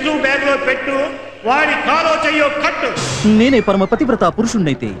గుడ్డుని శత్రువు బ్యాగ్ లో పెట్టు, వాడి కాలో చెయ్యో కట్టు. నేనే పరమ పతివ్రత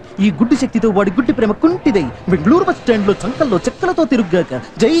పురుషుణ్ణైతే ఈ గుడ్డి శక్తితో వాడి గుడ్డి ప్రేమ కుంటిదై బెంగళూరు బస్ స్టాండ్ లో చంకల్లో చెక్కలతో తిరుగ్గాక.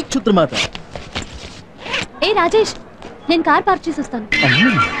 జై క్షుద్రమాత. ఏ రాజేష్, నేను కార్ పార్క్ చేసి వస్తాను.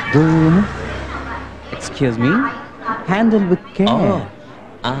 Excuse me, handle with care.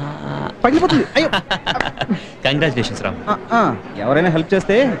 పగిలిపోతుంది. అయ్యో. కంగ్రాచులేషన్స్ రామ్. ఎవరైనా హెల్ప్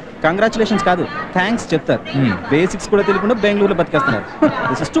చేస్తే కంగ్రాచులేషన్స్ కాదు, థ్యాంక్స్ చెప్తారు. బేసిక్స్ కూడా తెలియకుండా బెంగళూరులో బతికేస్తున్నారు.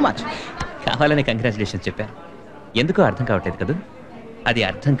 This is too much. కావాలని కంగ్రాచులేషన్స్ చెప్పారు. ఎందుకో అర్థం కావట్లేదు కదా. అది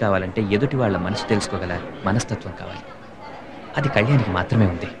అర్థం కావాలంటే ఎదుటి వాళ్ళ మనసు తెలుసుకోగల మనస్తత్వం కావాలి. అది కళ్యాణికి మాత్రమే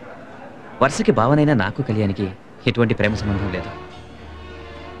ఉంది. వరుసకి భావనైనా నాకు కళ్యాణికి ఎటువంటి ప్రేమ సంబంధం లేదు.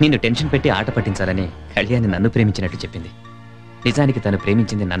 నిన్ను టెన్షన్ పెట్టి ఆట పట్టించాలని కళ్యాణి నన్ను ప్రేమించినట్టు చెప్పింది. నిజానికి తను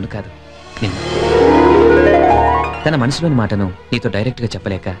ప్రేమించింది నన్ను కాదు, నిన్ను. తన మనసులోని మాటను నీతో డైరెక్ట్గా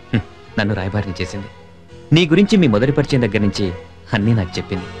చెప్పలేక నన్ను రాయబారిని చేసింది. నీ గురించి మీ మొదటి పరిచయం దగ్గర నుంచి అన్నీ నాకు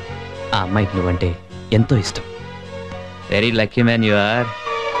చెప్పింది. ఆ అమ్మాయికి నువ్వంటే ఎంతో ఇష్టం. Very lucky man you are.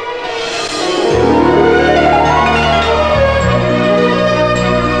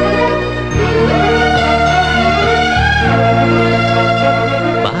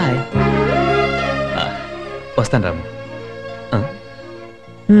 Bye. వస్తాను రాము.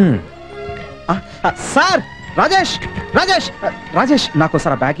 సార్ రాజేష్, రాజేష్, రాజేష్, నాకు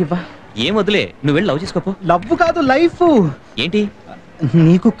ఒకసారి బ్యాగ్ ఇవ్వా. ఏం వదిలే, నువ్వు వెళ్ళి లవ్ చేసుకోపో. లవ్ కాదు, లైఫ్. ఏంటి?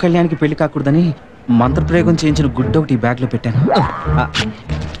 నీకు కళ్యాణ్కి పెళ్లి కాకూడదని మంత్రప్రయోగం చేయించిన గుడ్డు ఒకటి బ్యాగ్ లో పెట్టాను.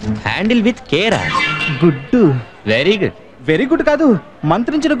 Handle with care. గుడ్డు వెరీ గుడ్. వెరీ గుడ్ కాదు,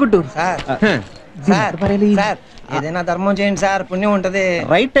 మంత్రించిన గుడ్డు. ఏదైనా ధర్మం చేయండి సార్, పుణ్యం ఉంటది.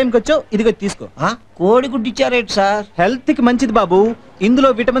 రైట్ టైంకి వచ్చావు, ఇదిగో తీసుకో. కోడి గుడ్డు ఇచ్చారేంటి సార్? హెల్త్ కి మంచిది బాబు. ఇందులో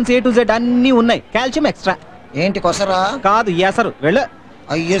విటమిన్స్ A to Z అన్ని ఉన్నాయి, కాల్షియం ఎక్స్ట్రా. ఏంటి కొసరా? కాదు, ఎసరు. వెళ్ళు.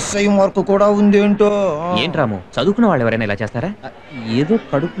 ISI వర్క్ కూడా ఉంది ఏంటో. ఏంటి రాము, చదువుకున్న వాళ్ళు ఎవరైనా ఇలా చేస్తారా? ఏదో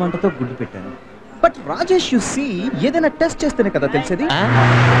కడుపు మంటతో గుడ్డు పెట్టాను. బట్ రాజేష్ యు సీ ఏదైనా టెస్ట్ చేస్తేనే కదా తెలిసేది.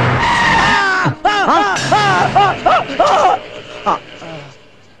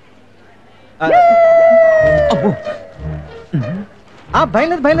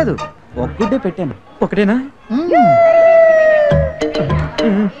 భయలేదు ఒక గుడ్డే పెట్టాను. ఒకటేనా?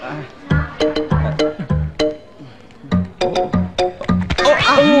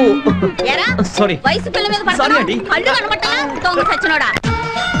 సారీ వయసు పిల్ల మీద పడతావా? కళ్ళు కనబట్టలా? దొంగ సచ్చినోడా.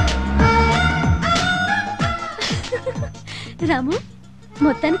 రాము,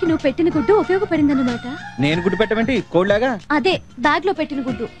 మొత్తానికి నువ్వు పెట్టిన గుడ్డు ఉపయోగపడిందన్నమాట. నేను గుడ్డు పెట్టమేంటి కోడ్లాగా? అదే బ్యాగ్ లో పెట్టిన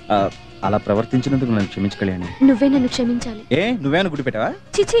గుడ్డు. అలా ప్రవర్తించినందుకు నన్ను క్షమించగలిగాను. నువ్వే నన్ను క్షమించాలి. నువ్వేనా గుడ్డు పెట్టావా?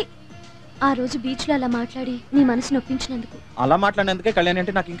 చిచి, ఆ రోజు బీచ్ లో అలా మాట్లాడి నీ మనసు నొప్పించినందుకు. అలా మాట్లాడినందుకే కళ్యాణి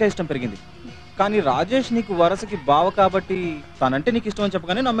అంటే నాకు ఇంకా ఇష్టం పెరిగింది. కానీ రాజేష్ నీకు వరసకి బావ కాబట్టి తనంటే నీకు ఇష్టం అని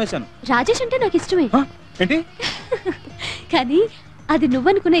చెప్పగానే నమ్మేశాను. రాజేష్ అంటే నాకు ఇష్టమే. ఏంటి? కానీ అది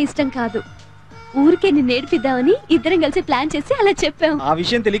నువ్వనుకునే ఇష్టం కాదు. ఊరికే నిన్ను నేర్పిద్దామని ఇద్దరం కలిసి ప్లాన్ చేసి అలా చెప్పాం. ఆ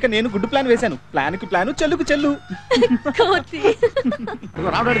విషయం తెలియక నేను గుడ్డు ప్లాన్ వేశాను. ప్లాన్ కి ప్లాన్, చెల్లుకు చెల్లు.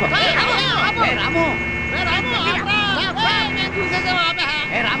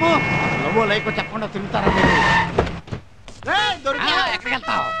 చెప్పకుండా తిరుగుతారా?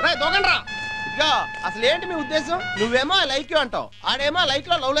 అసలు ఏంటి మీ ఉద్దేశం? నువ్వేమో లైక్ యూ అంటావు, ఆడేమో లైక్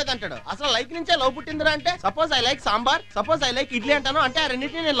లో లవ్ లేదంటాడు. అసలు లైక్ నుంచే లవ్ పుట్టిందిరా అంటే suppose I like sambar, suppose I like idli అంటాను అంటే ఆ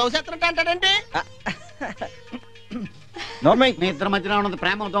రెండింటిని నేను లవ్ చేస్తానంటే అంటాడంటే. మీ ఇద్దరి మధ్యలో ఉన్నది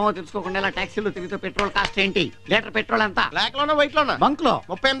ప్రేమ దోమో తెలుసుకోకుండా ఇలా టాక్సీలో తిరిగితే పెట్రోల్ కాస్ట్ ఏంటి? లీటర్ పెట్రోల్ ఎంత? బ్లాక్ లోనా వైట్ లోనా? బంక్ లో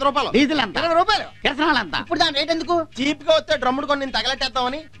 38 రూపాయలు. డీజిల్ ఎంత? 20 రూపాయలు. కిరసనాలు ఎంత? ఇప్పుడు దాని రేట్ ఎందుకు? చీప్ గా వస్తే డ్రమ్ముడు కొని నేను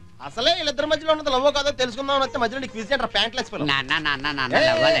తగలెట్టేద్దామని. అసలే వీళ్ళిద్దరి మధ్యలో ఉన్నది లవ్ కాదో తెలుసుకుందాం వస్తే మధ్యలో క్విజ్ సెంటర్ ప్యాంట్ లేసిపోయాను.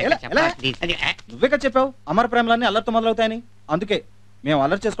 నువ్వే కదా చెప్పావు అమర ప్రేమలన్నీ అల్లరితో మొదలవుతాయని. అందుకే మేము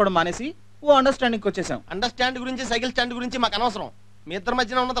అల్లరి చేసుకోవడం మానేసి ఓ అండర్స్టాండింగ్ వచ్చేసాం. అండర్స్టాండ్ గురించి సైకిల్ స్టాండ్ గురించి మాకు అనవసరం. మీ ఇద్దరి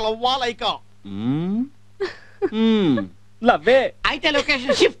మధ్యన ఉన్నది లవ్వా లైకా? లవ్వే. అయితే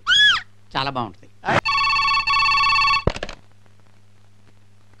లొకేషన్ షిఫ్ట్. చాలా బాగుంటుంది.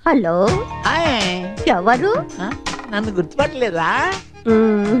 హలో, ఎవరు? నన్ను గుర్తుపట్టలేదా?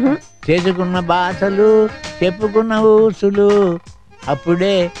 చేసుకున్న బాసలు, చెప్పుకున్న ఊసులు,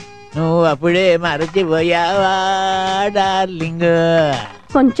 అప్పుడే మరచిపోయావా డార్లింగ్?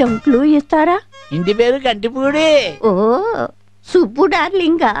 కొంచెం క్లూ ఇస్తారా? ఇంటి పేరు కంటిపూడి. ఓ, సుబ్బు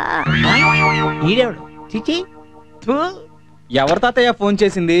డార్లింగా. ఈడెవడు? చిచి, ఎవరు తాతయ్య ఫోన్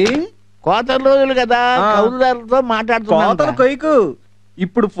చేసింది? కోత రోజులు కదా, కౌలుదారులతో మాట్లాడుతున్నా. కొయ్యకు.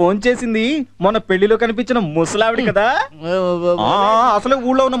 ఇప్పుడు ఫోన్ చేసింది మొన్న పెళ్లిలో కనిపించిన ముసలావిడి కదా. అసలే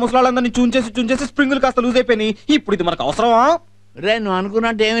ఊళ్ళో ఉన్న ముసలాళ్ళందరినీ చూంచేసి స్ప్రింగులు కాస్త లూజ్ అయిపోయినాయి. ఇప్పుడు ఇది మనకు అవసరమా? రే, నువ్వు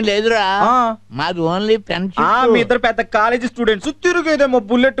అనుకున్నట్టు ఏమీ లేదురా. మాది ఓన్లీ ఫ్రెండ్షిప్. మీ ఇద్దరు పెద్ద కాలేజీ స్టూడెంట్స్, తిరిగేదేమో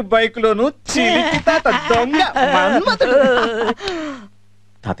బుల్లెట్ బైక్ లోను.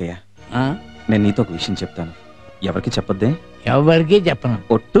 తాతయ్య, నేను నీతో ఒక విషయం చెప్తాను, ఎవరికి చెప్పొద్దే. ఎవరికి చెప్పను.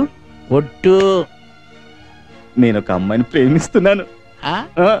 ఒట్టు? ఒట్టు. నేను ఒక అమ్మాయిని ప్రేమిస్తున్నాను.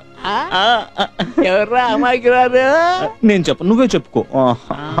 ఎవర్రా అమ్మాయికి రాదు? నేను చెప్పు, నువ్వే చెప్పుకో.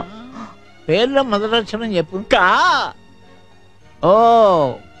 పేర్లో మొదలక్షరం చెప్పు. కా. ఓ,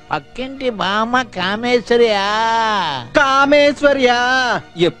 పక్కింటి బామ్మ కామేశ్వరియా? కామేశ్వర్యా?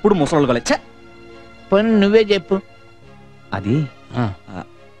 ఎప్పుడు ముసలు గలచ్చ. పని నువ్వే చెప్పు. అది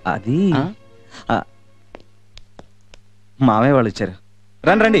మావయ్య వాళ్ళు ఇచ్చారు.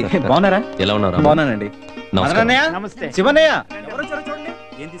 రండి. బాగున్నారా? ఎలా ఉన్నారు? బాగున్నానండి. నమస్తే. శివనయ్య.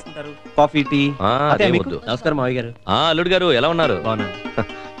 ఏం తీసుకుంటారు? Coffee, tea? నమస్కారం మావయ్య గారు. అల్లుడు గారు ఎలా ఉన్నారు?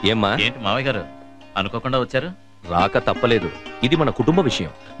 ఏమ్మా? ఏంటి మావయ్య గారు అనుకోకుండా వచ్చారు? రాక తప్పలేదు. ఇది మన కుటుంబ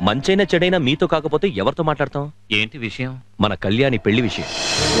విషయం. మంచైనా చెడైనా మీతో కాకపోతే ఎవరితో మాట్లాడతాం? ఏంటి విషయం? మన కళ్యాణి పెళ్లి విషయం.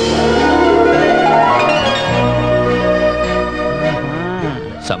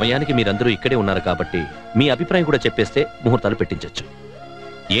 సమయానికి మీరందరూ ఇక్కడే ఉన్నారు కాబట్టి మీ అభిప్రాయం కూడా చెప్పేస్తే ముహూర్తాలు పెట్టించొచ్చు.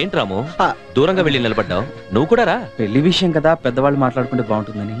 ఏంట్రాము దూరంగా వెళ్ళి నిలబడ్డావు? నువ్వు కూడా రా. పెళ్లి విషయం కదా, పెద్దవాళ్ళు మాట్లాడుకుంటే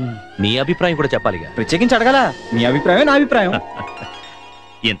బాగుంటుందని. నీ అభిప్రాయం కూడా చెప్పాలిగా. ప్రత్యేకించి అడగల. మీ అభిప్రాయం నా అభిప్రాయం.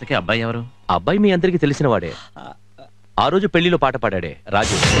 ఇంతకీ అబ్బాయి ఎవరు? అబ్బాయి మీ అందరికి తెలిసిన వాడే. ఆ రోజు పెళ్లిలో పాట పాడాడే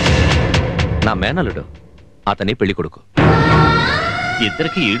రాజు, నా మేనల్లుడు. అతని పెళ్లి కొడుకు.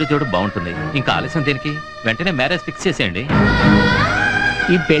 ఇద్దరికి ఈడు జోడు బాగుంటుంది. ఇంకా ఆలస్యం దేనికి? వెంటనే మ్యారేజ్ ఫిక్స్ చేసేయండి.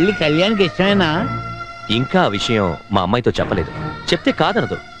 ఈ పెళ్లి కళ్యాణ్కి ఇష్టమేనా? ఇంకా ఆ విషయం మా అమ్మాయితో చెప్పలేదు. చెప్తే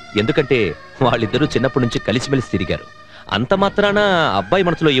కాదనదు. ఎందుకంటే వాళ్ళిద్దరూ చిన్నప్పటి నుంచి కలిసిమెలిసి తిరిగారు. అంత మాత్రాన అబ్బాయి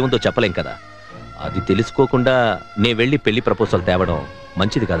మనసులో ఏముందో చెప్పలేం కదా. అది తెలుసుకోకుండా నే వెళ్ళి పెళ్లి ప్రపోజల్ తేవడం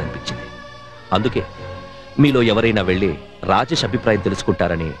మంచిది కాదనిపించింది. అందుకే మీలో ఎవరైనా వెళ్ళి రాజేష్ అభిప్రాయం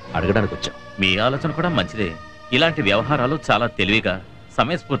తెలుసుకుంటారని అడగడానికి వచ్చాం. మీ ఆలోచన కూడా మంచిదే. ఇలాంటి వ్యవహారాలు చాలా తెలివిగా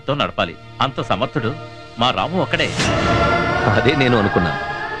సమయస్ఫూర్తితో నడపాలి. అంత సమర్థుడు మా రాము ఒక్కడే. అదే నేను అనుకున్నాను.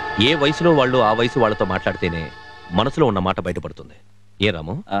 ఏ వయసులో వాళ్ళు ఆ వయసు వాళ్ళతో మాట్లాడితేనే మనసులో ఉన్న మాట బయటపడుతుంది. ఏ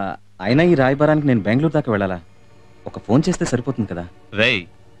రాము? అయినా ఈ రాయబారానికి నేను బెంగళూరు దాకా వెళ్ళాలా? ఒక ఫోన్ చేస్తే సరిపోతుంది కదా. రేయ్,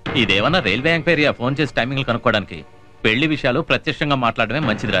 ఇదేమన్నా రైల్వే ఎంక్వైరీయా ఫోన్ చేసి టైమింగ్లు కనుక్కోవడానికి? పెళ్లి విషయాలు ప్రత్యక్షంగా మాట్లాడమే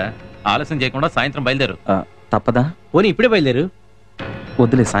మంచిదిరా. ఆలస్యం చేయకుండా సాయంత్రం బయలుదేరు. తప్పదా? పోనీ ఇప్పుడే బయలుదేరు.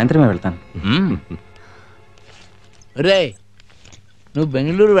 వద్దులే, సాయంత్రమే వెళ్తాను. రే, నువ్వు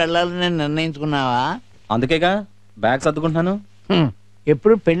బెంగళూరు వెళ్ళాలని నిర్ణయించుకున్నావా? అందుకేగా బ్యాగ్ సర్దుకుంటున్నాను.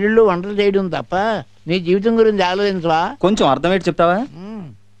 ఎప్పుడు పెళ్లిళ్ళు వంటలు చేయడం తప్ప నీ జీవితం గురించి ఆలోచించవా? కొంచెం అర్థమయ్యేది చెప్తావా?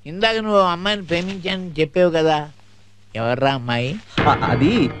 ఇందాక నువ్వు అమ్మాయిని ప్రేమించానని చెప్పావు కదా, ఎవర్రా అమ్మాయి?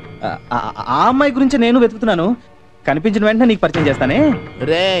 అది ఆ అమ్మాయి గురించి నేను వెతుకుతున్నాను. కనిపించిన వెంటనే నీకు పరిచయం చేస్తానే.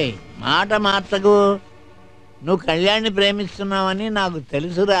 రే, మాట మార్చకు. నువ్వు కళ్యాణ్ని ప్రేమిస్తున్నావని నాకు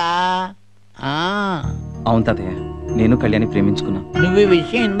తెలుసురా. అవును తాతయ్య, నేను కళ్యాణి ప్రేమించుకున్నా. నువ్వు ఈ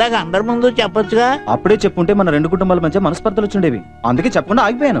విషయం ఇందాక అందరి ముందు చెప్పొచ్చుగా. అప్పుడే చెప్పుంటే మన రెండు కుటుంబాల మధ్య మనస్పర్ధలు వచ్చుండేవి. అందుకే చెప్పకుండా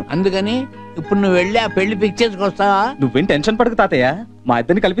ఆగిపోయాను. అందుకని ఇప్పుడు నువ్వు వెళ్ళి ఆ పెళ్లి ఫిక్స్ చేసుకొస్తావా? నువ్వేం టెన్షన్ పడకు తాతయ్య, మా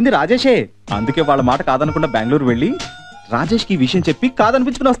ఇద్దరిని కలిపింది రాజేషే. అందుకే వాళ్ళ మాట కాదనకుండా బెంగళూరు వెళ్ళి రాజేష్ కి విషయం చెప్పి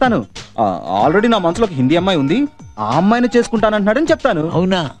కాదనిపించుకుని వస్తాను. ఆల్రెడీ నా మనసులో ఒక హిందీ అమ్మాయి ఉంది, ఆ అమ్మాయిని చేసుకుంటానంటున్నాడని చెప్తాను.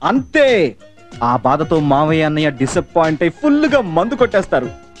 అవునా? అంతే. ఆ బాధతో మావయ్య అన్నయ్య డిసప్పాయింట్ అయి ఫుల్ గా మందు కొట్టేస్తారు.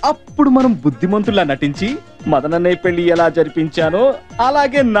 అప్పుడు మనం బుద్ధిమంతుల్లా నటించి మదనన్నయ్య పెళ్లి ఎలా జరిపించానో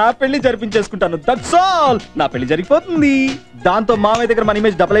అలాగే నా పెళ్లి జరిపించేసుకుంటాను. That's all. నా పెళ్లి జరిగిపోతుంది. దాంతో మావయ్య దగ్గర మన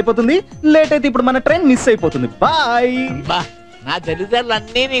ఇమేజ్ డబుల్ అయిపోతుంది. లేట్ అయితే ఇప్పుడు మన ట్రైన్ మిస్ అయిపోతుంది. బాయ్. నా తెలివితేటలు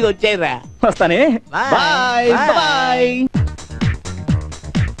అన్నీ నీకు వచ్చాయిరా. వస్తానే. Bye bye.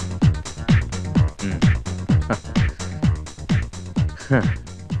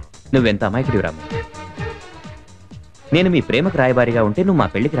 నువ్వెంత అమాయకుడివి రాము. నేను మీ ప్రేమకు రాయబారిగా ఉంటే నువ్వు మా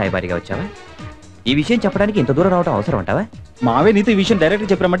పెళ్లికి రాయబారిగా వచ్చావా? ఈ విషయం చెప్పడానికి ఇంత దూరం రావడం అవసరం అంటావా? మావే నీతో ఈ విషయం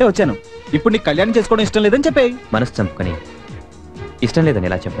డైరెక్ట్ చెప్పామంటే వచ్చాను. ఇప్పుడు నీకు కళ్యాణం చేసుకోవడం ఇష్టం లేదని చెప్పాయి. మనసు చంపుకొని ఇష్టం లేదని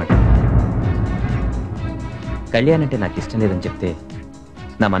ఎలా చెప్పమంటా? కళ్యాణ్ అంటే నాకు ఇష్టం లేదని చెప్తే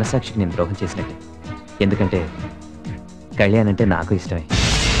నా మనసాక్షికి నేను ద్రోహం చేసినట్టే. ఎందుకంటే కళ్యాణ్ అంటే నాకు ఇష్టమే.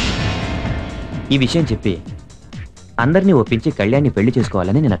 ఈ విషయం చెప్పి అందరినీ ఒప్పించి కళ్యాణ్ని పెళ్లి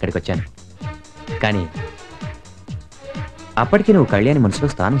చేసుకోవాలని నేను అక్కడికి వచ్చాను. కానీ అప్పటికి నువ్వు కళ్యాణ్ మనసులో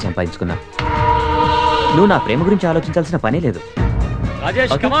స్థానం సంపాదించుకున్నావు. నువ్వు నా ప్రేమ గురించి ఆలోచించాల్సిన పనే లేదు.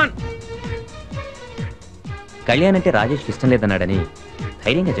 కళ్యాణ్ అంటే రాజేష్కి ఇష్టం లేదన్నాడని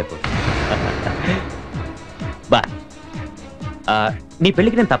ధైర్యంగా చెప్పు. బా, నీ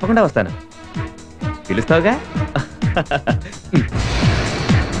పెళ్లికి నేను తప్పకుండా వస్తాను. పిలుస్తావుగా?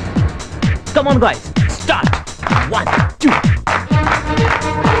 Come on guys, start. 1, 2.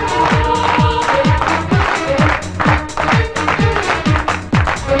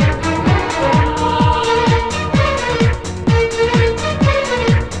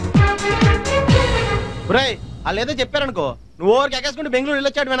 వాళ్ళేదో చెప్పారనుకో, నువ్వు ఓవర్ ఎక్కేసుకుంటే బెంగళూరు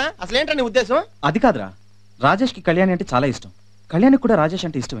వెళ్ళొచ్చాడువేనా? అసలు ఏంటో నీ ఉద్దేశం? అది కాదురా, రాజేష్ కి కళ్యాణి అంటే చాలా ఇష్టం. కళ్యాణికి కూడా రాజేష్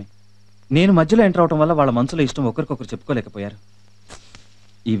అంటే ఇష్టమే. నేను మధ్యలో ఎంటర్ అవడం వల్ల వాళ్ళ మనసులో ఇష్టం ఒకరికొకరు చెప్పుకోలేకపోయారు.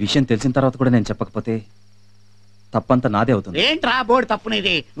 ఈ విషయం తెలిసిన తర్వాత కూడా నేను చెప్పకపోతే తప్పంతా నాదే అవుతుంది. ఏంట్రా బోర్డు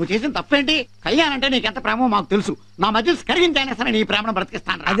తప్పునేది? నువ్వు చేసిన తప్పేంటి? కళ్యాణ్ అంటే నీకు ఎంత ప్రేమో మాకు తెలుసు. నా మధ్య కరిగించైనా సరే నీ ప్రేమను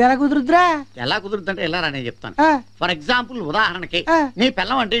బ్రతికిస్తాను. అది ఎలా కుదురుద్రా? ఎలా కుదురుద్దంటే ఎలా నేను చెప్తాను. ఫర్ ఎగ్జాంపుల్, ఉదాహరణకి నీ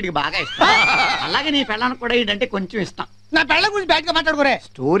పెళ్ళం అంటే వీడికి బాగా ఇష్టం, అలాగే నీ పెళ్ళానికి కూడా వీడంటే కొంచెం ఇష్టం. నా పెళ్ళ గురించి బ్యాడ్ గా మాట్లాడుకోరే.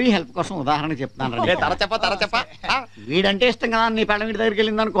 స్టోరీ హెల్ప్ కోసం ఉదాహరణ చెప్తాను. వీడంటే ఇష్టం కదా, నీ పెళ్ళం వీడి దగ్గరికి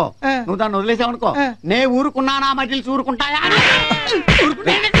వెళ్ళింది అనుకో, నువ్వు దాన్ని వదిలేసావు అనుకో, నే ఊరుకున్నా నా మధ్యలో ఊరుకుంటాయా?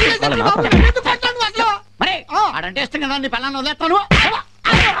 మరి ఆడంటే ఇష్టం కదా, నీ పెళ్ళాన్ని వదిలేస్తాను.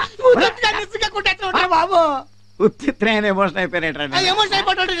 బాబు ఉత్తిత్రైన ఎమోషన్ అయిపోయినట్టు.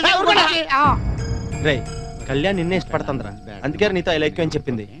 కళ్యాణ్ నిన్నే ఇష్టపడుతుందిరా, అందుకే నీతో ఐ లైక్ యు అని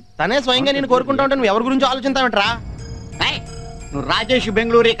చెప్పింది. తనే స్వయంగా నేను కోరుకుంటా ఉంటే నువ్వు ఎవరి గురించి ఆలోచిస్తావేంట్రా? నువ్వు రాజేష్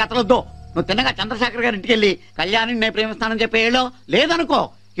బెంగళూరు కథలొద్దు. నువ్వు తిన్నగా చంద్రశేఖర్ గారి ఇంటికి వెళ్ళి కళ్యాణి నేను ప్రేమిస్తానని చెప్పి ఏలో లేదనుకో,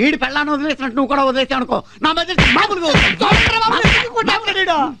 ఈడి పెళ్ళాన్ని వదిలేసినట్టు నువ్వు కూడా వదిలేసావు అనుకో, నా మధ్య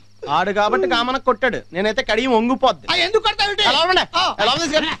ఆడు కాబట్టి కామనకు కొట్టాడు, నేనైతే కడిగి వంగిపోద్ది. ఎందుకు కొడతావు?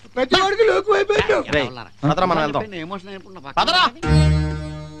 మనం వెళ్దాం. పదరా.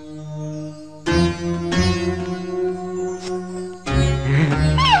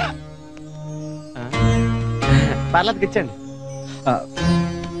 పర్లేదుకిచ్చండి.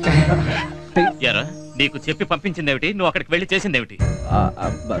 యారా, నీకు చెప్పి పంపించిందేమిటి? నువ్వు అక్కడికి వెళ్ళి చేసిందేమిటి?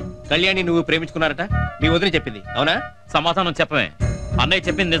 కళ్యాణి నువ్వు ప్రేమించుకున్నారట మీ వదిన చెప్పింది, అవునా? సమాధానం చెప్పమే. అన్నయ్య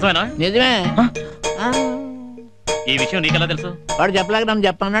చెప్పింది నిజమేనా? నిజమే. ఈ విషయం నీకెలా తెలుసు? వాడు చెప్పలేక నన్ను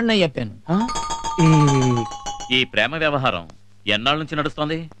చెప్పన్నాడు, నేను చెప్పాను. ఈ ప్రేమ వ్యవహారం ఎన్నాళ్ళ నుంచి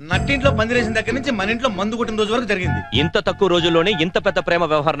నడుస్తోంది? నట్టింట్లో పందిరేసిన దగ్గర నుంచి మన ఇంట్లో మందు కొట్టిన రోజు వరకు జరిగింది. ఇంత తక్కువ రోజుల్లోనే ఇంత పెద్ద ప్రేమ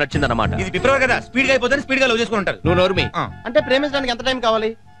వ్యవహారం నచ్చిందన్నమాట. ఇది ఫిబ్రవరి కదా, స్పీడ్ గా అయిపోతుంది, స్పీడ్ గా లవ్ చేసుకుంటారు. నువ్వు నోర్మి. అంటే ప్రేమించడానికి ఎంత టైం కావాలి?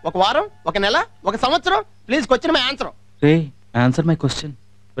 ఒక వారం, ఒక నెల, ఒక సంవత్సరం? Please question my answer. Ray answer my question.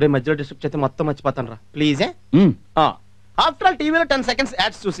 రే మధ్యలో డిస్టర్బ్ చేస్తే మొత్తం మర్చిపోతాను రా. ప్లీజ్. ఆఫ్టర్ ఆల్ టీవీలో 10 seconds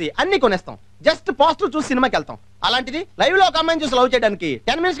యాడ్స్ చూసి అన్ని కొనేస్తాం. జస్ట్ పోస్టర్ చూసి సినిమాకి వెళ్తాం. అలాంటిది లైవ్ లో ఒక అమ్మాయిని చూసి లవ్ చేయడానికి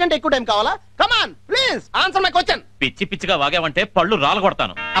 10 minutes కంటే ఎక్కువ టైం కావాలా? Come on please answer my question. పిచ్చి పిచ్చిగా వాగావంటే పళ్ళు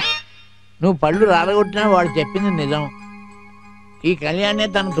రాలగొడతాను. నువ్వు పళ్ళు రాలగొట్టినా వాడు చెప్పింది నిజం. ఈ కళ్యాణే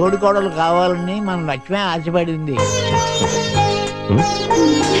తన తోడికోడలు కావాలని మన లక్ష్మి ఆశపడింది.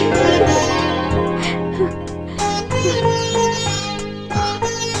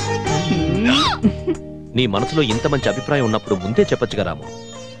 నీ మనసులో ఇంత మంచి అభిప్రాయం ఉన్నప్పుడు ముందే చెప్పొచ్చుగా రాము.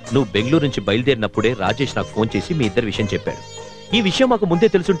 నువ్వు బెంగళూరు నుంచి బయలుదేరినప్పుడే రాజేష్ నాకు ఫోన్ చేసి మీ ఇద్దరి విషయం చెప్పాడు. ఈ విషయం మాకు ముందే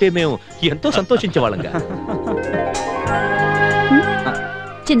తెలుసుంటే మేము ఎంతో సంతోషించేవాళ్ళంగా.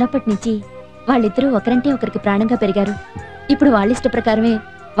 చిన్నప్పటి నుంచి వాళ్ళిద్దరూ ఒకరంటే ఒకరికి ప్రాణంగా పెరిగారు. ఇప్పుడు వాళ్ళ ఇష్ట ప్రకారమే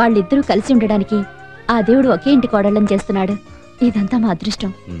వాళ్ళిద్దరూ కలిసి ఉండడానికి ఆ దేవుడు ఒకే ఇంటి కోడళ్ళని చేస్తున్నాడు. ఇదంతా మా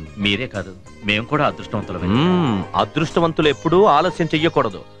అదృష్టం. మీరే కాదు, మేము కూడా అదృష్టవంతులమే. అదృష్టవంతులు ఎప్పుడూ ఆలస్యం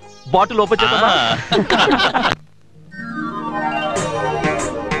చెయ్యకూడదు. బాటిల్ ఓపెన్ చేద్దామా?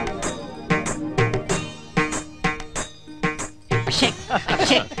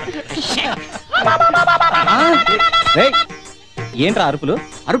 ఏంట్రా అరుపులు?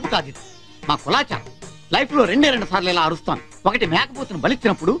 అరుపు కాదు, మా కులాచారం. లైఫ్ లో 2 సార్లు ఇలా అరుస్తాను. ఒకటి మేకపోతును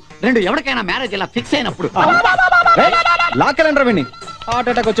బలిచ్చినప్పుడు, 2 ఎవరికైనా మ్యారేజ్ ఇలా ఫిక్స్ అయినప్పుడు. లాకెళ్ళండ్రా విని హార్ట్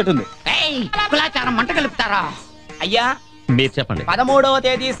అటాక్ వచ్చేటుంది. కులాచారం మంట కలుపుతారా? అయ్యా మీరు చెప్పండి. 13వ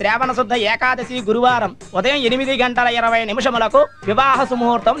తేదీ శ్రావణ శుద్ధ ఏకాదశి గురువారం ఉదయం 8:20 వివాహ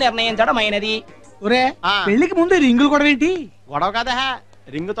సుముహూర్తం నిర్ణయించడమైనది. ఒరే పెళ్లికి ముందు రింగులు కూడా ఏంటి? గొడవ కదా.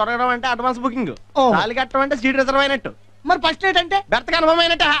 రింగ్ తొడగడం అంటే అడ్వాన్స్ బుకింగ్, తాళి కట్టడం అంటే సీట్ రిజర్వ్ అయినట్టు. మరి ఫస్ట్ నైట్ అంటే బెర్త్ అనుభవం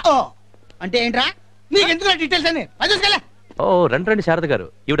అయినట్ట. అంటే ఏంట్రా నీకెందుకు డీటెయిల్స్ అని చూసుకెళ్ళా. ఓ రండి శారద గారు.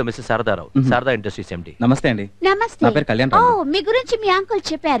 ఈవిడ మిస్సెస్ శారదారావు, శారదా ఇండస్ట్రీస్ ఎండి. నమస్తే అండి. నమస్తే. నా పేరు కళ్యాణ్. మీ గురించి మీ అంకుల్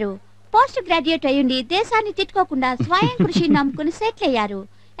చెప్పారు. పోస్ట్ గ్రాడ్యుయేట్ అయ్యుండి దేశాన్ని తిట్టుకోకుండా స్వయం కృషి నమ్ముకుని సెటిల్ అయ్యారు.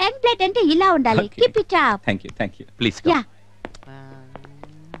 యంగ్ బ్లడ్ అంటే ఇలా ఉండాలి. Keep it up. Thank you please. Yeah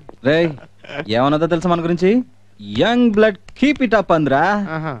రేయ్ ఏమన్నదో తెలుసా మన గురించి? Young blood keep it up అందరా.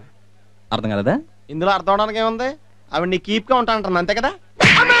 అర్థం కలదా? ఇందులో అర్థం అవడానికి ఏముంది? అవి నీ కీప్ గా ఉంటా అంటాను అంతే కదా.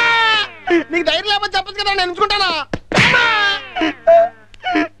 నీకు ధైర్యం లేకపోతే చెప్పచ్చు కదా, నేను ఎంచుకుంటానా?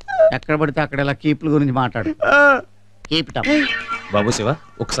 ఎక్కడ పడితే అక్కడ ఇలా కీప్ల గురించి మాట్లాడు. Keep it up. బాబు శివ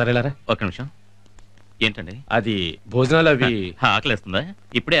ఒకసారి వెళ్ళారా? ఒక నిమిషం. ఏంటండి అది? భోజనాలు అవి. ఆకలిస్తుందా?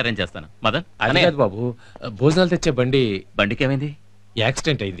 ఇప్పుడే అరేంజ్ చేస్తాను. మదన్ అది కాదు బాబు, భోజనాలు తెచ్చే బండికి ఏమైంది?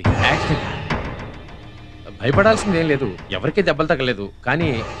 యాక్సిడెంట్ అయింది. భయపడాల్సిందేం లేదు, ఎవరికీ దెబ్బలు తగ్గలేదు, కానీ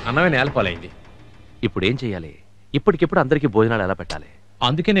అన్నమే నేలపాలైంది. ఇప్పుడు ఏం చెయ్యాలి? ఇప్పటికిప్పుడు అందరికీ భోజనాలు ఎలా పెట్టాలి?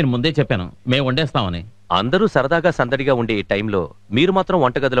 అందుకే నేను ముందే చెప్పాను మేము వండేస్తామని. అందరూ సరదాగా సందడిగా ఉండే ఈ టైంలో మీరు మాత్రం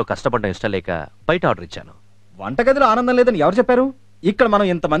వంటగదిలో కష్టపడడం ఇష్టం లేక బయట ఆర్డర్ ఇచ్చాను. వంటగదిలో ఆనందం లేదని ఎవరు చెప్పారు? ఇక్కడ మనం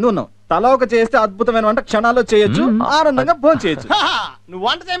ఇంతమంది ఉన్నాం. తలా ఒక చేస్తే అద్భుతమైన వంట క్షణాల్లో చేయొచ్చు, ఆనందంగా భోజనం చేయొచ్చు. నువ్వు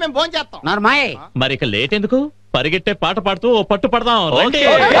వంట చేయ మేము భోజనం చేస్తాం. మరి ఇక లేట్ ఎందుకు? పరిగెట్టే పాట పాడుతూ పట్టు పడదాం. రండి.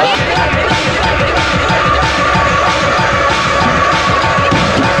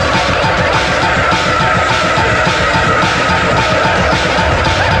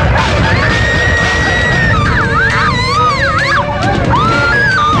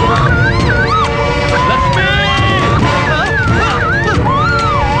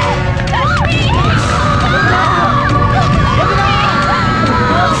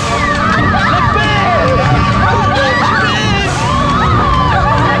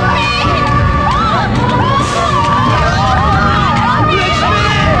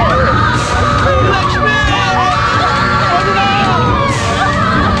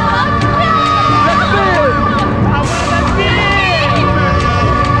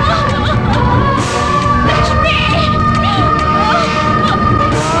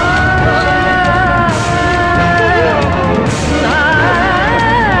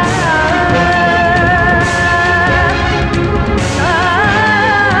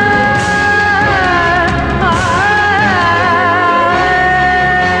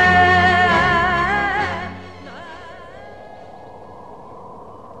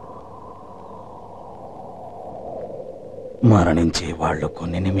 మరణించే వాళ్ళు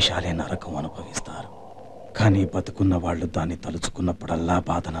కొన్ని నిమిషాలే నరకం అనుభవిస్తారు, కానీ బతుకున్న వాళ్ళు దాన్ని తలుచుకున్నప్పుడల్లా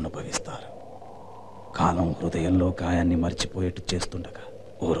బాధను అనుభవిస్తారు. కాలం హృదయంలో గాయాన్ని మర్చిపోయేట్టు చేస్తుండగా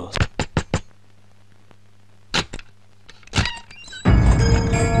ఓ రోజు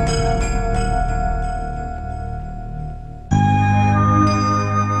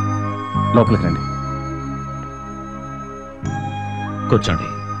లోపలికి రండి. కూర్చోండి.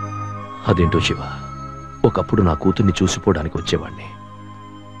 అదేంటో శివ, ఒకప్పుడు నా కూతుర్ని చూసిపోవడానికి వచ్చేవాణ్ణి,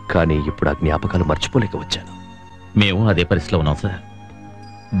 కానీ ఇప్పుడు ఆ జ్ఞాపకాలు మర్చిపోలేక వచ్చాను. మేము అదే పరిస్థితిలో ఉన్నాం సార్.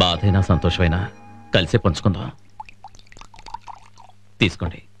 బాధైనా సంతోషమైనా కలిసే పంచుకుందాం.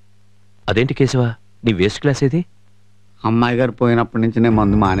 తీసుకోండి. అదేంటి కేశవ, నీ వేస్ట్ క్లాస్ ఏది? అమ్మాయి గారు పోయినప్పటి నుంచి నేను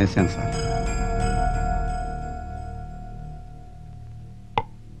మందు మానేశాను సార్.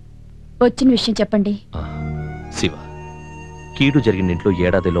 వచ్చిన విషయం చెప్పండి. శివ, కీడు జరిగిన ఇంట్లో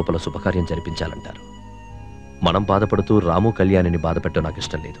ఏడాది లోపల శుభకార్యం జరిపించాలంటారు. మనం బాధపడుతూ రాము కళ్యాణిని బాధపెట్టడం నాకు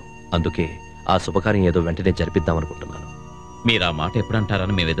ఇష్టం లేదు. అందుకే ఆ శుభకార్యం ఏదో వెంటనే జరిపిద్దామనుకుంటున్నాను. మీరు ఆ మాట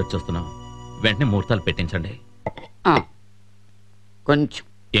ఎప్పుడంటారని మేము ఎదురు చూస్తున్నాం. వెంటనే ముహూర్తాలు పెట్టించండి. కొంచెం.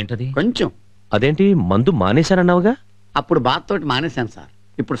 ఏంటది? కొంచెం. అదేంటి, మందు మానేశానన్నావుగా? అప్పుడు బాధతోటి మానేశాను సార్.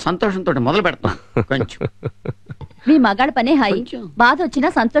 ఇప్పుడు సంతోషంతో మొదలు పెడతాను. కొంచెం. మీ మగాళ్ళ పనే హాయి. బాధ వచ్చినా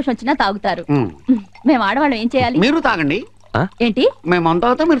సంతోషం వచ్చినా తాగుతారు. మేము ఆడవాళ్ళం ఏం చేయాలి? మీరు తాగండి. ఏంటి? మేము అంత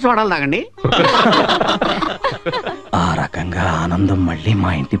అవుతా, మీరు చూడాలి తాగండి. ఆ రకంగా ఆనందం మళ్ళీ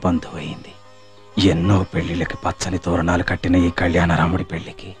మా ఇంటి బంధువు అయింది. ఎన్నో పెళ్లిళ్ళకి పచ్చని తోరణాలు కట్టిన ఈ కళ్యాణరాముడి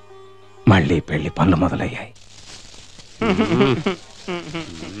పెళ్లికి మళ్ళీ పెళ్లి పనులు మొదలయ్యాయి.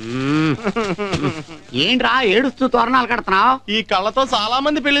 ఏంట్రా ఏడుస్తూ తోరణాలు కడుతున్నావు? ఈ కళ్ళతో చాలా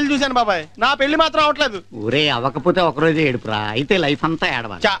మంది పెళ్లిళ్ళు చూశాను బాబాయ్, నా పెళ్లి మాత్రం అవట్లేదు. ఊరే అవ్వకపోతే ఒకరోజే ఏడుపురా, అయితే లైఫ్ అంతా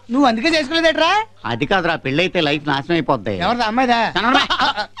ఏడవాలి. నువ్వు అందుకే చేసుకోలేదేట్రా? అది కాదురా, పెళ్లి అయితే లైఫ్ నాశనం అయిపోద్ది. ఎవరిదా అమ్మాయిదా?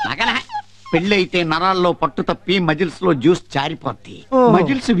 పెళ్లి అయితే నరాల్లో పట్టు తప్పి మజిల్స్ లో జ్యూస్ చారిపోద్ది.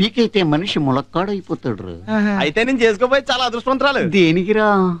 మజిల్స్ వీక్ అయితే మనిషి ములక్కాడు అయిపోతాడు. అయితే నేను చేసుకోపోయి చాలా అదృష్టవంతురాలు. దేనికిరా?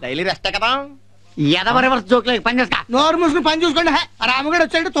 డైలీ రెస్టే కదా. ఎదవరెవర్స్ జోక్లకి పని చేస్తా. నోరు మూసుకుని పని చూసుకోండి. రామగడు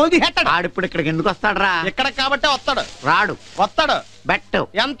వచ్చాడు తోలు తీసేస్తాడు. ఆడిప్పుడు ఇక్కడికి ఎందుకు వస్తాడరా? ఇక్కడ కాబట్టే వస్తాడు. రాడు. వస్తాడు. బెట్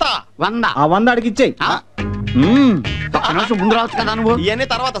ఎంత? 100. ఆ 100 అడిగి ఇచ్చేయి. ముందు రావచ్చు కదా నువ్వు. ఇవన్నీ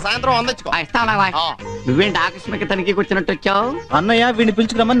తర్వాత సాయంత్రం 100 ఇచ్చుకో. నువ్వేంటి ఆకస్మిక తనిఖీకి వచ్చినట్టు వచ్చావు? అన్నయ్య వీడిని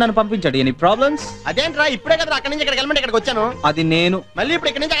పిలుచుకురమ్మని నన్ను పంపించాడు. Any problems? అదేంట్రా ఇప్పుడే కదా అక్కడి నుంచి ఇక్కడికి వెళ్ళమంటే ఇక్కడికి వచ్చాను. అది నేను. మళ్ళీ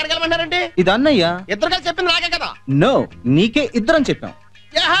ఇప్పుడు ఇక్కడి నుంచి అక్కడికి వెళ్ళమంటారంటే? ఇది అన్నయ్య. ఇద్దరు కలిసి చెప్పింది నాకే కదా. నో, నీకే ఇద్దరం చెప్పాం.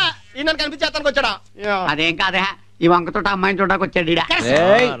 నన్ను కనిపించేస్తానికి వచ్చాడా? అదేం కాదే, ఈ వంకతో అమ్మాయిని చూడడానికి వచ్చాడు.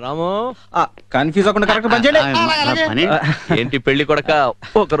 రాము, కన్ఫ్యూజ్ అవ్వకుండా కరెక్ట్ పని చేయండి. ఏంటి పెళ్లి కొడక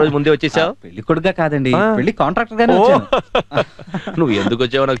ఒక రోజు ముందే వచ్చేసావు? పెళ్లి కొడుగా కాదండి, పెళ్లి కాంట్రాక్టర్ గానే వచ్చాను. నువ్వు ఎందుకు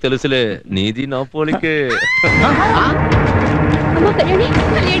వచ్చావో నాకు తెలుసులే, నీది నా పోలికే.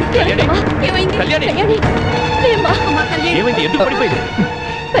 ఏమైంది? ఎందుకు పడిపోయింది?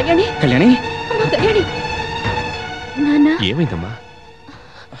 కళ్యాణి, ఏమైందమ్మా?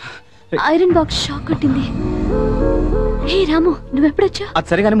 ఐరన్ బాక్స్ షాక్ కొట్టింది. హే రాము, నువ్వెప్పుడొచ్చా? అది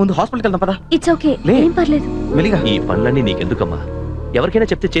సరిగానే ముందు హాస్పిటల్కి వెళ్దాం పదా. ఇట్స్ ఓకే, ఏం పర్లేదు. ఈ పనులన్నీ నీకెందుకమ్మా? ఎవరికైనా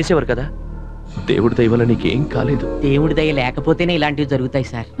చెప్తే చేసేవారు కదా. దేవుడి దయ వల్ల నీకేం కాలేదు. దేవుడి దయ లేకపోతేనే ఇలాంటివి జరుగుతాయి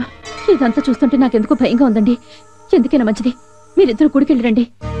సార్. ఇదంతా చూస్తుంటే నాకెందుకు భయంగా ఉందండి. ఎందుకైనా మంచిది మీరిద్దరు గుడికి రండి.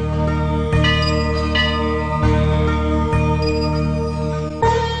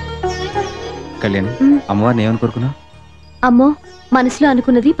 కళ్యాణి, అమ్మవారిని ఏమని కోరుకున్నా? అమ్మో, మనసులో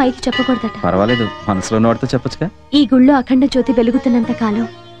అనుకున్నది పైకి చెప్పకూడదట. పర్వాలేదు, మనసులో నోటితో చెప్పొచ్చుగా. ఈ గుళ్ళో అఖండ జ్యోతి వెలుగుతున్నంత కాలం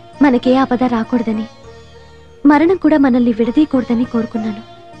మనకే ఆపద రాకూడదని, మరణం కూడా మనల్ని విడదీయకూడదని కోరుకున్నాను.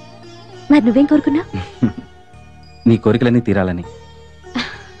 మరి నువ్వేం కోరుకున్నా? నీ కోరికలన్నీ తీరాలని.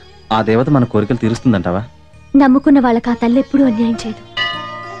 ఆ దేవత మన కోరికలు తీరుస్తుందంటావా? నమ్ముకున్న వాళ్ళకి ఆ తల్లి ఎప్పుడూ అన్యాయం చేయదు.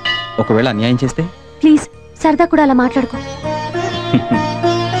 ఒకవేళ అన్యాయం చేస్తే? ప్లీజ్ సరదా కూడా అలా మాట్లాడుకో.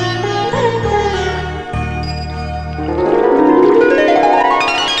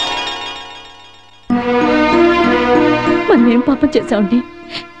 మనం ఏం పాపం చేశామండి?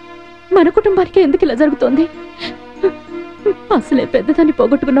 మన కుటుంబానికి ఎందుకు ఇలా జరుగుతోంది? అసలే పెద్దదాన్ని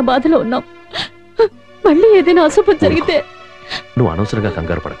పోగొట్టుకున్న బాధలో ఉన్నాం. మళ్ళీ ఏదైనా అశుభం జరిగితే? నువ్వు అనవసరంగా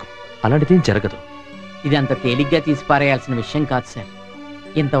కంగారు పడకు, అలాంటిది జరగదు. ఇది అంత తేలిగ్గా తీసి పారేయాల్సిన విషయం కాదు సార్.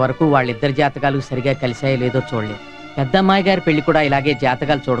 ఇంతవరకు వాళ్ళిద్దరి జాతకాలు సరిగా కలిసాయో లేదో చూడలేదు. పెద్దమ్మాయి గారి పెళ్లి కూడా ఇలాగే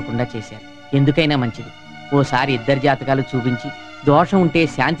జాతకాలు చూడకుండా చేశారు. ఎందుకైనా మంచిది ఓసారి ఇద్దరి జాతకాలు చూపించి దోషం ఉంటే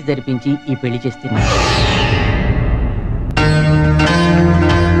శాంతి జరిపించి ఈ పెళ్లి చేస్తే మంచిది.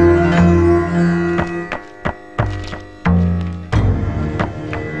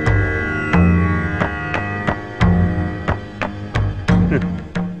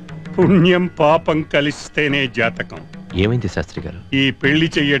 పుణ్యం పాపం కలిస్తేనే జాతకం. ఏమైంది శాస్త్రి గారు? ఈ పెళ్లి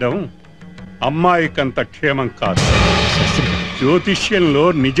చెయ్యడం అమ్మాయికంత క్షేమం కాదు. జ్యోతిష్యంలో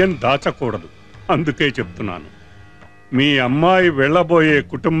నిజం దాచకూడదు, అందుకే చెప్తున్నాను. మీ అమ్మాయి వెళ్ళబోయే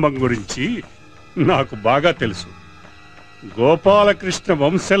కుటుంబం గురించి నాకు బాగా తెలుసు. గోపాలకృష్ణ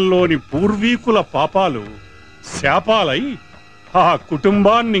వంశంలోని పూర్వీకుల పాపాలు శాపాలై ఆ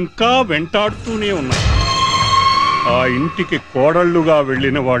కుటుంబాన్ని ఇంకా వెంటాడుతూనే ఉన్నాయి. ఆ ఇంటికి కోడళ్లుగా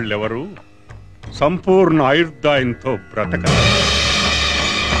వెళ్ళిన వాళ్ళెవరు సంపూర్ణ ఆయుర్దాయంతో బ్రతకరు.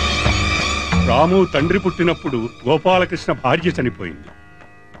 రాము తండ్రి పుట్టినప్పుడు గోపాలకృష్ణ భార్య చనిపోయింది.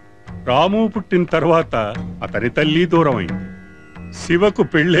 రాము పుట్టిన తర్వాత అతని తల్లి దూరమైంది. శివకు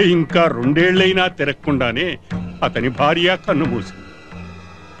పెళ్ళై ఇంకా 2 ఏళ్లైనా తిరగకుండానే అతని భార్య కన్నుమూసింది.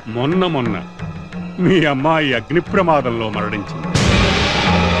 మొన్న మీ అమ్మాయి అగ్ని ప్రమాదంలో మరణించింది.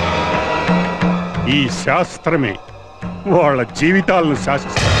 ఈ శాస్త్రమే వాళ్ళ జీవితాలను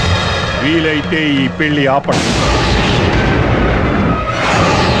శాసిస్తారు. వీలైతే ఈ పెళ్లి ఆపండి.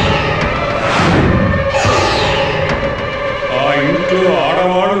 ఆ ఇంట్లో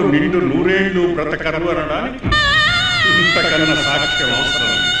ఆడవాళ్ళు నిండు 100 ఏళ్ళు బ్రతకరు అనడానికి ఇంతకన్నా సాక్ష్యం అవసరం.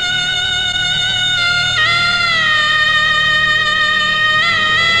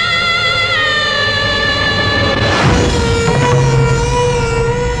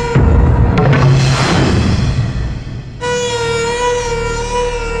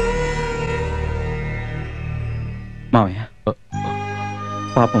 మావయ్య,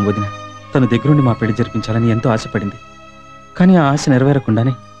 పాపం వదిన తన దగ్గరుండి మా పెళ్లి జరిపించాలని ఎంతో ఆశపడింది. కానీ ఆ ఆశ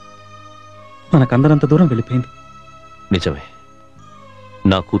నెరవేరకుండానే మనకందరంత దూరం వెళ్ళిపోయింది. నిజమే.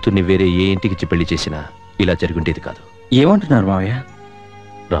 నా కూతుర్ని వేరే ఏ ఇంటికిచ్చి పెళ్లి చేసినా ఇలా జరుగుండేది కాదు. ఏమంటున్నారు మావయ్య?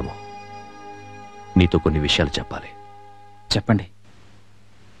 రాము, నీతో కొన్ని విషయాలు చెప్పాలి. చెప్పండి.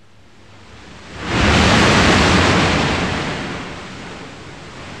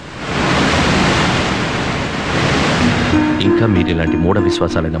 ఇంకా మీరు ఇలాంటి మూఢ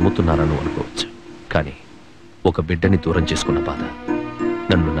విశ్వాసాలను నమ్ముతున్నారని అనుకోవచ్చు. కానీ ఒక బిడ్డని దూరం చేసుకున్న బాధ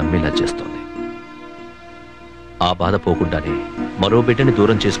నన్ను నమ్మేలా చేస్తోంది. ఆ బాధ పోకుండానే మరో బిడ్డని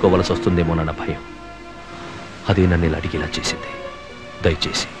దూరం చేసుకోవాల్సి వస్తుందేమోనన్న భయం, అదే నన్ను ఇలా అడిగేలా చేసింది.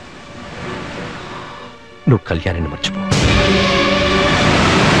 దయచేసి నువ్వు కళ్యాణిని మర్చిపో.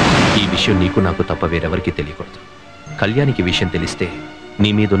 ఈ విషయం నీకు నాకు తప్ప వేరెవరికీ తెలియకూడదు. కళ్యాణికి విషయం తెలిస్తే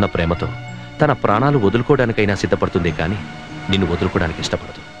నీ మీదున్న ప్రేమతో తన ప్రాణాలు వదులుకోవడానికైనా సిద్ధపడుతుంది, కానీ నిన్ను వదులుకోవడానికి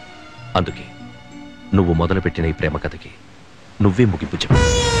ఇష్టపడదు. అందుకే నువ్వు మొదలుపెట్టిన ఈ ప్రేమ కథకి నువ్వే ముగింపు చెప్పు.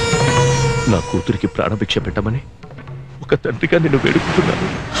 నా కూతురికి ప్రాణభిక్ష పెట్టమని ఒక తండ్రిగా నిన్ను వేడుకుంటున్నాను.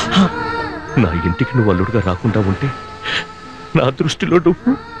 నా ఇంటికి నువ్వు అల్లుడుగా రాకుండా ఉంటే నా దృష్టిలో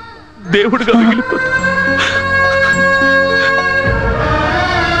నువ్వు దేవుడిగా మిగిలిపోతావు.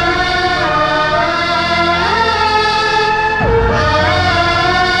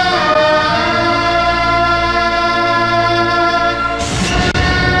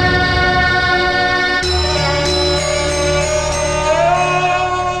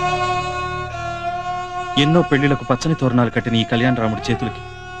 ఎన్నో పెళ్లిళ్లకు పచ్చని తోరణాలు కట్టిన ఈ కళ్యాణ రాముడి చేతులకి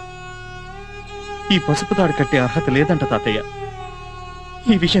ఈ పసుపు తాడు కట్టే అర్హత లేదంట తాతయ్య.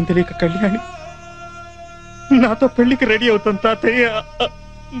 ఈ విషయం తెలియక కళ్యాణి నాతో పెళ్లికి రెడీ అవుతాను తాతయ్య.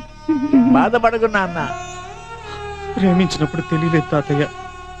 బాధపడకు నాన్న. ప్రేమించినప్పుడు తెలియలేదు తాతయ్య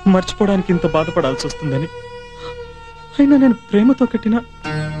మర్చిపోవడానికి ఇంత బాధపడాల్సి వస్తుందని. అయినా నేను ప్రేమతో కట్టిన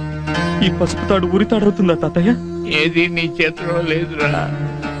ఈ పసుపు తాడు ఉరితాడవుతుందా తాతయ్య? ఏది నీ చేతిలో లేదురా.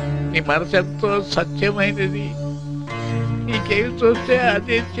 నీ మనసు ఎంతో సత్యమైనది. నీకేం చూస్తే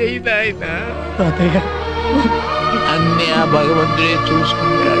అదే చేయదు ఆయన. అన్ని ఆ భగవంతుడే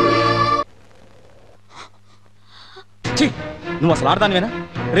చూసుకుంటాడు. నువ్వు అసలు ఆడదానివేనా?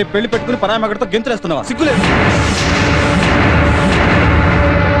 రేపు పెళ్లి పెట్టుకుని పరాయి మగడితో గెంతులేస్తున్నావా? సిగ్గులేదు.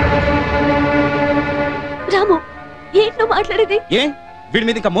 రాము, ఏంటో మాట్లాడేది? ఏ వీడి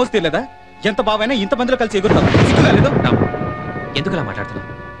మీద ఇంకా మోసు తీరలేదా? ఎంత బావైనా ఇంతమందిలో కలిసి ఎగురుతావా? సిగ్గుగా లేదు? ఎందుకులా మాట్లాడుతున్నావు?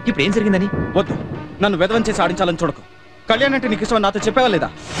 ఇప్పుడు ఏం జరిగిందని? వద్దు, నన్ను వెధవం చేసి ఆడించాలని చూడకు. కళ్యాణ్ అంటే నీకు ఇష్టం నాతో చెప్పావా లేదా?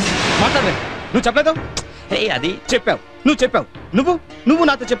 మాట్లాడలే. నువ్వు చెప్పలేదు. అది చెప్పావు, నువ్వు చెప్పావు. నువ్వు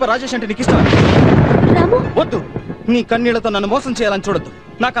నాతో చెప్పావు రాజేష్ అంటే నీకు ఇష్టం. వద్దు, నీ కన్నీళ్లతో నన్ను మోసం చేయాలని చూడొద్దు.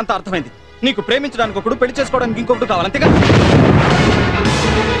 నాకంత అర్థమైంది. నీకు ప్రేమించడానికి ఒకడు, పెళ్లి చేసుకోవడానికి ఇంకొకడు కావాలి, అంతేగా?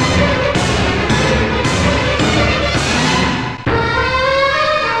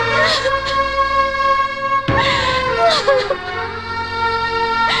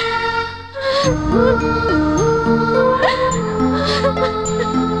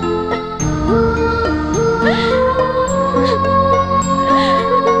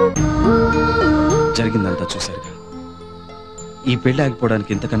 జరిగిందంతా చూశారుగా. ఈ పెళ్లి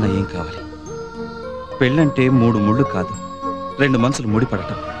ఆగిపోవడానికి ఇంతకన్నా ఏం కావాలి? పెళ్ళంటే 3 ముళ్ళు కాదు, 2 మనసులు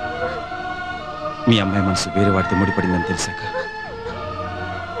ముడిపడటం. మీ అమ్మాయి మనసు వేరే వాడితో ముడిపడిందని తెలిసాక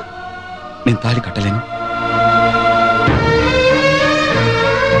నేను తాళి కట్టలేను.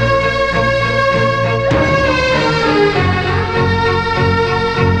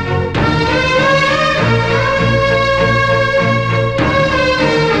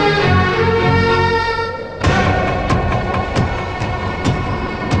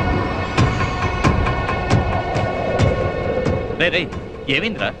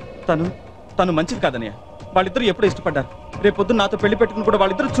 ఏమైందిరా? తను మంచిది కాదనయ్య. వాళ్ళిద్దరూ ఎప్పుడు ఇష్టపడ్డారు. రేపొద్దు నాతో పెళ్లి పెట్టుకుని కూడా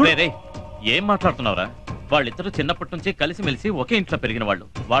వాళ్ళిద్దరు చూడే. ఏం మాట్లాడుతున్నావురా? వాళ్ళిద్దరూ చిన్నప్పటి నుంచి కలిసిమెలిసి ఒకే ఇంట్లో పెరిగిన వాళ్ళు.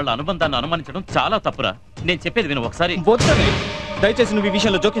 వాళ్ళ అనుబంధాన్ని అనుమానించడం చాలా తప్పురా. నేను చెప్పేది విను ఒకసారి. దయచేసి నువ్వు ఈ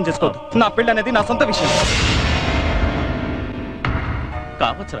విషయంలో జోక్యం చేసుకోవద్దు. నా పెళ్లి అనేది నా సొంత విషయం.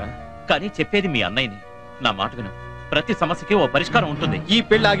 కావచ్చురా, కానీ చెప్పేది మీ అన్నయ్యని. నా మాట విను. ప్రతి సమస్యకి ఓ పరిష్కారం ఉంటుంది. ఈ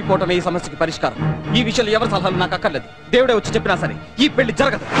పెళ్లి ఆగిపోవటమే ఈ సమస్యకి పరిష్కారం. ఈ విషయంలో ఎవరి సలహాలు నాకు అక్కర్లేదు. దేవుడే వచ్చి చెప్పినా సరే ఈ పెళ్లి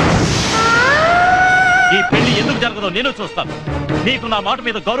జరగదు. ఈ పెళ్లి ఎందుకు జరగదో నేను చూస్తాను. నీకు నా మాట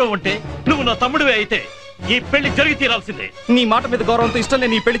మీద గౌరవం ఉంటే, నువ్వు నా తమ్ముడివే అయితే ఈ పెళ్లి జరిగి తీరాల్సిందే. నీ మాట మీద గౌరవంతో ఇష్టం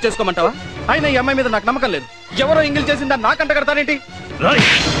లేని ఈ పెళ్లి చేసుకోమంటావా? అయినా ఈ అమ్మాయి మీద నాకు నమ్మకం లేదు. ఎవరో ఎంగిల్ చేసిందా నాకంట కడతానేంటి?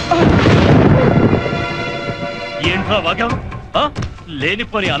 ఏంట్రా వాగావు?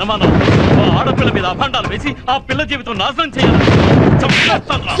 లేనిపోని అనుమానం ఆడపిల్ల మీద అభాండాలు వేసి ఆ పిల్ల జీవితం నాశనం చేయాలి.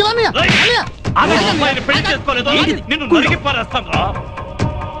 పెళ్లి చేసుకోలేదో నిన్ను నరికి పారేస్తాను.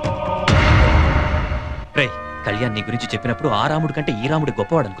 కళ్యాణ్ నీ గురించి చెప్పినప్పుడు ఆ రాముడి కంటే ఈ రాముడి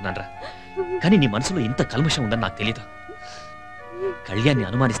గొప్పవాడు అనుకున్నానరా. కానీ నీ మనసులో ఇంత కల్మషం ఉందని నాకు తెలియదు. కళ్యాణ్ని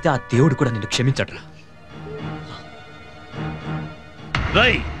అనుమానిస్తే ఆ దేవుడు కూడా నిన్ను క్షమించడరా.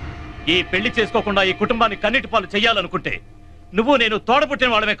 ఈ పెళ్లి చేసుకోకుండా ఈ కుటుంబాన్ని కన్నిటి పాలు చెయ్యాలనుకుంటే నువ్వు నేను తోడపుట్టిన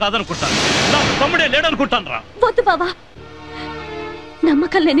వాళ్ళమే కాదనుకుంటాను. నాకు తమ్ముడే లేడనుకుంటాను రా. వద్దు బావా,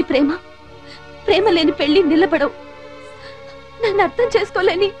 నమ్మకం లేని ప్రేమ, ప్రేమ లేని పెళ్లి నిలబడవు. నన్ను అర్థం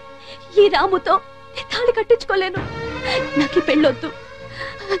చేసుకోలేని ఈ రాముతో తాళి కట్టించుకోలేను. నాకు ఈ పెళ్ళొద్దు.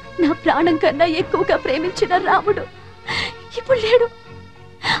 నా ప్రాణం కన్నా ఎక్కువగా ప్రేమించిన రాముడు ఇప్పుడు లేడు.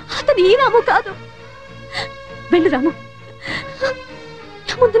 అతను ఈ రాము కాదు. వెళ్ళు రాము,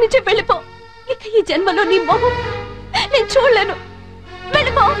 నా ముందు నుంచే వెళ్ళిపో. ఇక ఈ జన్మలో నీ మొహం నేను చూడలేను.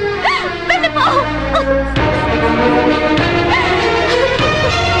 వెళ్ళిపో, వెళ్ళిపో.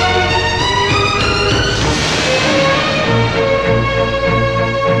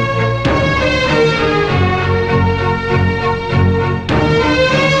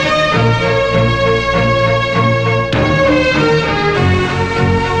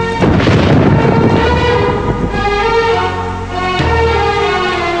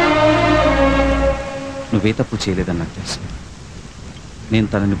 నువ్వే తప్పు చేయలేదని నాకు తెలుసు. నేను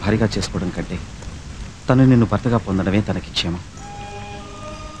తనని భారీగా చేసుకోవడం కంటే తను నిన్ను భర్తగా పొందడమే తనకి క్షేమం.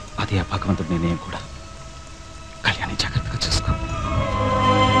 అదే ఆ భగవంతుడి నిర్ణయం కూడా. కళ్యాణి జాగ్రత్తగా చూసుకో.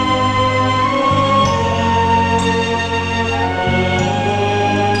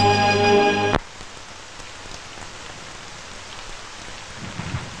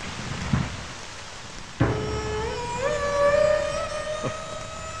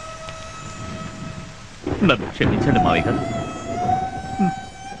 నన్ను క్షమించండి మావయ్య గారు.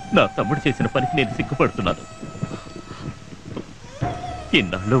 నా తమ్ముడు చేసిన పనికి నేను సిగ్గుపడుతున్నాను.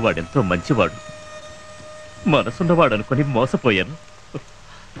 ఇన్నాళ్ళు వాడెంతో మంచివాడు, మనసున్నవాడు అనుకుని మోసపోయాను.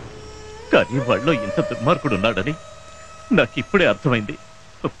 కానీ వాడిలో ఇంత దుర్మార్గుడు ఉన్నాడని నాకు ఇప్పుడే అర్థమైంది.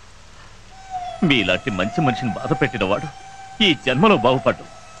 మీలాంటి మంచి మనిషిని బాధ పెట్టినవాడు ఈ జన్మలో బాగుపడ్డు.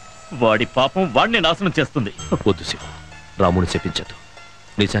 వాడి పాపం వాడిని నాశనం చేస్తుంది. వద్దు శివ, రాముని చెప్పించద్దు.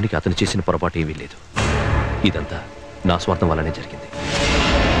 నిజానికి అతను చేసిన పొరపాటు ఏమీ లేదు. ఇదంతా నా స్వార్థం వల్లనే జరిగింది.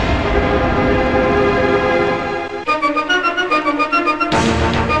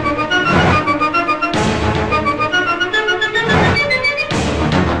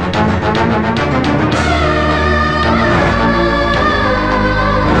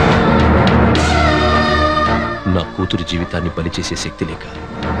 నా కూతురు జీవితాన్ని బలి చేసే శక్తి లేక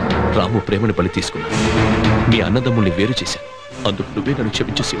రాము ప్రేమను బలి తీసుకున్నాను. మీ అన్నదమ్ముల్ని వేరు చేశాను. అందుకు నువ్వే నన్ను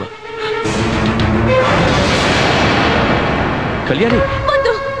క్షమించు శివ. కళ్యాణి,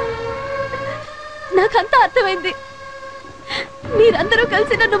 నాకంతా అర్థమైంది. మీరందరూ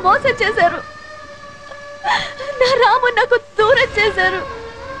కలిసి నన్ను మోసం చేశారు. నా రాము నాకు దూరం చేశారు.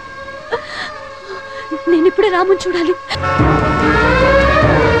 నేనిప్పుడే రాముని చూడాలి.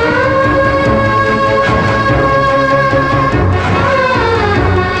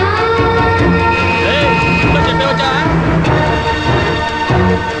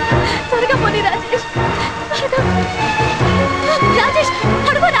 త్వరగా పోనీ రాజేష్. రాజేష్,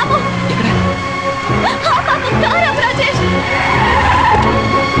 అడుగు రాము. రాజేష్,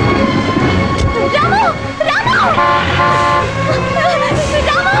 రాము, రాము,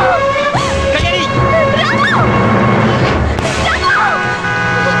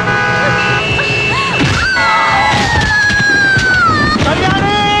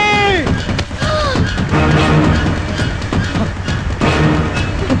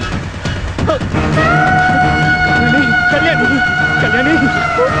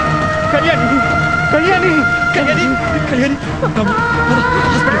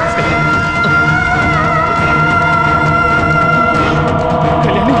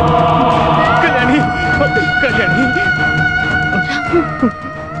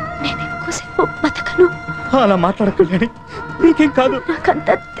 అలా మాట్లాడ కళ్యాణి, నీకేం కాదు.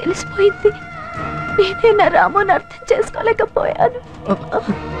 నాకంతా తెలిసిపోయింది. నేనే నా రాముని అర్థం చేసుకోలేకపోయాను.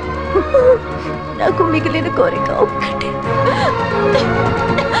 నాకు మిగిలిన కోరిక ఒక్కటే,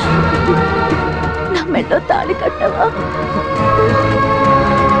 నా మెడలో తాళి కట్టవా?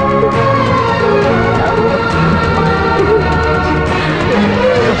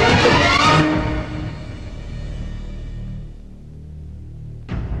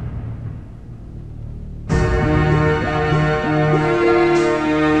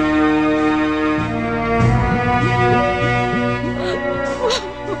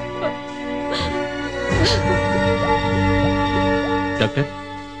 డాక్టర్,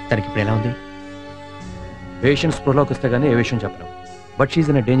 తనకి ఇప్పుడు ఎలా ఉంది? పేషెంట్ స్పృహలోకి వస్తే గానీ ఏ విషయం చెప్పలేం, but she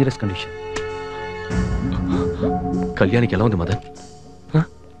in a dangerous condition. కళ్యాణికి ఎలా ఉంది మదన్?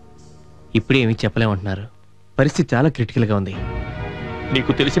 ఇప్పుడే ఏమీ చెప్పలేమంటున్నారు. పరిస్థితి చాలా క్రిటికల్గా ఉంది.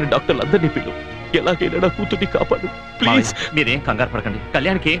 నీకు తెలిసిన డాక్టర్లు అందరినీ పిలు, ఎలాగైనా నా కూతుర్ని కాపాడు ప్లీజ్. మీరేం కంగారు పడకండి,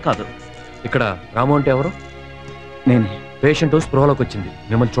 కళ్యాణ్కి ఏం కాదు. ఇక్కడ రాము అంటే ఎవరు? నేనే. పేషెంట్ స్పృహలోకి వచ్చింది,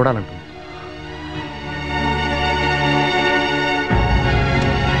 మిమ్మల్ని చూడాలంటుంది.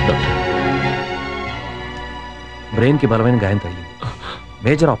 బ్రెయిన్ కి బలమైన గాయం తగిలింది,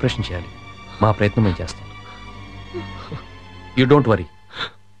 మేజర్ ఆపరేషన్ చేయాలి. మా ప్రయత్నం మేము చేస్తాం. You don't worry.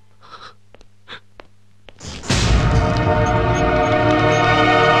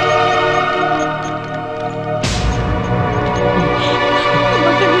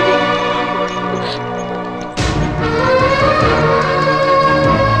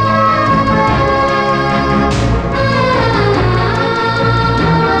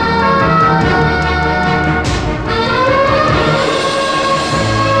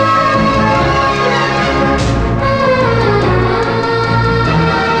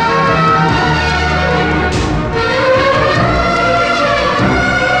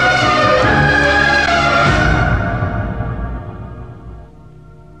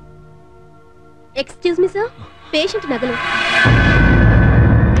 Excuse me sir, patient నగలు.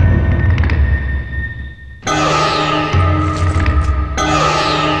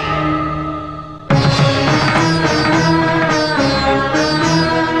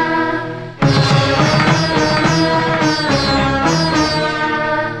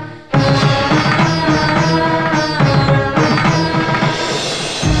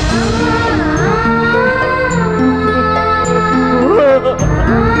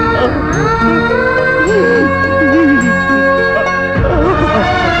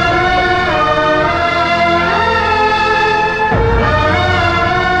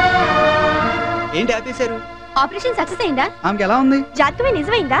 ఏంటి ఆపేశారు? ఆపరేషన్ సక్సెస్ అయిందా? ఆమెకి ఎలా ఉంది? జాతకమే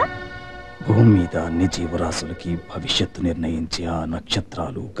నిజమైందా? భూమి మీద అన్ని జీవరాశులకి భవిష్యత్తు నిర్ణయించే ఆ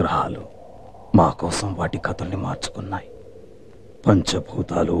నక్షత్రాలు, గ్రహాలు మా కోసం వాటి కథల్ని మార్చుకున్నాయి.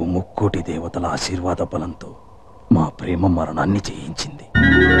 పంచభూతాలు, ముక్కోటి దేవతల ఆశీర్వాద బలంతో మా ప్రేమ మరణాన్ని జయించింది.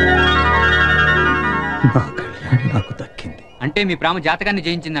 నా కళ్యాణి నాకు దక్కింది. అంటే మీ ప్రేమ జాతకాన్ని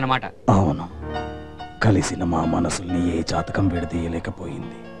జయించిందన్నమాట. అవును, కలిసిన మా మనసుల్ని ఏ జాతకం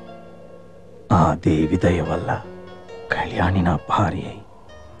విడదీయలేకపోయింది. ఆ దేవి దయ వల్ల కళ్యాణి నా భార్య అయి,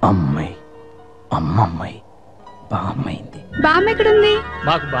 అమ్మాయి, అమ్మమ్మాయి, బామ్మైంది. బామ్మ ఎక్కడుంది?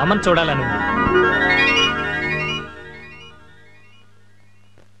 మాకు బామ్మని చూడాలని ఉంది.